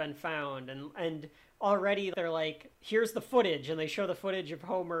Bigfoot's been found, and already they're like, here's the footage, and they show the footage of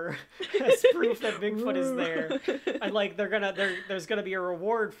Homer as proof that Bigfoot is there. And, like, there's gonna be a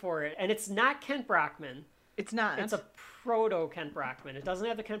reward for it. And it's not Kent Brockman. It's not. It's a proto-Kent Brockman. It doesn't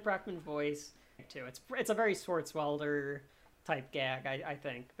have the Kent Brockman voice. Too. It's a very Swartzwelder type gag, I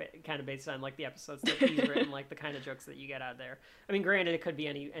think, kind of based on like the episodes that he's written, like the kind of jokes that you get out of there. I mean, granted, it could be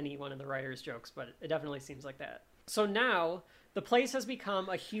any one of the writer's jokes, but it definitely seems like that. So now the place has become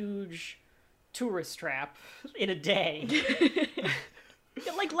a huge tourist trap in a day.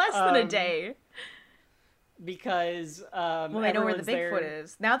 Like less than a day. Because they know where the Bigfoot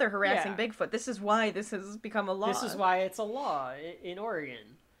is. Now they're harassing Yeah. Bigfoot. This is why this has become a law. This is why it's a law in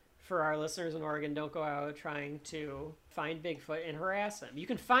Oregon. For our listeners in Oregon, don't go out trying to find Bigfoot and harass him. You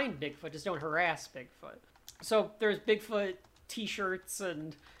can find Bigfoot, just don't harass Bigfoot. So there's Bigfoot t-shirts,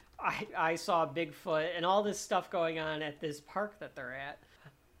 and I saw Bigfoot, and all this stuff going on at this park that they're at.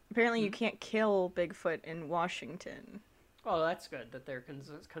 Apparently you can't kill Bigfoot in Washington. Oh, that's good that they're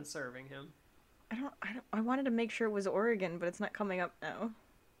conserving him. I wanted to make sure it was Oregon, but it's not coming up now.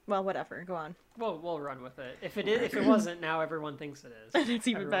 Well, whatever. Go on. Well, we'll run with it. If it wasn't, now everyone thinks it is. It's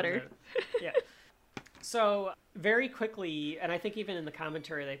even better. Yeah. So very quickly, and I think even in the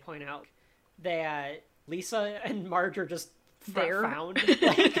commentary they point out that Lisa and Marge are just found.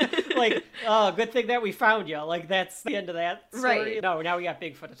 like, oh, good thing that we found you. Like that's the end of that story. Right. No, now we got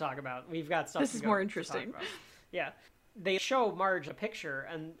Bigfoot to talk about. We've got stuff. This is more interesting. Yeah. They show Marge a picture,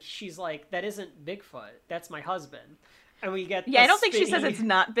 and she's like, "That isn't Bigfoot. That's my husband." And we get I don't think she says it's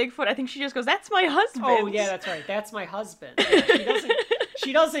not Bigfoot. I think she just goes, "That's my husband." Oh yeah, that's right. That's my husband. Yeah,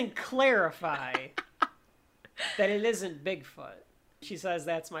 she doesn't clarify that it isn't Bigfoot. She says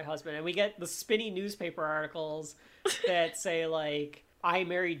that's my husband, and we get the spinny newspaper articles that say like, "I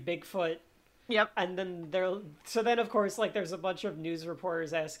married Bigfoot." Yep. And then then of course like there's a bunch of news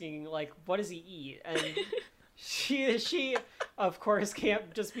reporters asking like, "What does he eat?" And she of course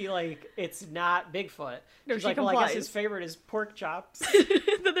can't just be like, it's not Bigfoot. No, she's she like, complies. well, I guess his favorite is pork chops.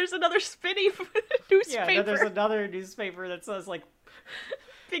 Then there's another spinny newspaper. Yeah, then there's another newspaper that says like,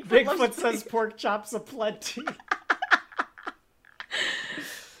 Bigfoot says pork chops aplenty.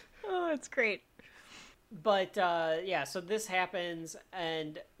 Oh, that's great. But yeah, so this happens,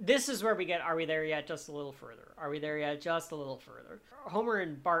 and this is where we get, are we there yet? Just a little further. Are we there yet? Just a little further. Homer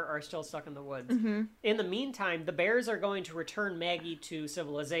and Bart are still stuck in the woods. Mm-hmm. In the meantime, the bears are going to return Maggie to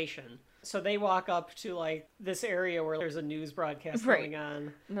civilization. So they walk up to like this area where there's a news broadcast going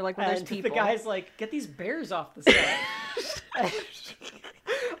on. And they're like, well, there's people. The guy's like, get these bears off the set.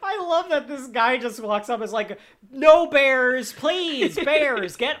 I love that this guy just walks up and is like, no bears, please,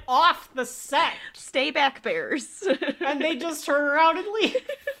 bears, get off the set. Stay back, bears. And they just turn around and leave.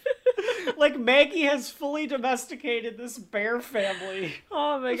 Like Maggie has fully domesticated this bear family.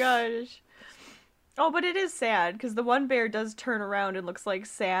 Oh my gosh. Oh, but it is sad, because the one bear does turn around and looks like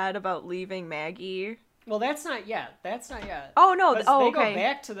sad about leaving Maggie. Well, that's not yet. Oh no!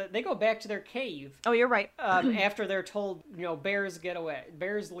 They go back to their cave. Oh, you're right. After they're told, bears get away,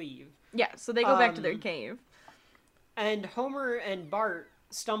 bears leave. Yeah, so they go back to their cave. And Homer and Bart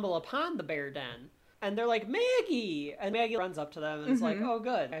stumble upon the bear den, and they're like, Maggie! And Maggie runs up to them and is like, oh,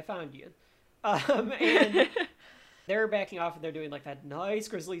 good, I found you. They're backing off and they're doing like that nice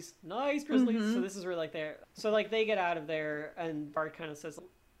grizzlies. So this is where like they're so like they get out of there and Bart kind of says,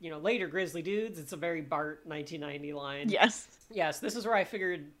 later grizzly dudes. It's a very Bart 1990 line. Yes, this is where I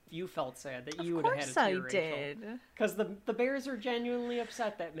figured you felt sad that you would have had a tear, Of course I did. Because the bears are genuinely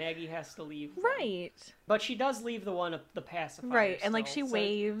upset that Maggie has to leave them. Right. But she does leave the pacifier. Right, and still, like she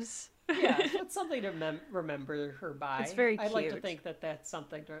waves. Yeah, that's something to remember her by. It's very cute. I'd like to think that that's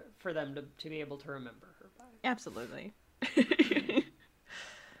something for them to be able to remember her by. Absolutely.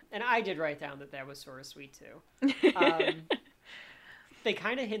 And I did write down that was sort of sweet too. They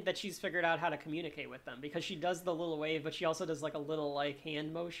kind of hint that she's figured out how to communicate with them because she does the little wave, but she also does like a little like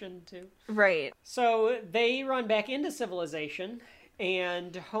hand motion too. Right. So they run back into civilization,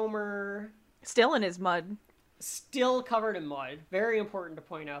 and Homer, still in his mud. Still covered in mud. Very important to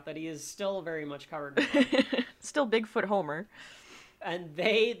point out that he is still very much covered in mud. Still Bigfoot Homer. And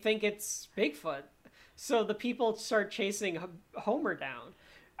they think it's Bigfoot. So the people start chasing Homer down.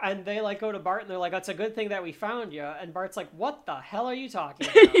 And they like go to Bart and they're like, "It's a good thing that we found you." And Bart's like, "What the hell are you talking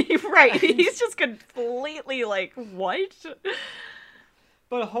about?" Right. He's just completely like, "What?"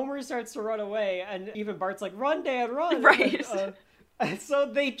 But Homer starts to run away, and even Bart's like, "Run, Dad, run!" Right. And so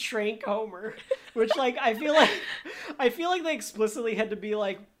they trank Homer, which like I feel like they explicitly had to be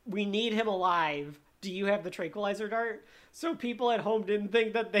like, "We need him alive. Do you have the tranquilizer dart?" So people at home didn't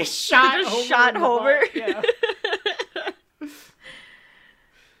think that they shot Homer. Yeah.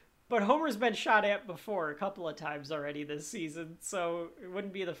 But Homer's been shot at before a couple of times already this season, so it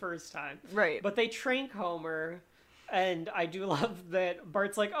wouldn't be the first time. Right. But they trank Homer, and I do love that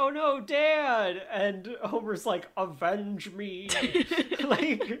Bart's like, "Oh no, Dad!" And Homer's like, "Avenge me!"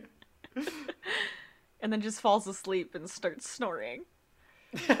 Like, and then just falls asleep and starts snoring.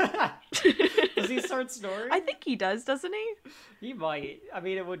 Does he start snoring? I think he does, doesn't he? He might. I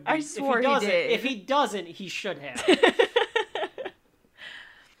mean, it would be. I swore he did. If he doesn't, he should have.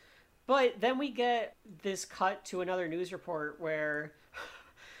 But then we get this cut to another news report where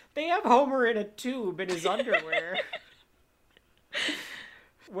they have Homer in a tube in his underwear.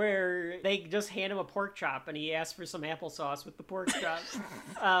 Where they just hand him a pork chop and he asks for some applesauce with the pork chop.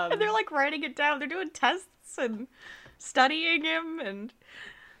 And they're like writing it down. They're doing tests and studying him and...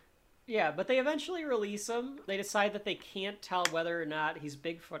 Yeah, but they eventually release him. They decide that they can't tell whether or not he's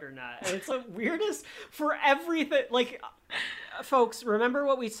Bigfoot or not. And it's the weirdest for everything. Like, folks, remember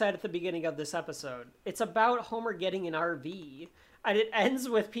what we said at the beginning of this episode. It's about Homer getting an RV. And it ends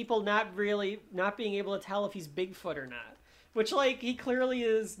with people not being able to tell if he's Bigfoot or not. Which, like, he clearly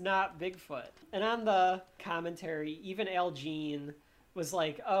is not Bigfoot. And on the commentary, even Al Jean was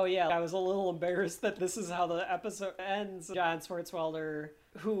like, "Oh yeah, I was a little embarrassed that this is how the episode ends." John Swartzwelder,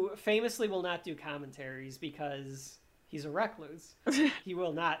 who famously will not do commentaries because he's a recluse. He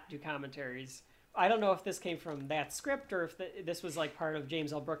will not do commentaries. I don't know if this came from that script or if this was like part of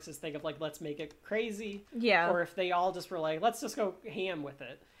James L. Brooks's thing of like, let's make it crazy. Yeah. Or if they all just were like, let's just go ham with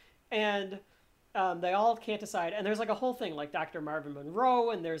it. And they all can't decide. And there's like a whole thing like Dr. Marvin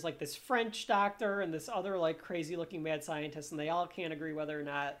Monroe, and there's like this French doctor and this other like crazy looking mad scientist, and they all can't agree whether or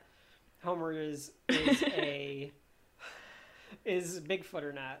not Homer is Bigfoot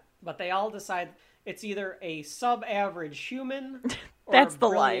or not. But they all decide it's either a sub-average human or That's a the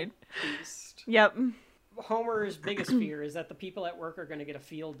brilliant line. beast. Yep. Homer's biggest fear is that the people at work are going to get a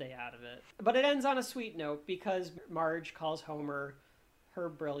field day out of it. But it ends on a sweet note because Marge calls Homer her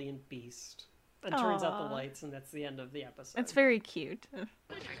brilliant beast. And turns out the lights, and that's the end of the episode. It's very cute.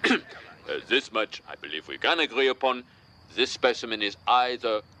 This much I believe we can agree upon. This specimen is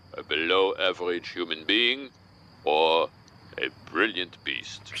either a below average human being or a brilliant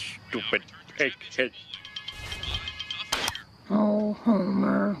beast. Stupid egghead. Oh,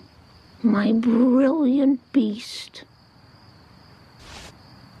 Homer, my brilliant beast.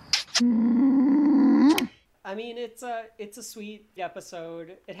 I mean, it's a sweet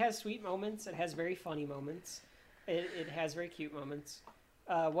episode. It has sweet moments. It has very funny moments. It has very cute moments.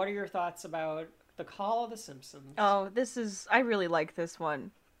 What are your thoughts about The Call of the Simpsons? Oh, I really like this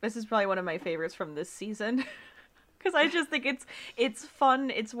one. This is probably one of my favorites from this season. Because I just think it's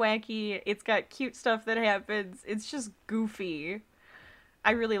fun, it's wacky, it's got cute stuff that happens, it's just goofy.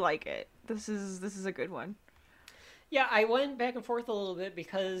 I really like it. This is a good one. Yeah, I went back and forth a little bit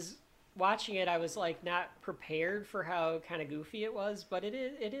because watching it, I was like not prepared for how kind of goofy it was, but it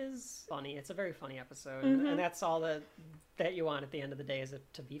is funny. It's a very funny episode, and that's all that you want at the end of the day is it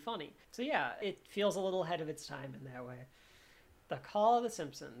to be funny. So yeah, it feels a little ahead of its time in that way. The Call of the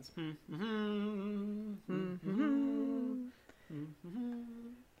Simpsons.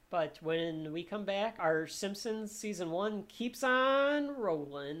 But when we come back, our Simpsons season 1 keeps on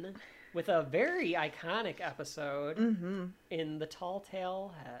rolling. with a very iconic episode in The Tall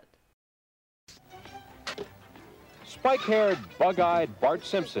Tale Head. Spike-haired, bug-eyed Bart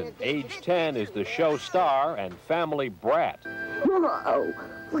Simpson, age 10, is the show star and family brat. Whoa,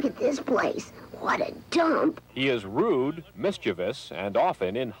 look at this place. What a dump. He is rude, mischievous, and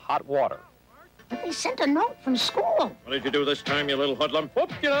often in hot water. They sent a note from school. What did you do this time, you little hoodlum?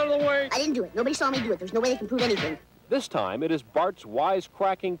 Whoop, get out of the way. I didn't do it. Nobody saw me do it. There's no way they can prove anything. This time, it is Bart's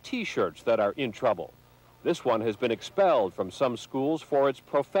wisecracking T-shirts that are in trouble. This one has been expelled from some schools for its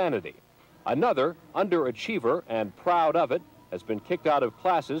profanity. Another, underachiever and proud of it, has been kicked out of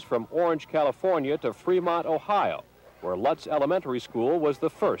classes from Orange, California to Fremont, Ohio, where Lutz Elementary School was the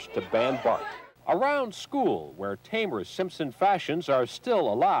first to ban Bart. Around school, where tamer Simpson fashions are still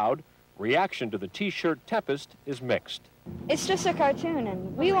allowed, reaction to the T-shirt tempest is mixed. It's just a cartoon,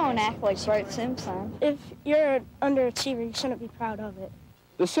 and we won't act like Bart Simpson. If you're an underachiever, you shouldn't be proud of it.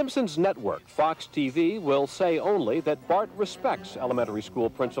 The Simpsons network, Fox TV, will say only that Bart respects elementary school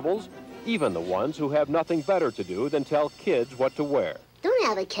principals, even the ones who have nothing better to do than tell kids what to wear. Don't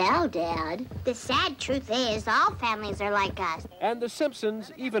have a cow, Dad. The sad truth is, all families are like us. And the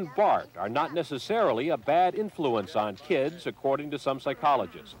Simpsons, even Bart, are not necessarily a bad influence on kids, according to some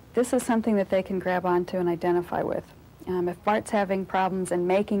psychologists. This is something that they can grab onto and identify with. If Bart's having problems and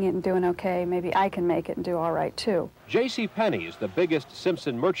making it and doing okay, maybe I can make it and do all right, too. J.C. Penney's, the biggest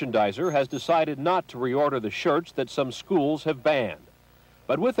Simpson merchandiser, has decided not to reorder the shirts that some schools have banned.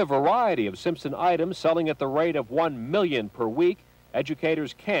 But with a variety of Simpson items selling at the rate of 1 million per week,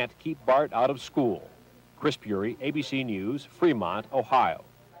 educators can't keep Bart out of school. Chris Bury, ABC News, Fremont, Ohio.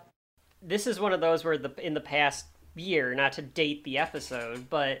 This is one of those where in the past year, not to date the episode,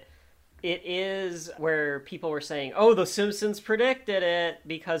 but it is where people were saying, oh, the Simpsons predicted it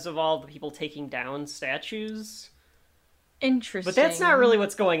because of all the people taking down statues. Interesting. But that's not really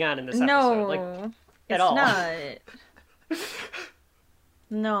what's going on in this episode. No, like, it's at all. not.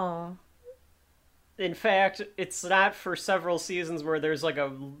 No. In fact, it's not for several seasons where there's like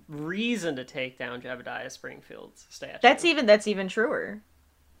a reason to take down Jebediah Springfield's statue. That's even truer.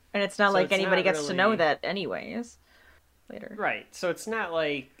 And it's not So like it's anybody not gets to know really- that anyways. Later. Right. So it's not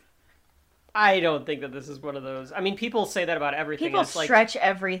like... I don't think that this is one of those... I mean, people say that about everything. People it's like, stretch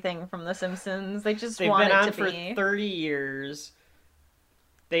everything from The Simpsons. They just they've want been it on to for be. 30 years.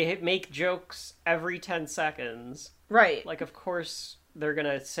 They make jokes every 10 seconds. Right. Like, of course, they're going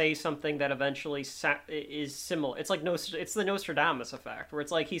to say something that eventually is similar. It's like it's the Nostradamus effect, where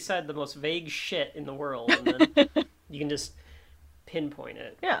it's like he said the most vague shit in the world, and then you can just pinpoint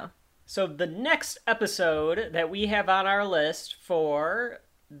it. Yeah. So the next episode that we have on our list for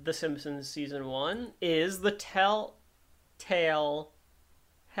The Simpsons Season 1 is The Telltale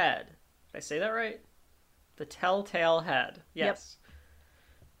Head. Did I say that right? The Telltale Head. Yes.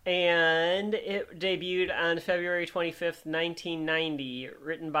 And it debuted on February 25th, 1990,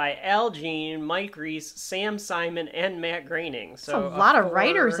 written by Al Jean, Mike Reese, Sam Simon, and Matt Groening. So a lot of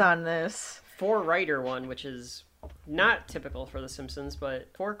writers on this. 4-writer one, which is not typical for The Simpsons, but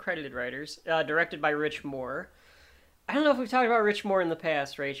 4 credited writers. Directed by Rich Moore. I don't know if we've talked about Rich Moore in the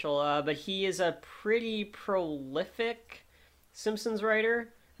past, Rachel, but he is a pretty prolific Simpsons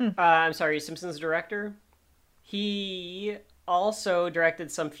writer. Simpsons director. He also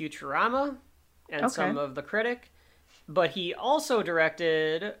directed some Futurama and some of The Critic, but he also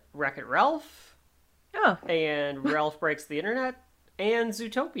directed Wreck-It Ralph, and Ralph Breaks the Internet, and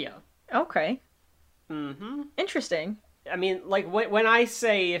Zootopia. Okay. Mm-hmm. Interesting. I mean, like, when I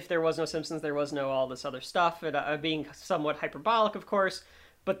say if there was no Simpsons, there was no all this other stuff, and being somewhat hyperbolic, of course,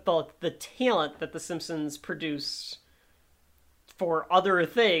 but the talent that the Simpsons produce for other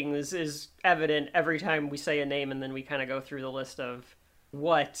things is evident every time we say a name, and then we kind of go through the list of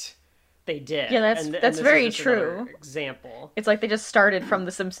what they did. Yeah, that's this very is just another true. Example. It's like they just started from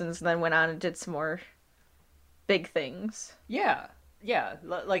The Simpsons and then went on and did some more big things. Yeah. Yeah,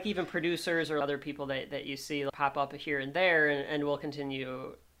 like even producers or other people that you see pop up here and there, and we'll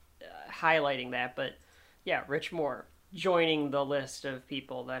continue highlighting that. But yeah, Rich Moore joining the list of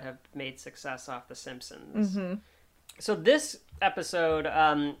people that have made success off The Simpsons. Mm-hmm. So this episode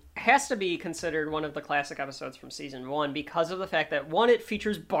has to be considered one of the classic episodes from season 1 because of the fact that, one, it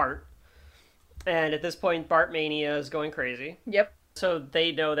features Bart. And at this point, Bart Mania is going crazy. Yep. So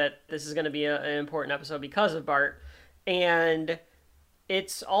they know that this is going to be an important episode because of Bart. And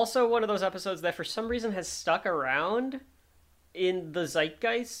it's also one of those episodes that for some reason has stuck around in the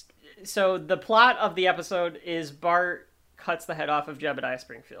zeitgeist. So the plot of the episode is Bart cuts the head off of Jebediah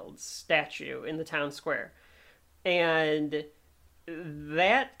Springfield's statue in the town square. And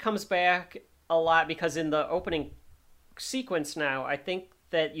that comes back a lot because in the opening sequence now, I think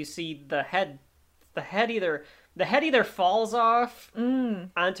that you see the head either falls off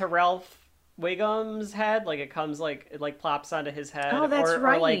onto Ralph Wiggum's head, like it comes like it like plops onto his head. Oh, that's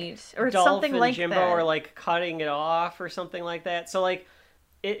right. Or like Or Dolph something and like Jimbo that. are like cutting it off or something like that. So like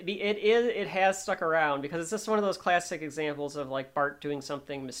it has stuck around because it's just one of those classic examples of like Bart doing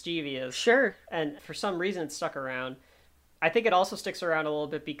something mischievous. Sure. And for some reason it stuck around. I think it also sticks around a little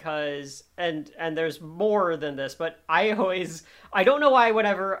bit because and there's more than this, but I don't know why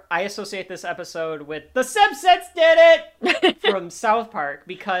whenever I associate this episode with The Simpsons did it from South Park,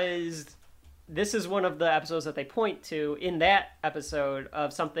 because this is one of the episodes that they point to in that episode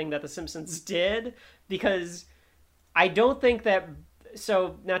of something that The Simpsons did, because I don't think that,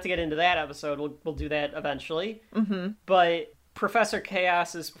 so not to get into that episode, we'll do that eventually, but Professor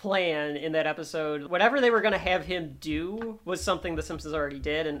Chaos's plan in that episode, whatever they were going to have him do was something The Simpsons already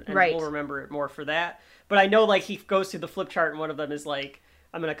did, and Right. we'll remember it more for that. But I know, like, he goes through the flip chart, and one of them is like,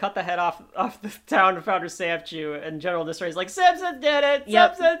 I'm going to cut the head off the town founder statue, and General Destroyer's like, Simpsons did it!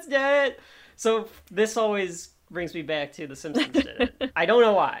 Yep. Simpsons did it! So this always brings me back to The Simpsons did it. I don't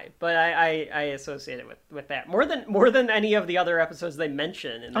know why, but I associate it with that. More than any of the other episodes they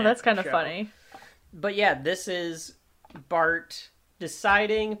mention in that that's kind of show. funny. But yeah, this is Bart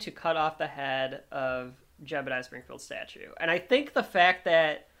deciding to cut off the head of Jebediah Springfield's statue. And I think the fact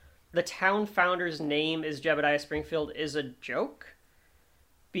that the town founder's name is Jebediah Springfield is a joke,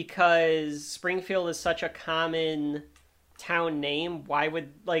 because Springfield is such a common town name. Why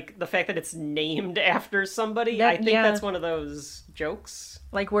would, like, the fact that it's named after somebody, I think that's one of those jokes.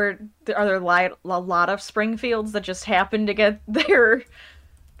 Like, are there a lot of Springfields that just happen to get their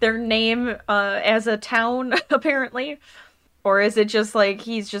name as a town, apparently? Or is it just like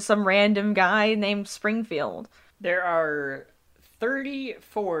he's just some random guy named Springfield? There are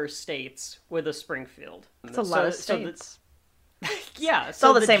 34 states with a Springfield. It's a lot of states. Yeah. It's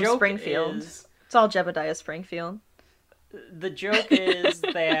all the same Springfield. It's all Jebediah Springfield. The joke is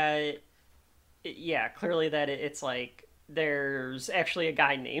that, yeah, clearly that it's like there's actually a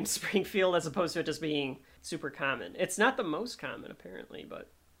guy named Springfield as opposed to it just being super common. It's not the most common, apparently, but...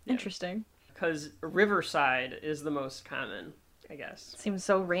 yeah. Interesting. Because Riverside is the most common, I guess. Seems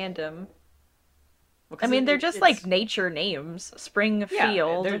so random. Well, I mean, they're just like nature names.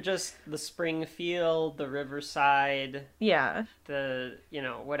 Springfield. Yeah, they're just the Springfield, the Riverside. Yeah. The,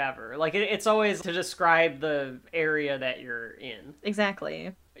 whatever. Like, it's always to describe the area that you're in.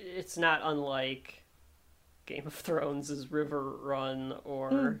 Exactly. It's not unlike Game of Thrones' River Run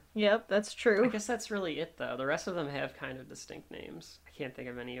or... Yep, that's true. I guess that's really it, though. The rest of them have kind of distinct names. I can't think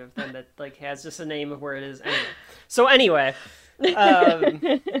of any of them that, like, has just a name of where it is. Anyway. So anyway,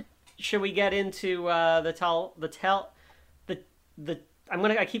 should we get into I'm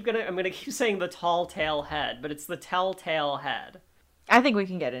gonna keep saying the tall tale head, but it's the telltale head. I think we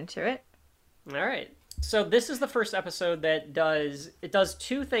can get into it. All right. So this is the first episode that does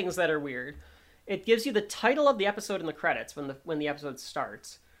two things that are weird. It gives you the title of the episode in the credits when the episode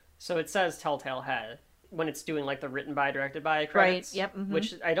starts. So it says Telltale Head when it's doing like the written by, directed by credits. Right, yep. Mm-hmm.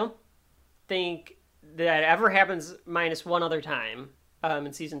 Which I don't think that ever happens minus one other time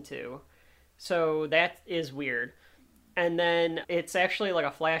in season 2. So that is weird. And then it's actually like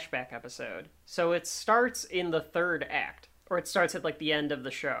a flashback episode. So it starts in the third act, or it starts at like the end of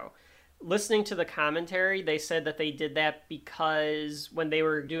the show. Listening to the commentary, they said that they did that because when they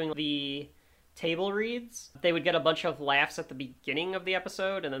were doing the table reads, they would get a bunch of laughs at the beginning of the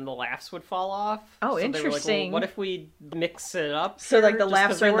episode, and then the laughs would fall off. Oh, so interesting. They were like, well, what if we mix it up? So like the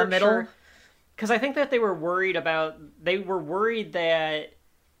laughs are in the middle? Because I think that they were worried that,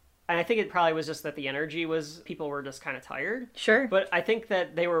 and I think it probably was just that the energy was, people were just kind of tired. Sure. But I think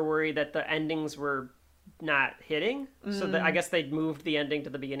that they were worried that the endings were not hitting. So that I guess they'd moved the ending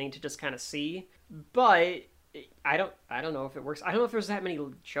to the beginning to just kind of see. But I don't know if it works. I don't know if there's that many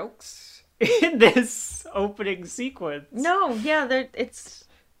jokes in this opening sequence. No, yeah, it's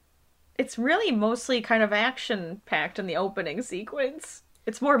really mostly kind of action packed in the opening sequence.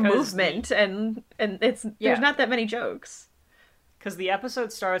 It's more movement and there's not that many jokes. Because the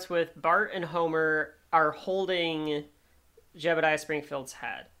episode starts with Bart and Homer are holding Jebediah Springfield's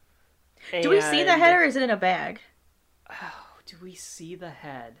head. Do we see the head, or is it in a bag? Oh, do we see the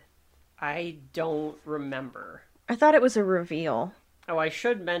head? I don't remember. I thought it was a reveal. Oh, I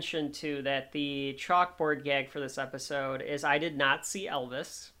should mention, too, that the chalkboard gag for this episode is I did not see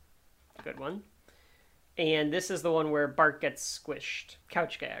Elvis. Good one. And this is the one where Bart gets squished.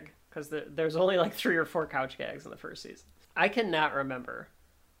 Couch gag. Because there's only like 3 or 4 couch gags in the first season. I cannot remember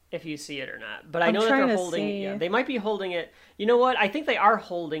if you see it or not. But I know that they're holding... Yeah, they might be holding it... You know what? I think they are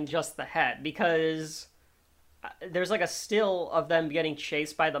holding just the head. Because there's like a still of them getting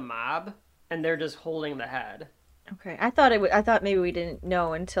chased by the mob, and they're just holding the head. Okay, I thought maybe we didn't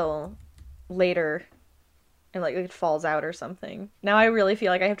know until later, and like it falls out or something. Now I really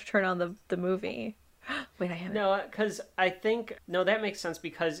feel like I have to turn on the movie. Wait, I haven't. No, because I think that makes sense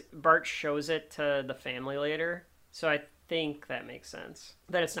because Bart shows it to the family later, so I think that makes sense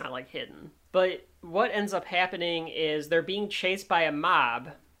that it's not like hidden. But what ends up happening is they're being chased by a mob.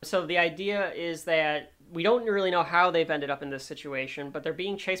 So the idea is that we don't really know how they've ended up in this situation, but they're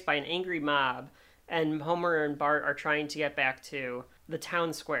being chased by an angry mob, and Homer and Bart are trying to get back to the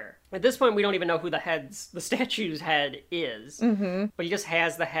town square. At this point, we don't even know who the statue's head is, but he just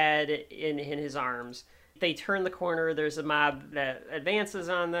has the head in his arms. They turn the corner, there's a mob that advances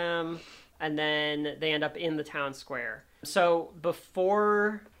on them, and then they end up in the town square. So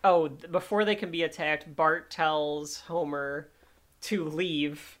before they can be attacked, Bart tells Homer to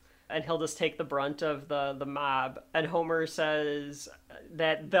leave, and he'll just take the brunt of the mob. And Homer says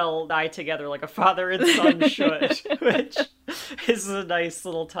that they'll die together like a father and son should, which is a nice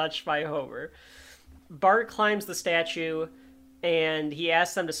little touch by Homer. Bart climbs the statue, and he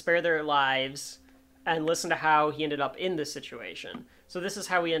asks them to spare their lives and listen to how he ended up in this situation. So this is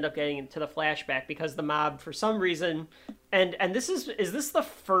how we end up getting into the flashback, because the mob, for some reason, and this is this the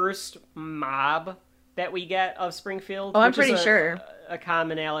first mob that we get of Springfield? Oh, I'm pretty sure. A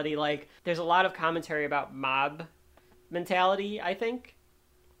commonality, like there's a lot of commentary about mob mentality, I think.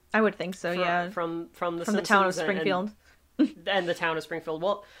 I would think so, yeah. From the town of Simpsons Springfield. And the town of Springfield.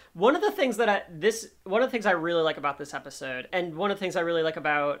 Well, one of the things I really like about this episode, and one of the things I really like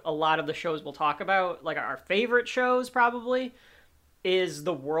about a lot of the shows we'll talk about, like our favorite shows probably, is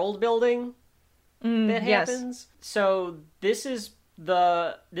the world building that happens. So this is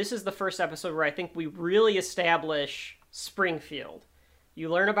the first episode where I think we really establish Springfield. You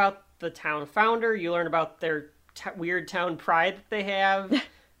learn about the town founder, you learn about their weird town pride that they have,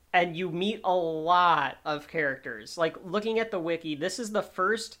 and you meet a lot of characters. Like, looking at the wiki, this is the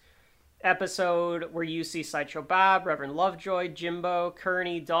first episode where you see Sideshow Bob, Reverend Lovejoy, Jimbo,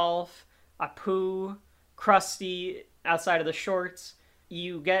 Kearney, Dolph, Apu, Krusty, outside of the shorts.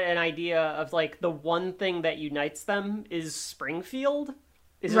 You get an idea of, like, the one thing that unites them is Springfield.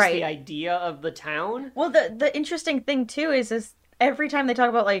 Is just the idea of the town. Well, the interesting thing, too, is every time they talk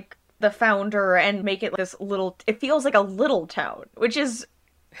about, like, the founder and make it this little... It feels like a little town, which is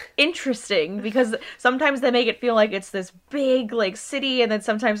interesting, because sometimes they make it feel like it's this big, like, city, and then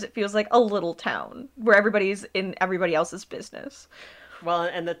sometimes it feels like a little town where everybody's in everybody else's business. Well,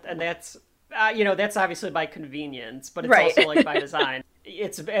 and that's... that's obviously by convenience, but it's also, like, by design.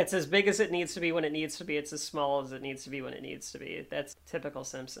 It's as big as it needs to be when it needs to be. It's as small as it needs to be when it needs to be. That's typical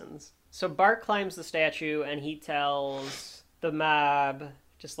Simpsons. So Bart climbs the statue, and he tells the mob,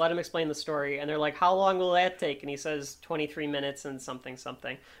 just let him explain the story. And they're like, how long will that take? And he says 23 minutes and something,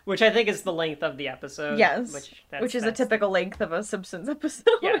 which I think is the length of the episode. Yes, which is a typical length of a Simpsons episode.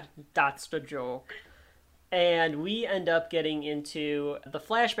 Yeah, that's the joke. And we end up getting into the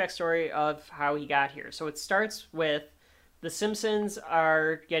flashback story of how he got here. So it starts with the Simpsons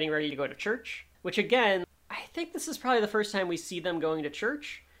are getting ready to go to church, which, again, I think this is probably the first time we see them going to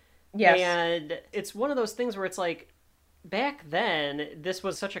church. Yes. And it's one of those things where it's like, back then, this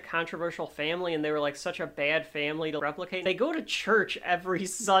was such a controversial family, and they were like such a bad family to replicate. They go to church every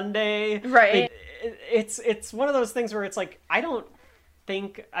Sunday. Right. It's one of those things where it's like, I don't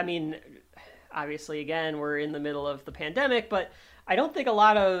think, I mean... Obviously, again, we're in the middle of the pandemic, but I don't think a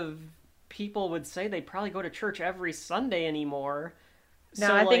lot of people would say they probably go to church every Sunday anymore. No,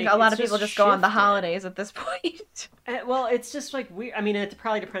 so, I think a lot of people just go on the holidays at this point. Well, it's just like, it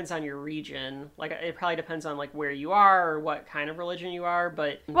probably depends on your region. Like, it probably depends on, like, where you are or what kind of religion you are,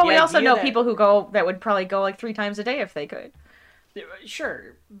 but... Well, we also know people who that would probably go, like, 3 times a day if they could.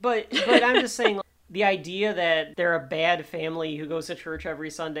 Sure, but I'm just saying... The idea that they're a bad family who goes to church every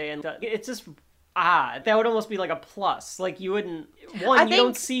Sunday, and it's just odd. That would almost be like a plus. Like, you wouldn't...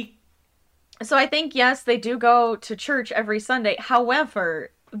 don't see... So I think, yes, they do go to church every Sunday.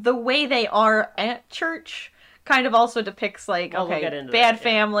 However, the way they are at church kind of also depicts, like, bad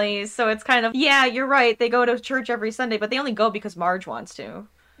families. So it's kind of, yeah, you're right. They go to church every Sunday, but they only go because Marge wants to.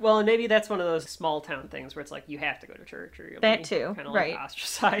 Well, and maybe that's one of those small town things where it's like, you have to go to church or you'll be kind of like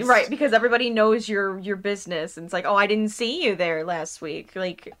ostracized. Right, because everybody knows your business, and it's like, oh, I didn't see you there last week.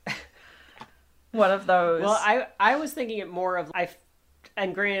 Like, one of those. Well, I was thinking it more of,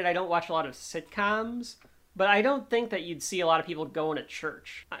 and granted, I don't watch a lot of sitcoms, but I don't think that you'd see a lot of people going to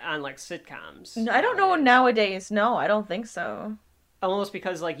church on, like, sitcoms. No, I don't know nowadays. No, I don't think so. Almost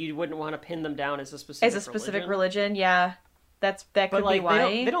because, like, you wouldn't want to pin them down as a specific religion. Yeah. That could But like be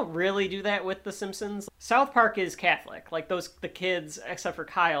why. they don't really do that with The Simpsons. South Park is Catholic. Like the kids, except for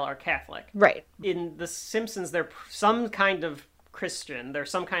Kyle, are Catholic. Right. In The Simpsons, they're some kind of Christian. They're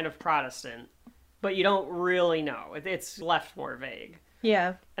some kind of Protestant. But you don't really know. It's left more vague.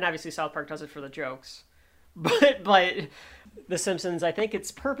 Yeah. And obviously South Park does it for the jokes. But The Simpsons, I think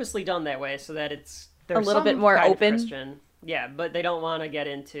it's purposely done that way so that they're a little bit some more kind of open. Christian. Yeah, but they don't want to get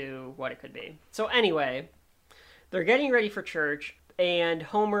into what it could be. So anyway, they're getting ready for church, and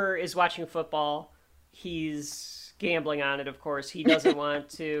Homer is watching football. He's gambling on it, of course. He doesn't want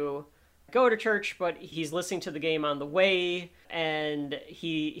to go to church, but he's listening to the game on the way, and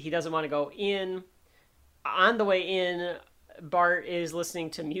he doesn't want to go in. On the way in, Bart is listening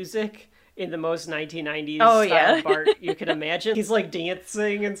to music in the most 1990s style Bart you can imagine. He's like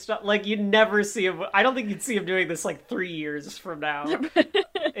dancing and stuff. Like you'd never see him. I don't think you'd see him doing this like 3 years from now.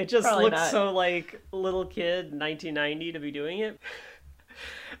 It just looks so like little kid 1990 to be doing it.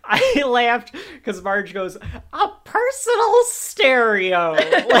 I laughed because Marge goes, "A personal stereo."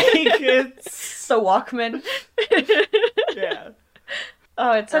 Like it's the Walkman. Yeah.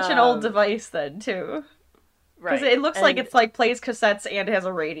 Oh, it's such an old device then too. Because it looks like it's like plays cassettes and has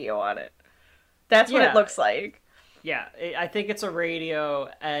a radio on it. That's what it looks like. Yeah, I think it's a radio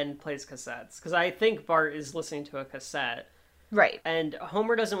and plays cassettes. Because I think Bart is listening to a cassette. Right. And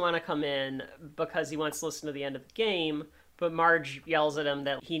Homer doesn't want to come in because he wants to listen to the end of the game, but Marge yells at him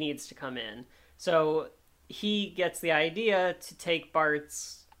that he needs to come in. So he gets the idea to take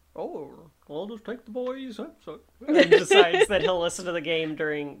Bart's, I'll just take the boys' episode, and decides that he'll listen to the game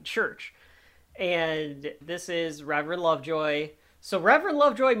during church. And this is Reverend Lovejoy. So Reverend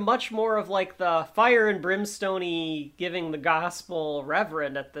Lovejoy, much more of like the fire and brimstone-y giving the gospel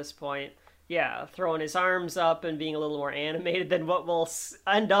reverend at this point. Yeah, throwing his arms up and being a little more animated than what we'll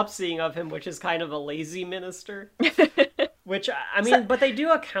end up seeing of him, which is kind of a lazy minister. Which, I mean, but they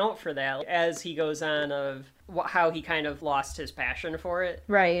do account for that as he goes on of how he kind of lost his passion for it.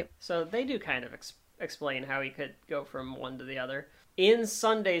 Right. So they do kind of explain how he could go from one to the other. In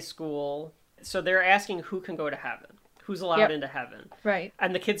Sunday school, so they're asking who can go to heaven. Who's allowed into heaven. Right.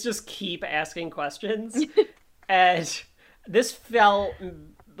 And the kids just keep asking questions. And this felt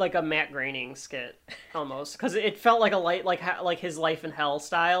like a Matt Groening skit almost, because it felt like like his Life in Hell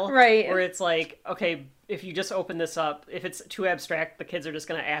style. Right. Where it's like, okay, if you just open this up, if it's too abstract, the kids are just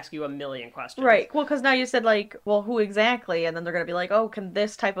going to ask you a million questions. Right. Well, because now you said like, well, who exactly? And then they're going to be like, oh, can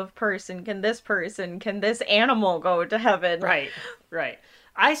this type of person, can this animal go to heaven? Right. Right.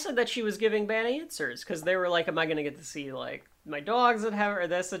 I said that she was giving bad answers because they were like, am I going to get to see like my dogs in heaven or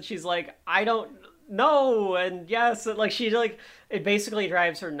this? And she's like, I don't know. And yes, and like she like, it basically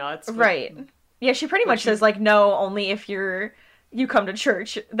drives her nuts. But, right. Yeah, she pretty much says like, no, only if you come to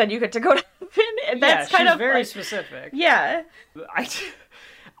church, then you get to go to heaven. And that's kind of very like, specific. Yeah.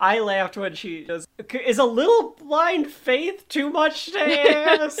 I laughed when she goes, is a little blind faith too much to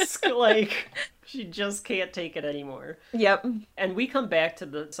ask? Like, she just can't take it anymore. Yep. And we come back to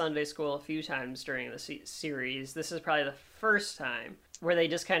the Sunday school a few times during the series. This is probably the first time where they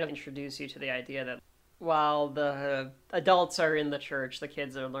just kind of introduce you to the idea that while the adults are in the church, the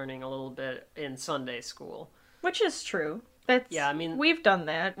kids are learning a little bit in Sunday school. Which is true. That's, yeah, I mean, we've done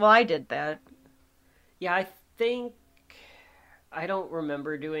that. Well, I did that. Yeah, I think I don't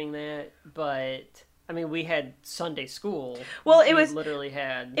remember doing that, but I mean, we had Sunday school. Well, it was literally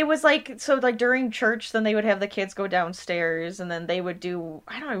had. It was like, so like during church, then they would have the kids go downstairs, and then they would do,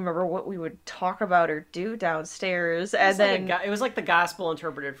 I don't remember what we would talk about or do downstairs, and then it was like the gospel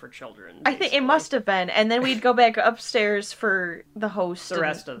interpreted for children. Basically. I think it must have been, and then we'd go back upstairs for the host. The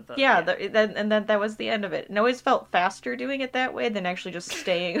rest of the and then that was the end of it. And I always felt faster doing it that way than actually just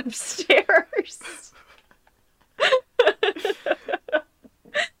staying upstairs.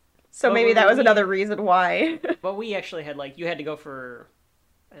 So maybe that was another reason why. But we actually had, like, you had to go for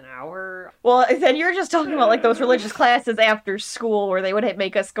an hour. Well, then you're just talking about, like, those religious classes after school where they would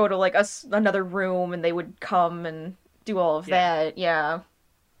make us go to, like, another room and they would come and do all of that. Yeah.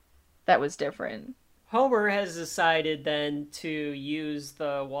 That was different. Homer has decided then to use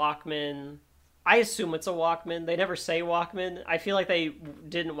the Walkman. I assume it's a Walkman. They never say Walkman. I feel like they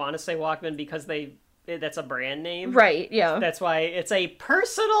didn't want to say Walkman because that's a brand name. Right, yeah. That's why it's a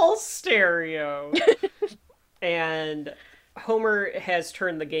personal stereo. And Homer has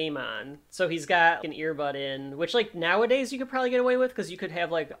turned the game on. So he's got an earbud in, which like nowadays you could probably get away with because you could have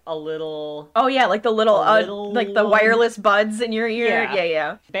like a little... Oh yeah, like the little like the wireless buds in your ear.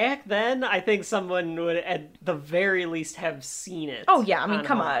 Yeah. Back then, I think someone would at the very least have seen it. Oh yeah, I mean,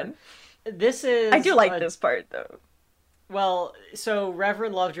 come on. This is... I do like this part though. Well, so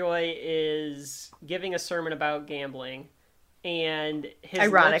Reverend Lovejoy is giving a sermon about gambling, and his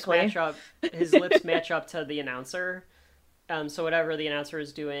Ironically. his lips match up to the announcer. So whatever the announcer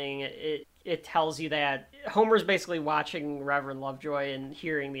is doing, it tells you that Homer's basically watching Reverend Lovejoy and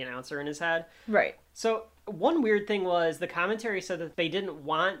hearing the announcer in his head. Right. So one weird thing was the commentary said that they didn't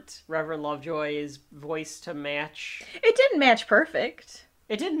want Reverend Lovejoy's voice to match. It didn't match perfect.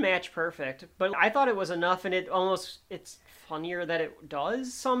 It didn't match perfect, but I thought it was enough, and it's funnier that it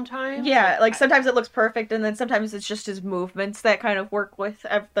does sometimes. Yeah, like sometimes it looks perfect, and then sometimes it's just his movements that kind of work with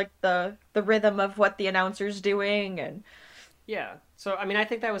like the rhythm of what the announcer's doing, and yeah. So I mean, I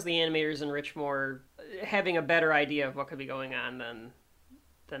think that was the animators and Rich Moore having a better idea of what could be going on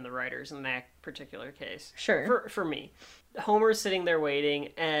than the writers in that particular case. Sure. For me, Homer's sitting there waiting,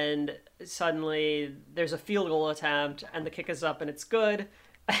 and suddenly there's a field goal attempt, and the kick is up, and it's good.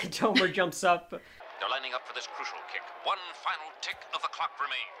 And Homer jumps up. They're lining up for this crucial kick. One final tick of the clock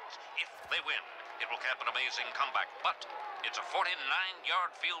remains. If they win, it will cap an amazing comeback. But it's a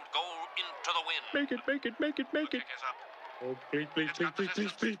 49-yard field goal into the wind. Make it, make it, make it, make it. Kick is up. Oh, please, please, please, please,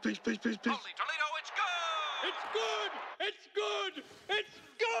 please, please, please, please, please, please. Holy Toledo, it's good! It's good! It's good! It's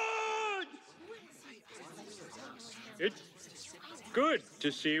good! It's good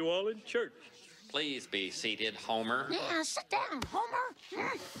to see you all in church. Please be seated, Homer. Yeah, sit down,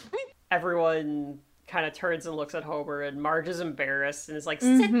 Homer. Everyone kind of turns and looks at Homer, and Marge is embarrassed and is like,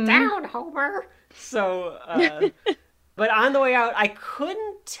 sit down, Homer. So, but on the way out, I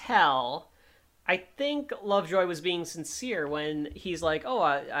couldn't tell. I think Lovejoy was being sincere when he's like, oh,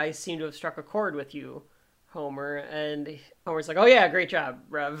 I seem to have struck a chord with you, Homer. And Homer's like, oh yeah, great job,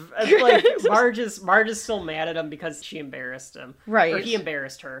 Rev. And like, Marge is still mad at him because she embarrassed him. Right. Or he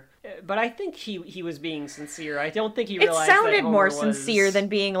embarrassed her. But I think he was being sincere. I don't think he realized it sounded that Homer more was... sincere than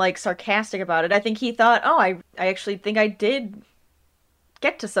being like sarcastic about it. I think he thought, oh, I actually think I did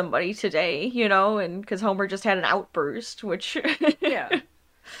get to somebody today, you know, and because Homer just had an outburst, which yeah.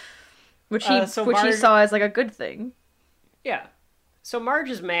 Which he Marge... saw as like a good thing. Yeah. So Marge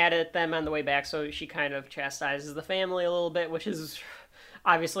is mad at them on the way back, so she kind of chastises the family a little bit, which is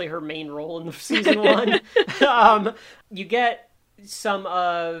obviously her main role in season 1. You get some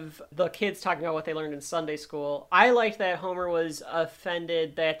of the kids talking about what they learned in Sunday school. I liked that Homer was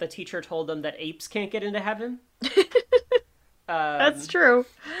offended that the teacher told them that apes can't get into heaven. That's true.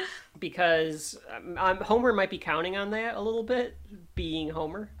 Because Homer might be counting on that a little bit, being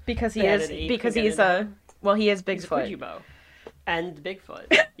Homer. Because he is he is Bigfoot. He's a Kujibo. And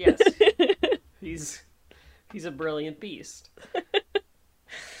Bigfoot. Yes. he's a brilliant beast.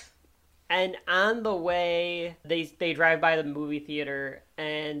 And on the way, they drive by the movie theater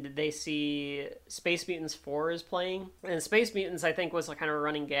and they see Space Mutants 4 is playing. And Space Mutants, I think, was like kind of a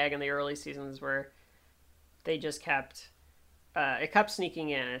running gag in the early seasons where they just kept... it kept sneaking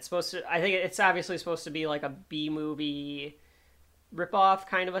in. I think it's obviously supposed to be like a B-movie ripoff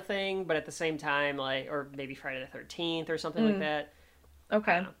kind of a thing, but at the same time, like, or maybe Friday the 13th or something like that.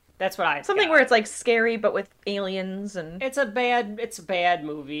 Okay. That's what I Something got. where it's like scary but with aliens and it's a bad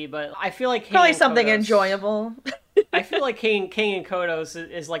movie, but I feel like probably something enjoyable. I feel like King and Kodos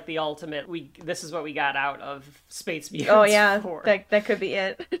is like the ultimate. This is what we got out of Space Mutants. Oh yeah, 4. that could be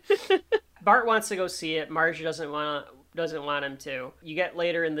it. Bart wants to go see it. Marge doesn't want him to. You get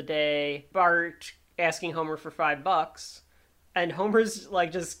later in the day, Bart asking Homer for $5, and Homer's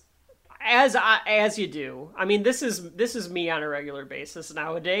like just as you do. I mean, this is me on a regular basis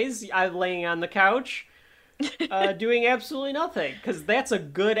nowadays. I'm laying on the couch, doing absolutely nothing because that's a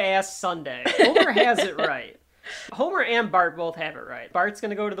good ass Sunday. Homer has it right. Homer and Bart both have it right. Bart's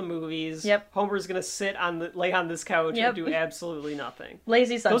gonna go to the movies. Yep. Homer's gonna lay on this couch and do absolutely nothing.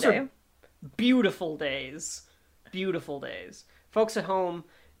 Lazy Sunday. Those are beautiful days. Beautiful days. Folks at home,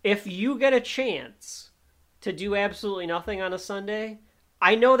 if you get a chance to do absolutely nothing on a Sunday,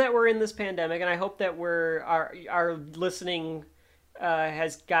 I know that we're in this pandemic, and I hope that our listening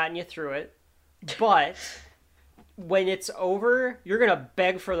has gotten you through it. But when it's over, you're going to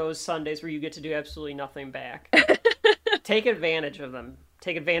beg for those Sundays where you get to do absolutely nothing back. Take advantage of them.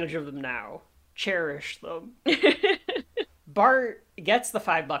 Take advantage of them now. Cherish them. Bart gets the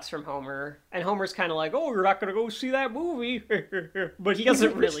 $5 from Homer, and Homer's kind of like, oh, you're not going to go see that movie. But he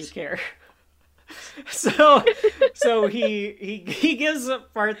doesn't really care. So he gives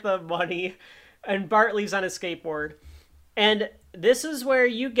Bart the money, and Bart leaves on his skateboard. And this is where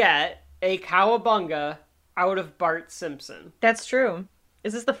you get a cowabunga out of Bart Simpson. That's true.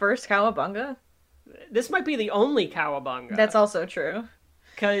 Is this the first cowabunga? This might be the only cowabunga. That's also true.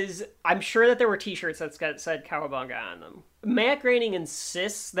 Because I'm sure that there were t-shirts that said Cowabunga on them. Matt Groening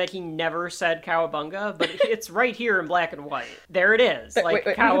insists that he never said Cowabunga, but it's right here in black and white. There it is. Like,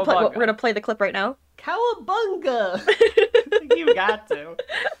 wait, Cowabunga. we're gonna play the clip right now? Cowabunga! You got to.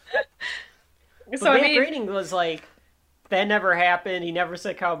 But Matt Groening was like, that never happened. He never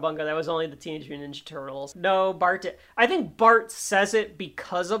said Cowabunga. That was only the Teenage Mutant Ninja Turtles. No, Bart did. I think Bart says it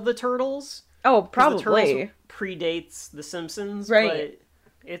because of the Turtles. Oh, probably. The Turtles predates the Simpsons, right? But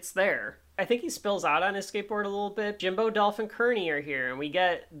it's there. I think he spills out on his skateboard a little bit. Jimbo, Dolph, and Kearney are here, and we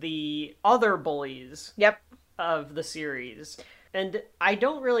get the other bullies of the series. And I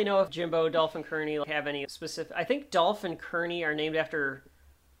don't really know if Jimbo, Dolph, and Kearney have any specific... I think Dolph and Kearney are named after...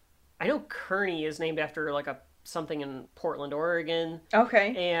 I know Kearney is named after, like, something in Portland, Oregon.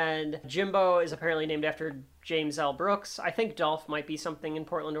 Okay. And Jimbo is apparently named after James L. Brooks. I think Dolph might be something in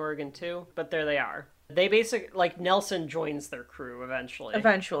Portland, Oregon, too. But there they are. They basically, like, Nelson joins their crew eventually.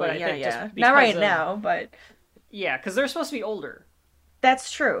 Eventually, yeah. Not right now, but... Yeah, because they're supposed to be older.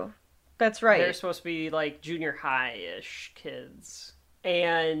 That's true. That's right. They're supposed to be, like, junior high-ish kids.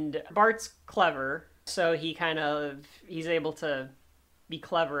 And Bart's clever, so he's able to be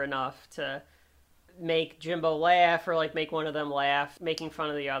clever enough to make Jimbo laugh, or, like, make one of them laugh, making fun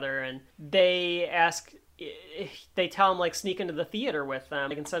of the other, and they tell him, like, sneak into the theater with them,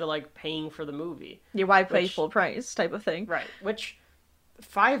 like, instead of, like, paying for the movie. Yeah, why pay full price type of thing. Right, which,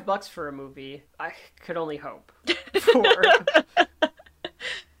 $5 for a movie, I could only hope for.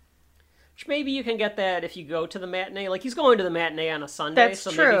 Which maybe you can get that if you go to the matinee. Like, he's going to the matinee on a Sunday, That's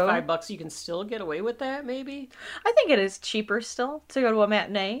so true. maybe $5 you can still get away with that, maybe? I think it is cheaper still to go to a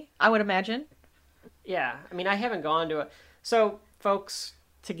matinee, I would imagine. Yeah, I mean, I haven't gone to it. So, folks,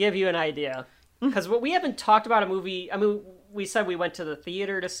 to give you an idea... Because we haven't talked about a movie. I mean, we said we went to the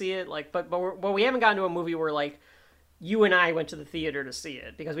theater to see it, like, but we haven't gotten to a movie where, like, you and I went to the theater to see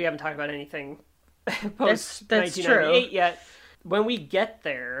it, because we haven't talked about anything post 1998 yet. When we get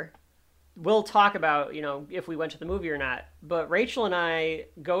there, we'll talk about, you know, if we went to the movie or not. But Rachel and I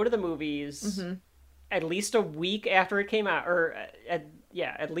go to the movies at least a week after it came out, or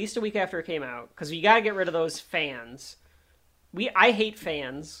at least a week after it came out, because you got to get rid of those fans. I hate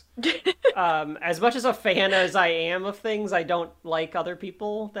fans. As much as a fan as I am of things, I don't like other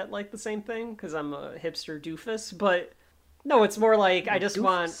people that like the same thing, because I'm a hipster doofus. But no, it's more like I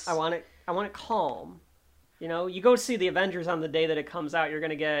want it calm. You know, you go see the Avengers on the day that it comes out, you're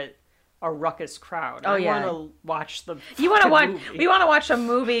gonna get a ruckus crowd. Oh, I yeah. want to watch the. We want to watch a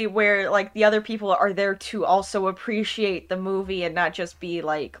movie where, like, the other people are there to also appreciate the movie and not just be,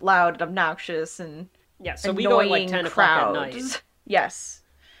 like, loud and obnoxious and. Yeah, so we go at like 10 o'clock at night. Yes.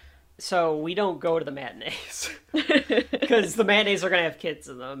 So we don't go to the matinees. Because the matinees are going to have kids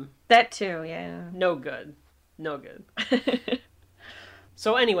in them. That too, yeah. No good. No good.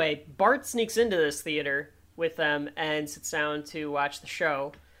 So anyway, Bart sneaks into this theater with them and sits down to watch the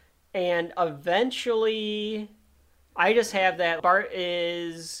show. And eventually, I just have that Bart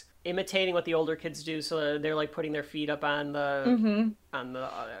is imitating what the older kids do, so they're like putting their feet up on the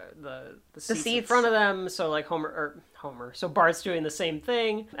seats in front of them. So like Homer. So Bart's doing the same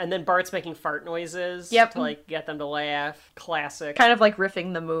thing, and then Bart's making fart noises to like get them to laugh. Classic. Kind of like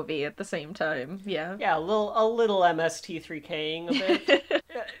riffing the movie at the same time. Yeah. Yeah, a little MST3K'ing a bit.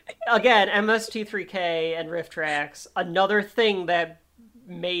 Again, MST3K and riff tracks. Another thing that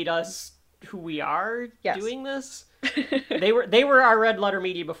made us who we are doing this. They were our Red Letter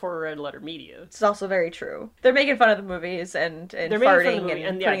Media before Red Letter Media. It's also very true. They're making fun of the movies and they're farting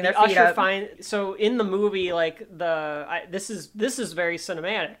and putting their feet up. So in the movie, like this is very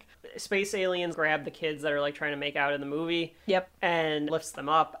cinematic. Space aliens grab the kids that are like trying to make out in the movie. Yep. And lifts them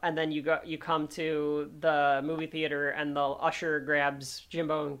up, and then you come to the movie theater, and the usher grabs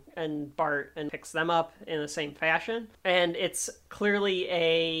Jimbo and Bart and picks them up in the same fashion. And it's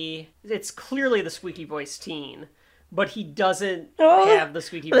clearly the squeaky voice teen. But he doesn't have the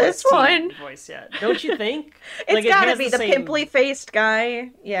squeaky voice yet. Don't you think? It's gotta be the pimply faced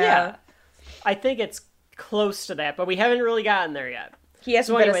guy. Yeah. I think it's close to that, but we haven't really gotten there yet. He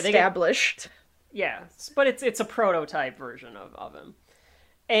hasn't been established. Yeah, but it's a prototype version of him.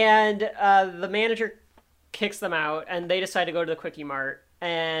 And the manager kicks them out, and they decide to go to the Quickie Mart.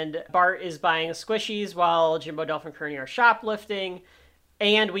 And Bart is buying squishies while Jimbo, Dolph, and Kearney are shoplifting.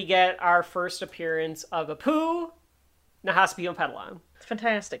 And we get our first appearance of Apu, Nahaspio Pedalon. It's a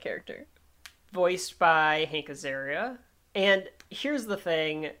fantastic character. Voiced by Hank Azaria. And here's the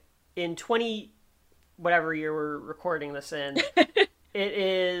thing. In 20... whatever year we're recording this in... It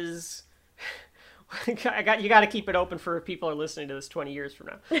is. You got to keep it open for people who are listening to this 20 years from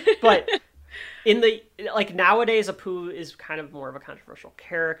now. But Nowadays, Apu is kind of more of a controversial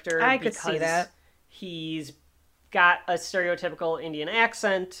character. I could see that. He's got a stereotypical Indian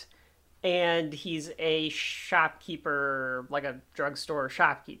accent, and he's a shopkeeper, like a drugstore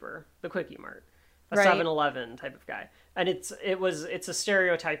shopkeeper, the Quickie Mart, a Right. 7-Eleven type of guy. And it's a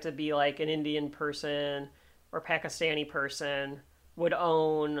stereotype to be like an Indian person or Pakistani person would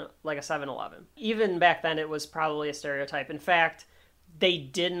own like a 7-Eleven. Even back then, it was probably a stereotype. In fact, they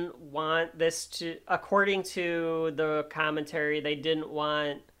didn't want this to, according to the commentary, they didn't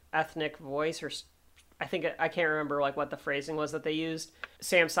want ethnic voice, or I can't remember like what the phrasing was that they used.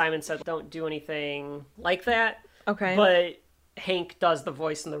 Sam Simon said, don't do anything like that. Okay. But Hank does the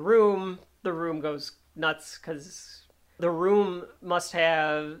voice in the room. The room goes nuts because the room must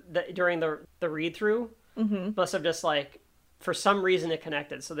have, during the read-through, must have just like, for some reason it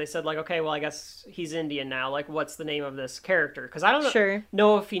connected. So they said like, okay, well, I guess he's Indian now. Like, what's the name of this character? Because I don't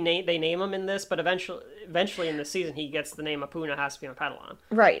know if they name him in this, but eventually in this season he gets the name Apu Nahaspima Padawan.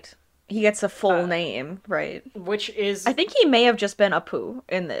 Right. He gets a full name, right? Which is, I think he may have just been Apu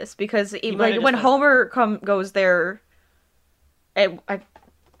in this, because when Homer goes there,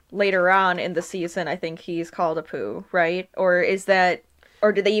 later on in the season, I think he's called Apu, right? Or is that?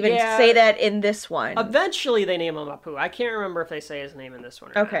 Or did they even say that in this one? Eventually they name him Apu. I can't remember if they say his name in this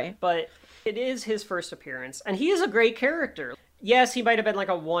one or not. But it is his first appearance. And he is a great character. Yes, he might have been like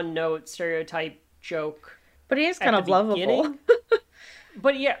a one-note stereotype joke. But he is kind of lovable.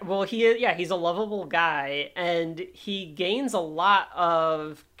 But yeah, well, he's a lovable guy. And he gains a lot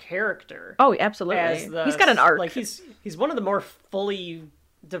of character. Oh, absolutely. He's got an arc. Like, he's one of the more fully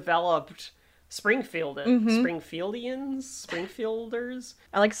developed Springfielders.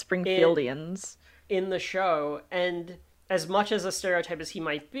 I like Springfieldians in the show. And as much as a stereotype as he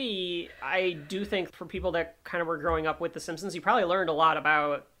might be, I do think for people that kind of were growing up with The Simpsons, you probably learned a lot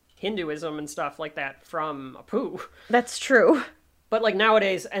about Hinduism and stuff like that from Apu. That's true. But like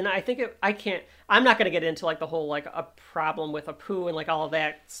nowadays, and I think I'm not going to get into like the whole like a problem with Apu and like all of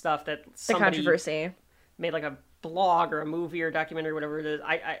that stuff that somebody the controversy made like a blog or a movie or documentary, whatever it is.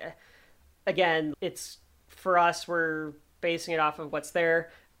 Again, it's for us, we're basing it off of what's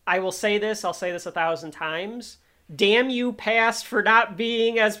there. I'll say this 1,000 times. Damn you, past, for not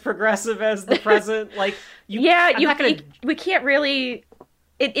being as progressive as the present. Like, we can't really.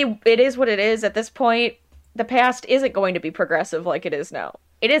 It is what it is at this point. The past isn't going to be progressive like it is now.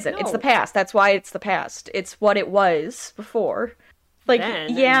 It isn't. No. It's the past. That's why it's the past. It's what it was before. Like,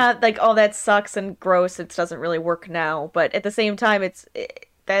 like, oh, that sucks and gross. It doesn't really work now. But at the same time,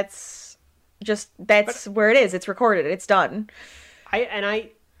 that's where it is. It's recorded. It's done. I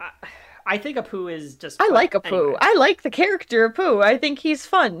think Apu is just. I like Apu. Anyway. I like the character Apu. I think he's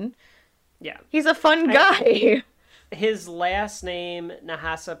fun. Yeah, he's a fun guy. His last name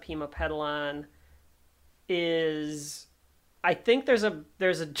Nahasa Pima Padawan is. I think there's a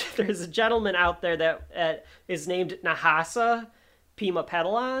gentleman out there that is named Nahasa Pima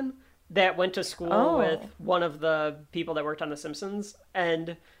Padawan that went to school with one of the people that worked on The Simpsons,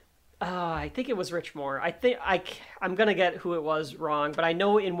 and. I think it was Rich Moore. I think I'm going to get who it was wrong, but I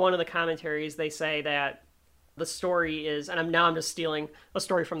know in one of the commentaries they say that the story is, and I'm just stealing a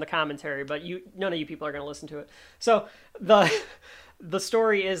story from the commentary, but none of you people are going to listen to it. So the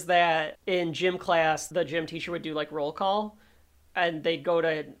story is that in gym class, the gym teacher would do like roll call, and they'd go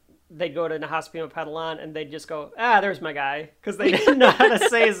to Nahaspima Padawan, and they'd just go, there's my guy, because they didn't know how to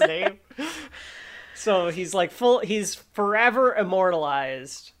say his name. So he's like he's forever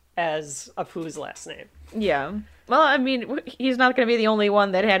immortalized as Apu's last name. Yeah. Well, I mean, he's not going to be the only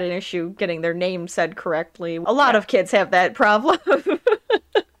one that had an issue getting their name said correctly. A lot of kids have that problem.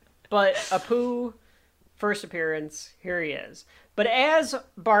 But Apu, first appearance, here he is. But as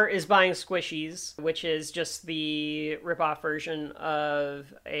Bart is buying squishies, which is just the rip-off version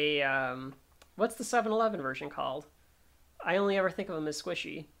of a, what's the 7-Eleven version called? I only ever think of them as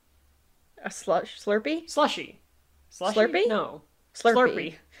squishy. A Slurpee? Slushy. Slurpee? No.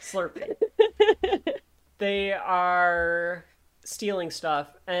 Slurpee. They are stealing stuff,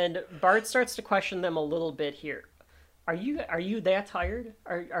 and Bart starts to question them a little bit here. Are you that tired?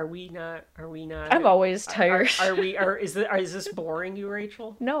 Are we not? I'm always tired. Is this boring you,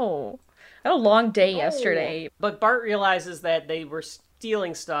 Rachel? No. I had a long day yesterday. But Bart realizes that they were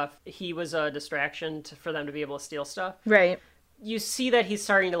stealing stuff. He was a distraction for them to be able to steal stuff. Right. You see that he's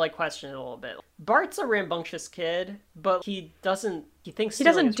starting to like question it a little bit. Bart's a rambunctious kid, but he thinks he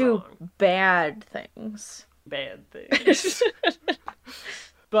doesn't do wrong. Bad things.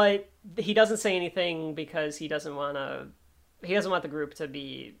 But he doesn't say anything because he doesn't want to He doesn't want the group to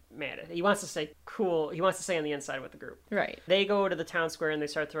be mad at. He wants to stay cool. He wants to stay on the inside with the group. Right. They go to the town square and they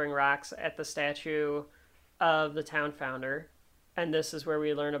start throwing rocks at the statue of the town founder. And this is where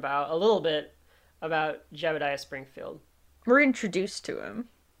we learn a little bit about Jebediah Springfield. We're introduced to him.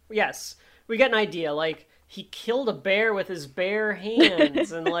 Yes. We get an idea, like, he killed a bear with his bare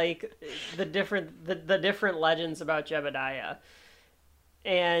hands, and, like, the different legends about Jebediah.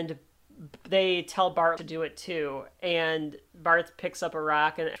 And they tell Bart to do it, too. And Bart picks up a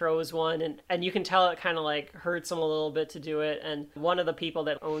rock and throws one, and you can tell it kind of, like, hurts him a little bit to do it. And one of the people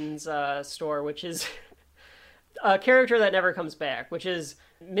that owns a store, which is a character that never comes back, which is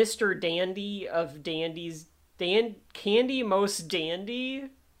Mr. Dandy of Dandy's... Candy Most Dandy...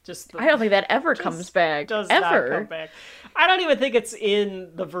 I don't think that ever comes back. Does ever. not come back. I don't even think it's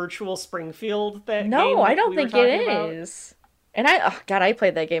in the virtual Springfield game. No, I don't think it is. And I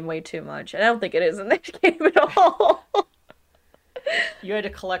played that game way too much. And I don't think it is in that game at all. You had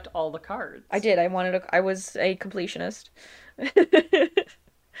to collect all the cards. I did. I was a completionist.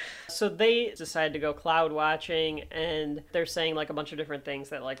 So they decided to go cloud watching, and they're saying like a bunch of different things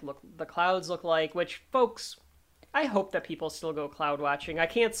that like the clouds look like, which folks, I hope that people still go cloud watching. I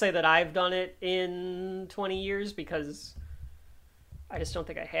can't say that I've done it in 20 years because I just don't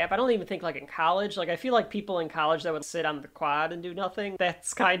think I have. I don't even think like in college. Like I feel like people in college that would sit on the quad and do nothing,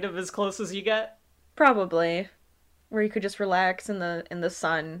 that's kind of as close as you get. Probably. Where you could just relax in the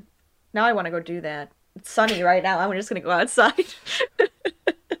sun. Now I want to go do that. It's sunny right now. I'm just going to go outside.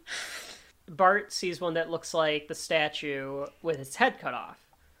 Bart sees one that looks like the statue with its head cut off.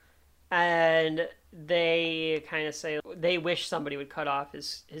 And they kind of say they wish somebody would cut off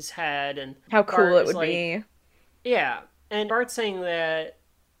his head, and how cool it would be. Yeah, and Bart's saying that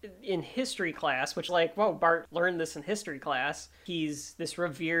in history class, which like, whoa, Bart learned this in history class. He's this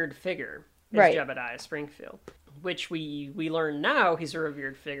revered figure, is right. Jebediah Springfield, which we learn now he's a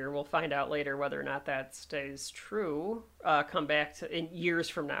revered figure. We'll find out later whether or not that stays true. Come back to in years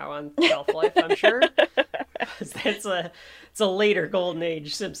from now on Shelf Life, I'm sure. It's a later Golden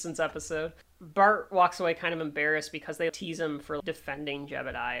Age Simpsons episode. Bart walks away kind of embarrassed because they tease him for defending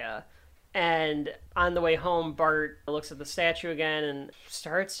Jebediah. And on the way home, Bart looks at the statue again and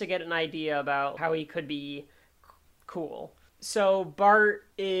starts to get an idea about how he could be cool. So Bart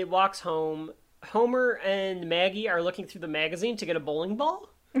walks home. Homer and Maggie are looking through the magazine to get a bowling ball.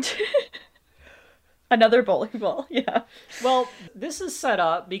 Another bowling ball, yeah. Well, this is set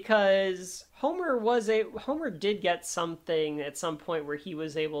up because Homer did get something at some point where he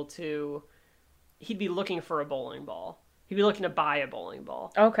was able to, he'd be looking for a bowling ball. He'd be looking to buy a bowling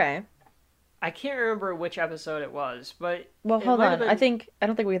ball. Okay. I can't remember which episode it was, but... Well, hold on. I don't think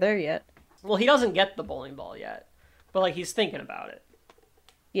we're there yet. Well, he doesn't get the bowling ball yet, but like he's thinking about it.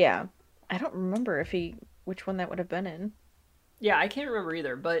 Yeah. I don't remember which one that would have been in. Yeah, I can't remember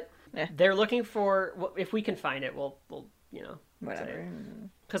either, but they're looking for, if we can find it, we'll whatever.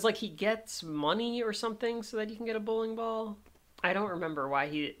 Because like he gets money or something so that he can get a bowling ball. I don't remember why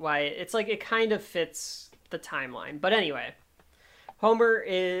it's like it kind of fits the timeline. But anyway, Homer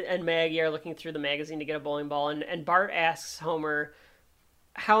and Maggie are looking through the magazine to get a bowling ball, and Bart asks Homer,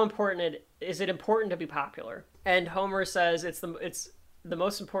 how important is it important to be popular? And Homer says it's the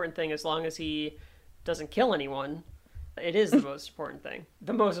most important thing as long as he doesn't kill anyone. It is the most important thing.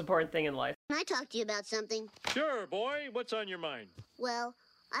 The most important thing in life. Can I talk to you about something? Sure, boy. What's on your mind? Well,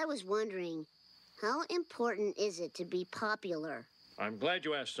 I was wondering, how important is it to be popular? I'm glad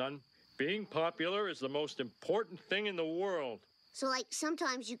you asked, son. Being popular is the most important thing in the world. So, like,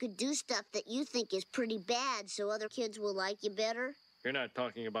 sometimes you could do stuff that you think is pretty bad so other kids will like you better? You're not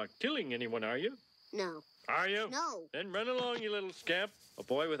talking about killing anyone, are you? No. Are you? No. Then run along, you little scamp. A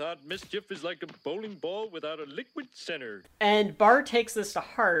boy without mischief is like a bowling ball without a liquid center. And Bart takes this to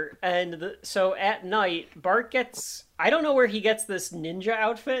heart, and so at night, Bart gets... I don't know where he gets this ninja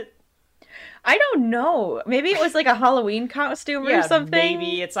outfit. I don't know. Maybe it was like a Halloween costume or something.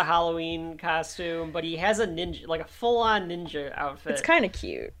 Maybe it's a Halloween costume, but he has a ninja, like a full-on ninja outfit. It's kind of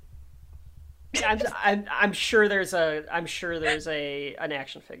cute. I'm sure there's an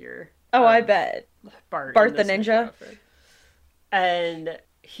action figure. Oh, I bet. Bart the ninja. And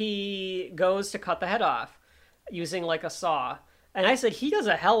he goes to cut the head off using like a saw. And I said he does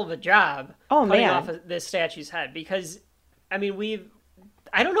a hell of a job cutting off this statue's head because, I mean,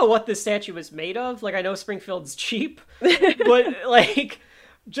 I don't know what this statue was made of. Like, I know Springfield's cheap, but like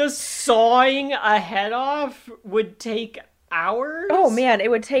just sawing a head off would take hours. Oh man,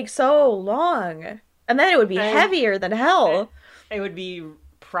 it would take so long. And then it would be heavier than hell. It would be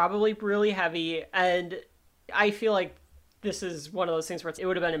probably really heavy, and I feel like this is one of those things where it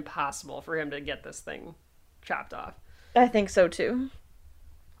would have been impossible for him to get this thing chopped off. I think so too.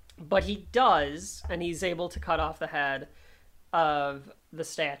 But he does, and he's able to cut off the head of the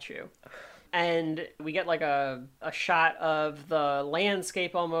statue. And we get like a shot of the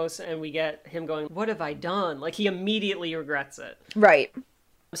landscape almost, and we get him going, "What have I done?" Like, he immediately regrets it. Right.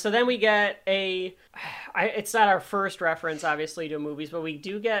 So then we get it's not our first reference, obviously, to movies, but we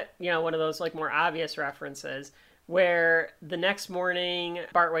do get, one of those like more obvious references where the next morning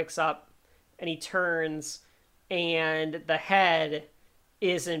Bart wakes up and he turns and the head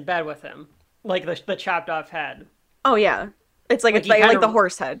is in bed with him. Like the chopped off head. Oh, yeah. It's like the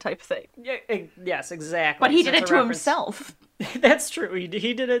horse head type thing. Yeah, yes, exactly. But he did it to himself. That's true. He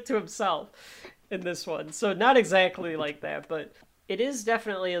did it to himself in this one. So not exactly like that, but it is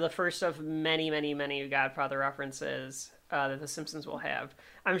definitely the first of many, many, many Godfather references that The Simpsons will have.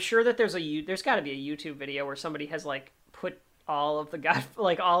 I'm sure that there's got to be a YouTube video where somebody has like put all of the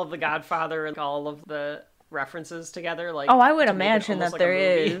Godfather and all of the references together. Like, I would imagine that there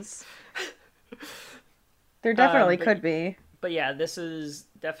is. There definitely could be. But yeah, this is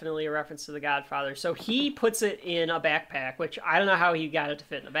definitely a reference to The Godfather. So he puts it in a backpack, which I don't know how he got it to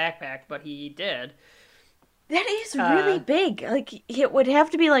fit in a backpack, but he did. That is really big. Like, it would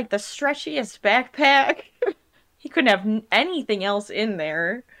have to be like the stretchiest backpack. He couldn't have anything else in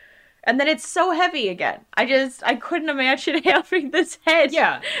there. And then it's so heavy again. I couldn't imagine having this head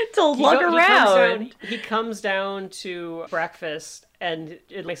to lug around. He comes down to breakfast and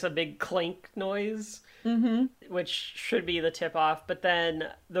it makes a big clink noise. Mm-hmm. Which should be the tip off, but then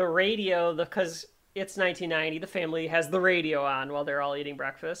the radio, because it's 1990, the family has the radio on while they're all eating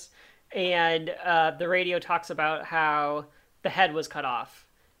breakfast, and the radio talks about how the head was cut off,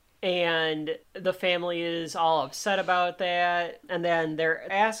 and the family is all upset about that, and then they're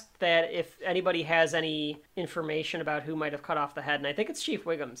asked that if anybody has any information about who might have cut off the head, and I think it's Chief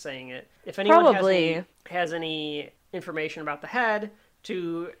Wiggum saying it. If anyone has any information about the head,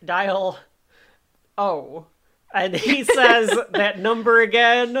 to dial and he says that number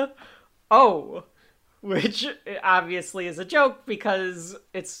again, which obviously is a joke because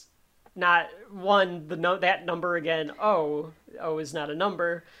it's not that number again. Is not a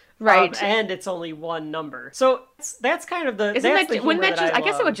number, right? And it's only one number. So that's kind of the. I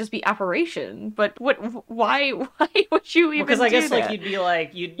guess it would just be operation, but why would you even? Because I guess that? Like you'd be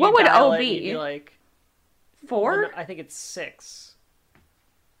like you'd. What would O be? You'd be like 4? I think it's 6.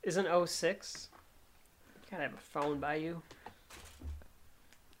 Isn't 06? Gotta have a phone by you.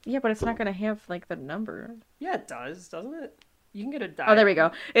 Yeah, but it's not gonna have like the number. Yeah, it does, doesn't it? You can get a dial. Oh, there we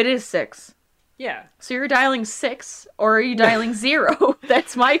go. It is 6. Yeah. So you're dialing 6 or are you dialing 0?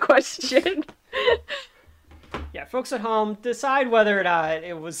 That's my question. Yeah, folks at home, decide whether or not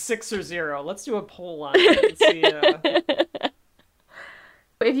it was 6 or 0. Let's do a poll on it and see.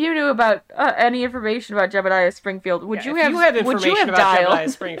 If you knew about any information about Jebediah Springfield, would you have information about dialed Jebediah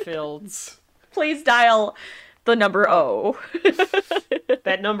Springfield's? Please dial the number O.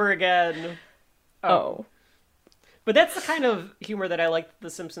 That number again. O. But that's the kind of humor that I like that The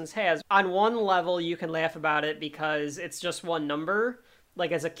Simpsons has. On one level, you can laugh about it because it's just one number.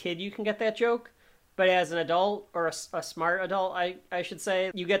 Like, as a kid, you can get that joke. But as an adult, or a smart adult, I should say,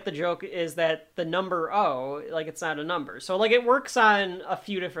 you get the joke is that the number O, like, it's not a number. So, like, it works on a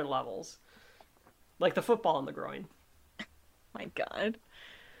few different levels. Like the football in the groin. My God.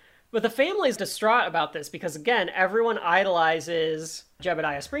 But the family's distraught about this because, again, everyone idolizes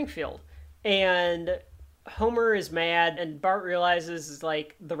Jebediah Springfield. And Homer is mad, and Bart realizes,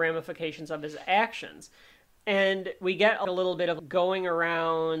 like, the ramifications of his actions. And we get a little bit of going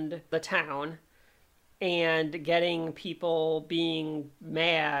around the town and getting people being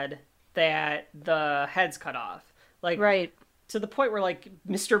mad that the head's cut off. Like, right. To the point where, like,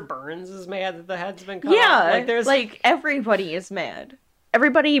 Mr. Burns is mad that the head's been cut off. Yeah, like, everybody is mad.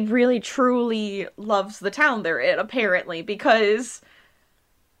 Everybody really, truly loves the town they're in, apparently, because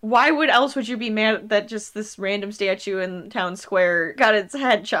why else would you be mad that just this random statue in town square got its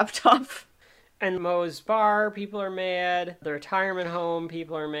head chopped off? And Moe's bar, people are mad. The retirement home,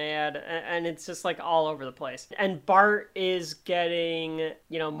 people are mad. And it's just, like, all over the place. And Bart is getting,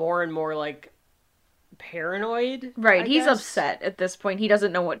 more and more, like, paranoid. Right, he's upset at this point. He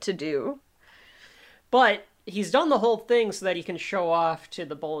doesn't know what to do. But he's done the whole thing so that he can show off to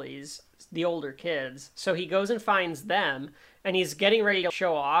the bullies, the older kids. So he goes and finds them, and he's getting ready to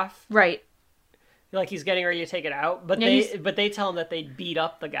show off. Right. Like, he's getting ready to take it out. But they tell him that they beat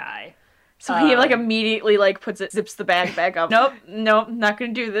up the guy. So he, like, immediately, like, zips the bag back up. Nope, not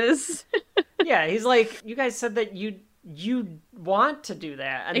gonna do this. Yeah, he's like, you guys said that you want to do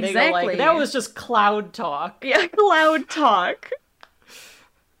that. And exactly. They go, like, that was just cloud talk. Yeah, cloud talk.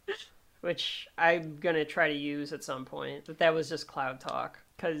 which I'm gonna try to use at some point. But that was just cloud talk,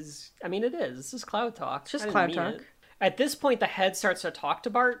 because I mean it is. It's just cloud talk. It's just I didn't cloud mean talk. it. At this point, the head starts to talk to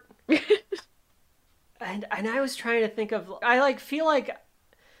Bart, and I was trying to think of.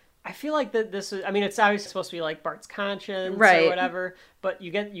 I feel like that this is. I mean, it's obviously supposed to be like Bart's conscience Right. or whatever. But you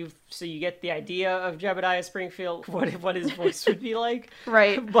get the idea of Jebediah Springfield, what his voice would be like.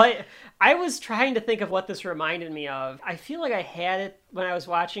 Right. But I was trying to think of what this reminded me of. I feel like I had it when I was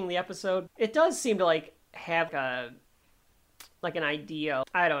watching the episode. It does seem to like have an idea.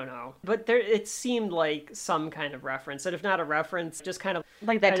 I don't know, but it seemed like some kind of reference, and if not a reference, just kind of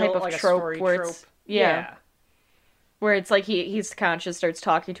Like that type of like a trope story where trope. it's yeah. Where it's like he's conscious, starts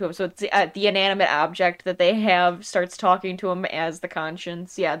talking to him. So it's the inanimate object that they have starts talking to him as the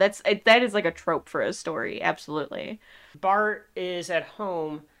conscience. Yeah, that is like a trope for a story. Absolutely. Bart is at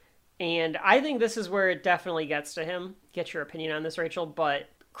home, and I think this is where it definitely gets to him. Get your opinion on this, Rachel. But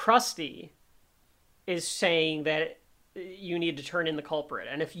Krusty is saying that you need to turn in the culprit,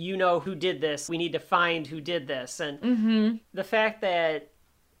 and if you know who did this, we need to find who did this. And the fact that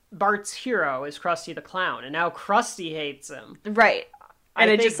Bart's hero is Krusty the Clown, and now Krusty hates him. Right. And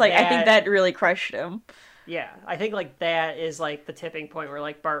I think that really crushed him. Yeah, I think like that is like the tipping point where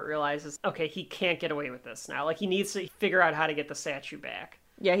like Bart realizes, okay, he can't get away with this now. Like he needs to figure out how to get the statue back.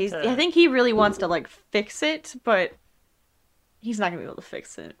 Yeah, I think he really wants to like fix it, but he's not gonna be able to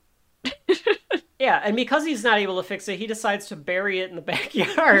fix it. Yeah, and because he's not able to fix it, he decides to bury it in the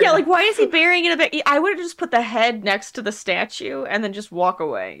backyard. Yeah, like why is he burying it in the back? I would have just put the head next to the statue and then just walk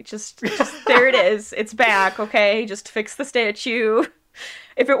away. Just there it is. It's back, okay? Just fix the statue.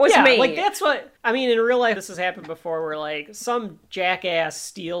 If it was me. Like that's what I mean in real life this has happened before where like some jackass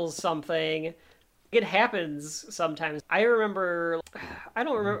steals something. It happens sometimes. I remember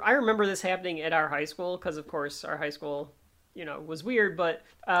this happening at our high school because of course our high school was weird, but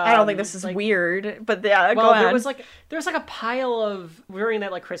I don't think this is weird, but yeah, well, go on. there was like a pile of during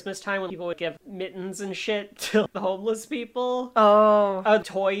that like Christmas time when people would give mittens and shit to the homeless people. Oh,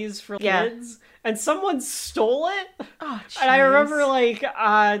 toys for kids, and someone stole it. Oh, and I remember like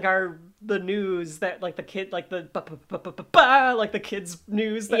on the news that like the kid like the like the kids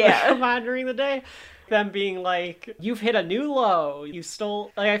news that would come on during the day. Them being like, you've hit a new low, you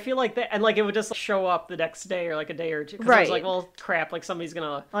stole, like, I feel like that, and like, it would just show up the next day, or like a day or two, because it was like, well, crap, like, somebody's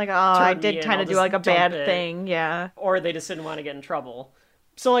gonna, like, oh, I did kind of do, like, a bad thing, yeah. Or they just didn't want to get in trouble.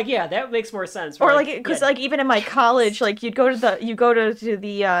 So, like, yeah, that makes more sense. Or, like, because, like, even in my college, like, you'd go to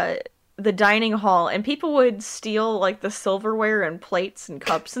the dining hall, and people would steal, like, the silverware and plates and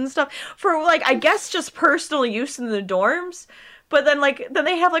cups and stuff for, like, I guess just personal use in the dorms. But then, then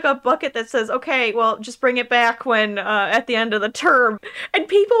they have, like, a bucket that says, okay, well, just bring it back when, at the end of the term. And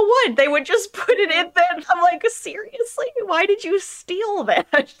people would. They would just put it in there. I'm like, seriously? Why did you steal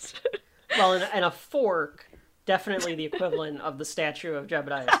that? Well, and a fork, definitely the equivalent of the statue of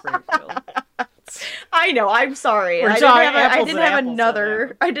Jebediah Springfield. I know, I'm sorry. I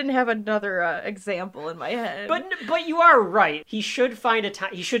didn't have another example in my head. But you are right. He should find a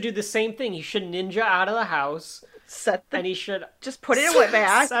time. He should do the same thing. He should ninja out of the house. And he should just put it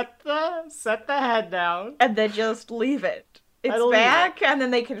back. Set the head down. And then just leave it. It's back, and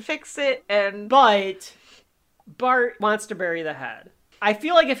then they can fix it, But Bart wants to bury the head. I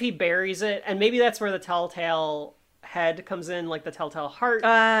feel like if he buries it, and maybe that's where the telltale head comes in, like the telltale heart.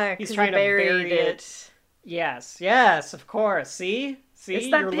 He's trying to bury it. Yes, of course. See? It's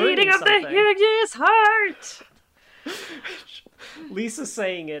the beating of the hugest heart! Lisa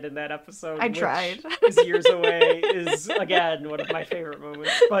saying it in that episode, I tried. Is years away, is again one of my favorite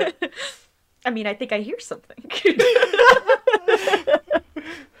moments. But I mean, I think I hear something.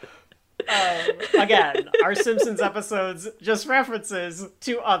 Again, our Simpsons episodes just references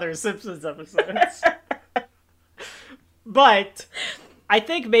to other Simpsons episodes. But I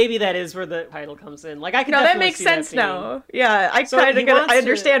think maybe that is where the title comes in. Like I can that makes sense now. Yeah, I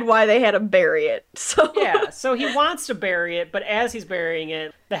understand why they had to bury it. So yeah, so he wants to bury it, but as he's burying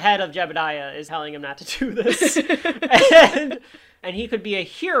it, the head of Jebediah is telling him not to do this, and he could be a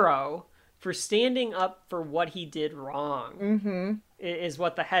hero for standing up for what he did wrong. Mm-hmm. Is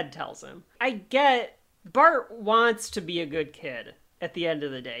what the head tells him. I get Bart wants to be a good kid at the end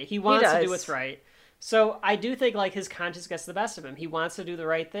of the day. He wants to do what's right. So I do think like his conscience gets the best of him. He wants to do the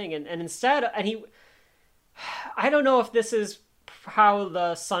right thing, and instead, I don't know if this is how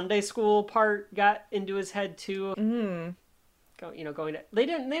the Sunday school part got into his head too. Mm. Going to they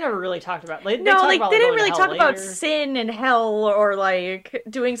never really talked about. They didn't really talk about sin and hell or like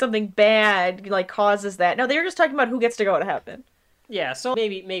doing something bad like causes that. No, they were just talking about who gets to go to heaven. Yeah, so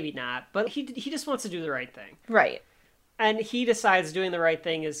maybe not, but he just wants to do the right thing, right? And he decides doing the right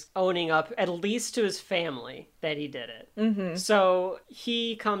thing is owning up, at least to his family, that he did it. Mm-hmm. So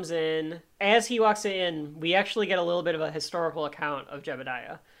he comes in. As he walks in, we actually get a little bit of a historical account of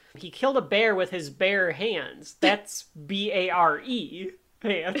Jebediah. He killed a bear with his bare hands. That's B-A-R-E,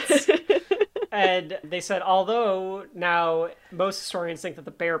 hands. And they said, although now most historians think that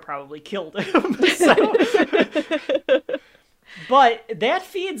the bear probably killed him. But that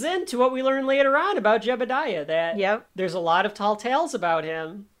feeds into what we learn later on about Jebediah, that there's a lot of tall tales about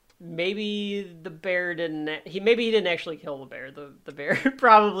him. Maybe the bear maybe he didn't actually kill the bear. The bear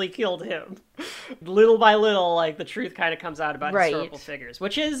probably killed him. Little by little, like, the truth kind of comes out about historical figures,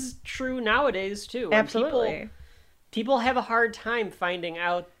 which is true nowadays, too. Absolutely. People have a hard time finding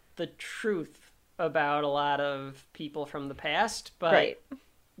out the truth about a lot of people from the past, but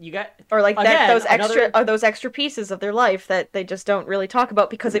you got, or like again, those extra pieces of their life that they just don't really talk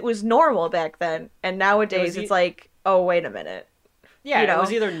about because it was normal back then, and nowadays it's like, oh, wait a minute. Yeah, you know? It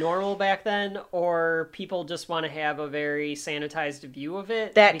was either normal back then, or people just want to have a very sanitized view of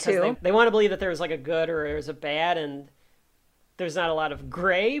it. That because too. They want to believe that there was like a good or there was a bad, and there's not a lot of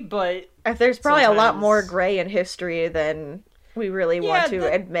gray, but there's probably a lot more gray in history than we really want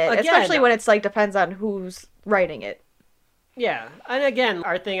to admit, again, especially when it's like depends on who's writing it. Yeah, and again,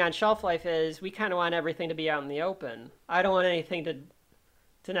 our thing on Shelf Life is we kind of want everything to be out in the open. I don't want anything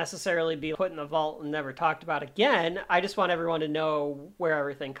to necessarily be put in the vault and never talked about again. I just want everyone to know where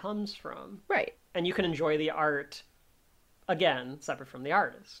everything comes from. Right. And you can enjoy the art, again, separate from the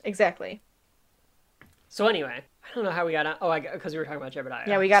artist. Exactly. So anyway, I don't know how we got on. Oh, because we were talking about Jebediah.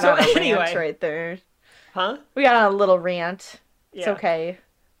 Yeah, we got on a rant right there. Huh? We got on a little rant. It's Yeah. okay.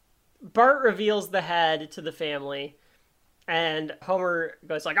 Bart reveals the head to the family, and Homer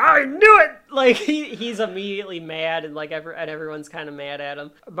goes like, "I knew it!" Like he's immediately mad, and like everyone's kind of mad at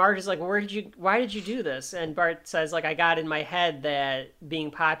him. Bart is like, why did you do this? And Bart says like, I got in my head that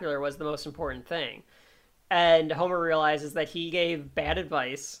being popular was the most important thing. And Homer realizes that he gave bad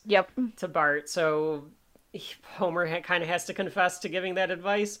advice. To Bart, so Homer kind of has to confess to giving that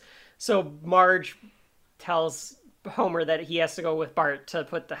advice. So Marge tells Homer that he has to go with Bart to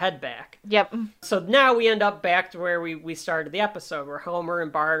put the head back. So now we end up back to where we started the episode, where Homer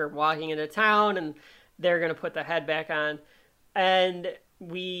and Bart are walking into town and they're going to put the head back on. And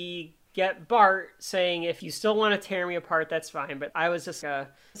we get Bart saying, if you still want to tear me apart, that's fine, but I was just a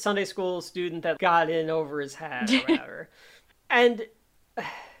Sunday school student that got in over his head or whatever. And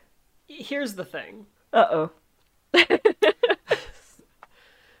here's the thing. Uh-oh.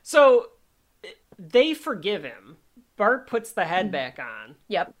 So they forgive him. Bart puts the head back on.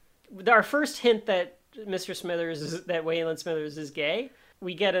 Our first hint that Mr. Smithers, that Waylon Smithers is gay,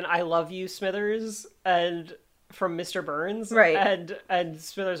 we get an "I love you, Smithers," and from Mr. Burns. And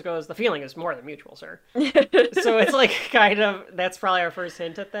Smithers goes, "The feeling is more than mutual, sir." So it's like kind of, that's probably our first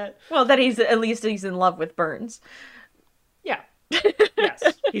hint at that. Well, that he's in love with Burns. Yeah.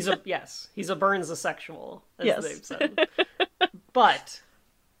 Yes. He's a Burns-asexual, as they've said. But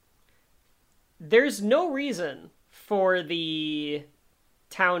there's no reason for the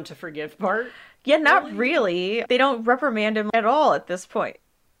town to forgive Bart. Yeah, not really. They don't reprimand him at all at this point.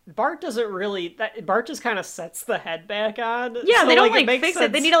 Bart doesn't really... Bart just kind of sets the head back on. Yeah, so, they don't, fix sense.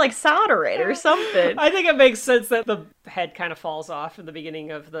 it. They need to, solder it or something. I think it makes sense that the head kind of falls off in the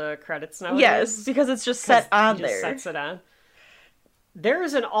beginning of the credits nowadays. Yes, because it's just set on he there. Just sets it on. There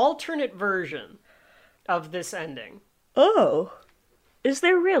is an alternate version of this ending. Oh. Is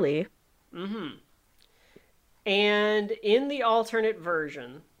there really? Mm-hmm. And in the alternate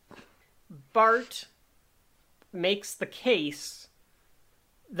version, Bart makes the case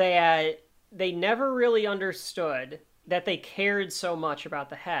that they never really understood that they cared so much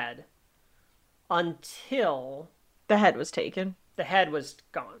about the head until the head was taken. The head was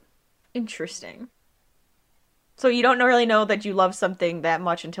gone. Interesting. So you don't really know that you love something that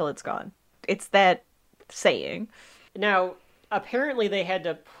much until it's gone. It's that saying. Now, apparently they had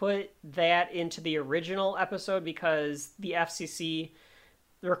to put that into the original episode because the FCC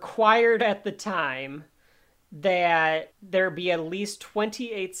required at the time that there be at least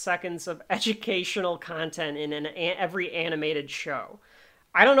 28 seconds of educational content in every animated show.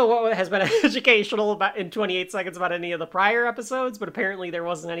 I don't know what has been educational about in 28 seconds about any of the prior episodes, but apparently there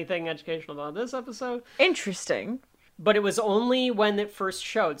wasn't anything educational about this episode. Interesting. But it was only when it first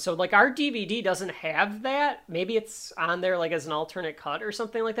showed. So, our DVD doesn't have that. Maybe it's on there, as an alternate cut or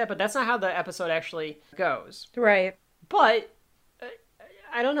something like that, but that's not how the episode actually goes. Right. But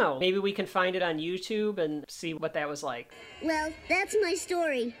I don't know. Maybe we can find it on YouTube and see what that was like. Well, that's my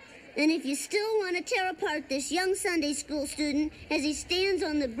story. And if you still want to tear apart this young Sunday school student as he stands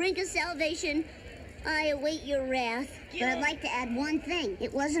on the brink of salvation, I await your wrath, but I'd like to add one thing.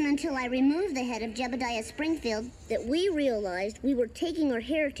 It wasn't until I removed the head of Jebediah Springfield that we realized we were taking our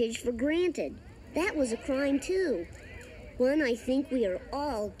heritage for granted. That was a crime, too. One I think we are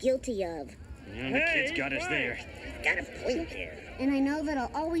all guilty of. Yeah, the kid's got us there. Got a point there. And I know that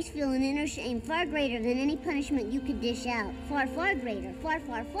I'll always feel an inner shame far greater than any punishment you could dish out. Far, far greater. Far,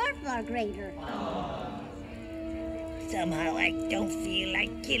 far, far, far greater. Somehow I don't feel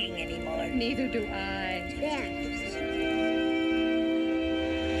like killing anymore. Neither do I. There.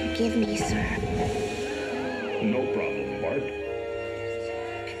 Forgive me, sir. No problem, Bart.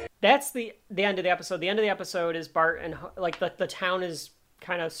 That's the end of the episode. The end of the episode is Bart and, like, the town is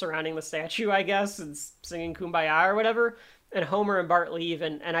kind of surrounding the statue, I guess, and singing Kumbaya or whatever. And Homer and Bart leave.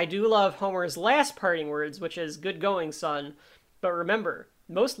 And I do love Homer's last parting words, which is, "Good going, son. But remember,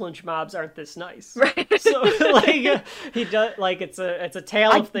 most lynch mobs aren't this nice." Right. So, like, he does, like, it's a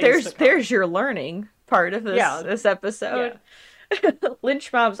tale of things. There's your learning part of this episode. Yeah.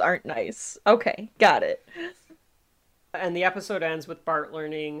 Lynch mobs aren't nice. Okay, got it. And the episode ends with Bart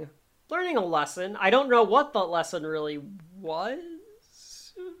learning a lesson. I don't know what the lesson really was.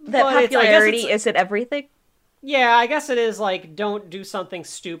 That popularity isn't everything? Yeah, I guess it is, like, don't do something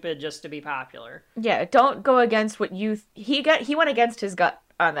stupid just to be popular. Yeah, don't go against what you... He went against his gut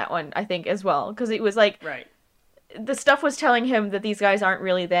on that one, I think, as well. Because it was like... Right. The stuff was telling him that these guys aren't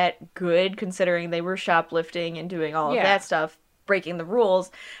really that good, considering they were shoplifting and doing all of that stuff, breaking the rules.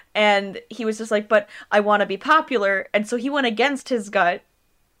 And he was just like, but I want to be popular. And so he went against his gut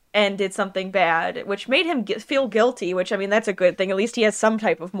and did something bad, which made him feel guilty, which, I mean, that's a good thing. At least he has some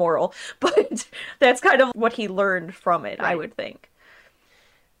type of moral. But that's kind of what he learned from it, I would think.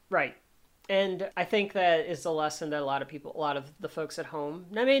 Right. And I think that is the lesson that a lot of the folks at home,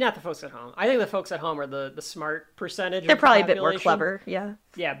 I mean, not the folks at home. I think the folks at home are the smart percentage. They're probably a bit more clever, yeah.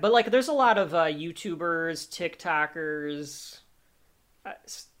 Yeah, but, like, there's a lot of YouTubers, TikTokers,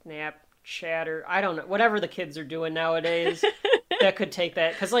 Snapchatter, I don't know, whatever the kids are doing nowadays that could take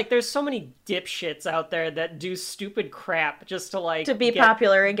that. Because, like, there's so many dipshits out there that do stupid crap just to, like... To be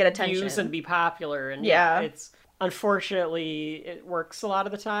popular and get attention. Views and be popular. And it's... Unfortunately, it works a lot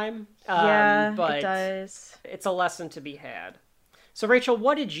of the time. But it does. It's a lesson to be had. So, Rachel,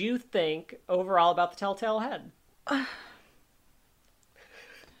 what did you think overall about the Telltale Head?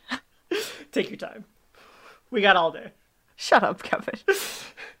 Take your time. We got all day. Shut up, Kevin.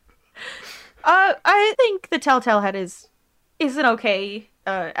 I think the Telltale Head is an okay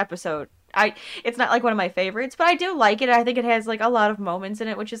episode. It's not like one of my favorites, but I do like it. I think it has like a lot of moments in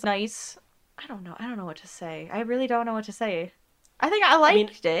it, which is nice. I don't know what to say. I really don't know what to say. I think I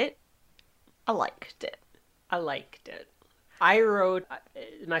liked it. I liked it. I wrote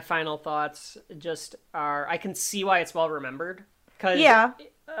my final thoughts just are, I can see why it's well remembered.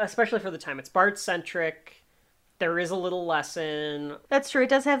 Especially for the time. It's Bart-centric. There is a little lesson. That's true. It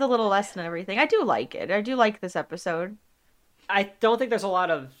does have the little lesson and everything. I do like it. I do like this episode. I don't think there's a lot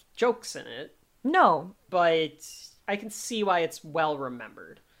of jokes in it. No. But I can see why it's well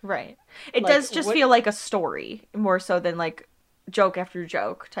remembered. Right. It does just feel like a story more so than like joke after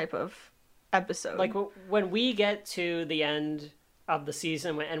joke type of episode. Like when we get to the end of the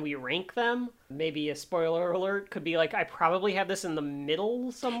season and we rank them, maybe a spoiler alert could be like, I probably have this in the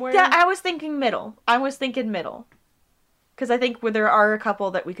middle somewhere. Yeah, I was thinking middle. Because I think there are a couple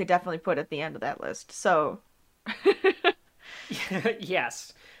that we could definitely put at the end of that list. So.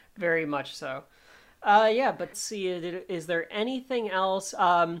 Yes, very much so. But see, is there anything else?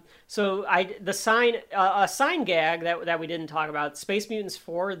 A sign gag that we didn't talk about. Space Mutants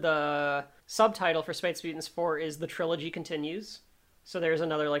 4, the subtitle for Space Mutants 4 is The Trilogy Continues. So there's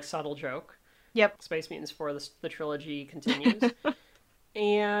another like subtle joke. Yep. Space Mutants 4, the trilogy continues.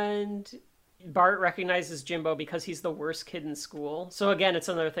 And Bart recognizes Jimbo because he's the worst kid in school. So again, it's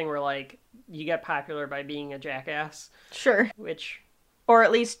another thing where like you get popular by being a jackass. Sure. Or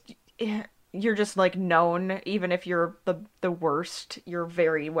at least you're just like known, even if you're the worst, you're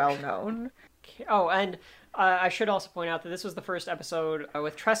very well known. Oh, and I should also point out that this was the first episode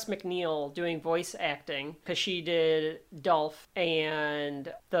with Tress MacNeille doing voice acting, because she did Dolph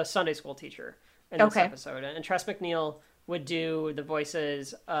and the Sunday school teacher in this episode. And Tress MacNeille would do the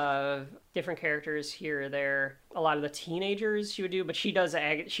voices of different characters here or there. A lot of the teenagers she would do, but she does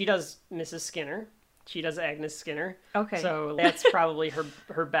Mrs. Skinner. She does Agnes Skinner. Okay. So that's probably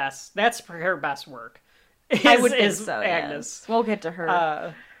her best. That's her best work. I would think so, Agnes. Yes. We'll get to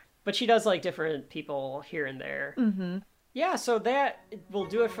her. But she does like different people here and there. Mm-hmm. Yeah, so that will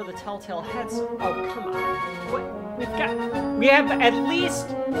do it for the Telltale Heads. Oh, come on. We have at least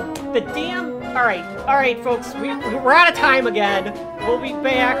the damn... All right, folks. We're out of time again. We'll be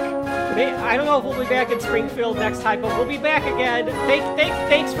back I don't know if we'll be back in Springfield next time, but we'll be back again.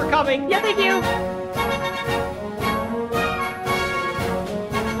 Thanks for coming. Yeah, thank you.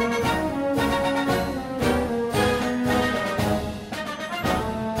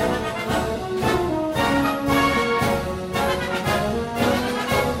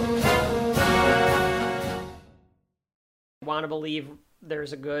 Want to believe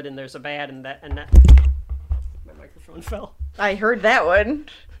there's a good and there's a bad, and that my microphone fell. I heard that one.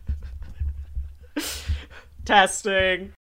 Testing.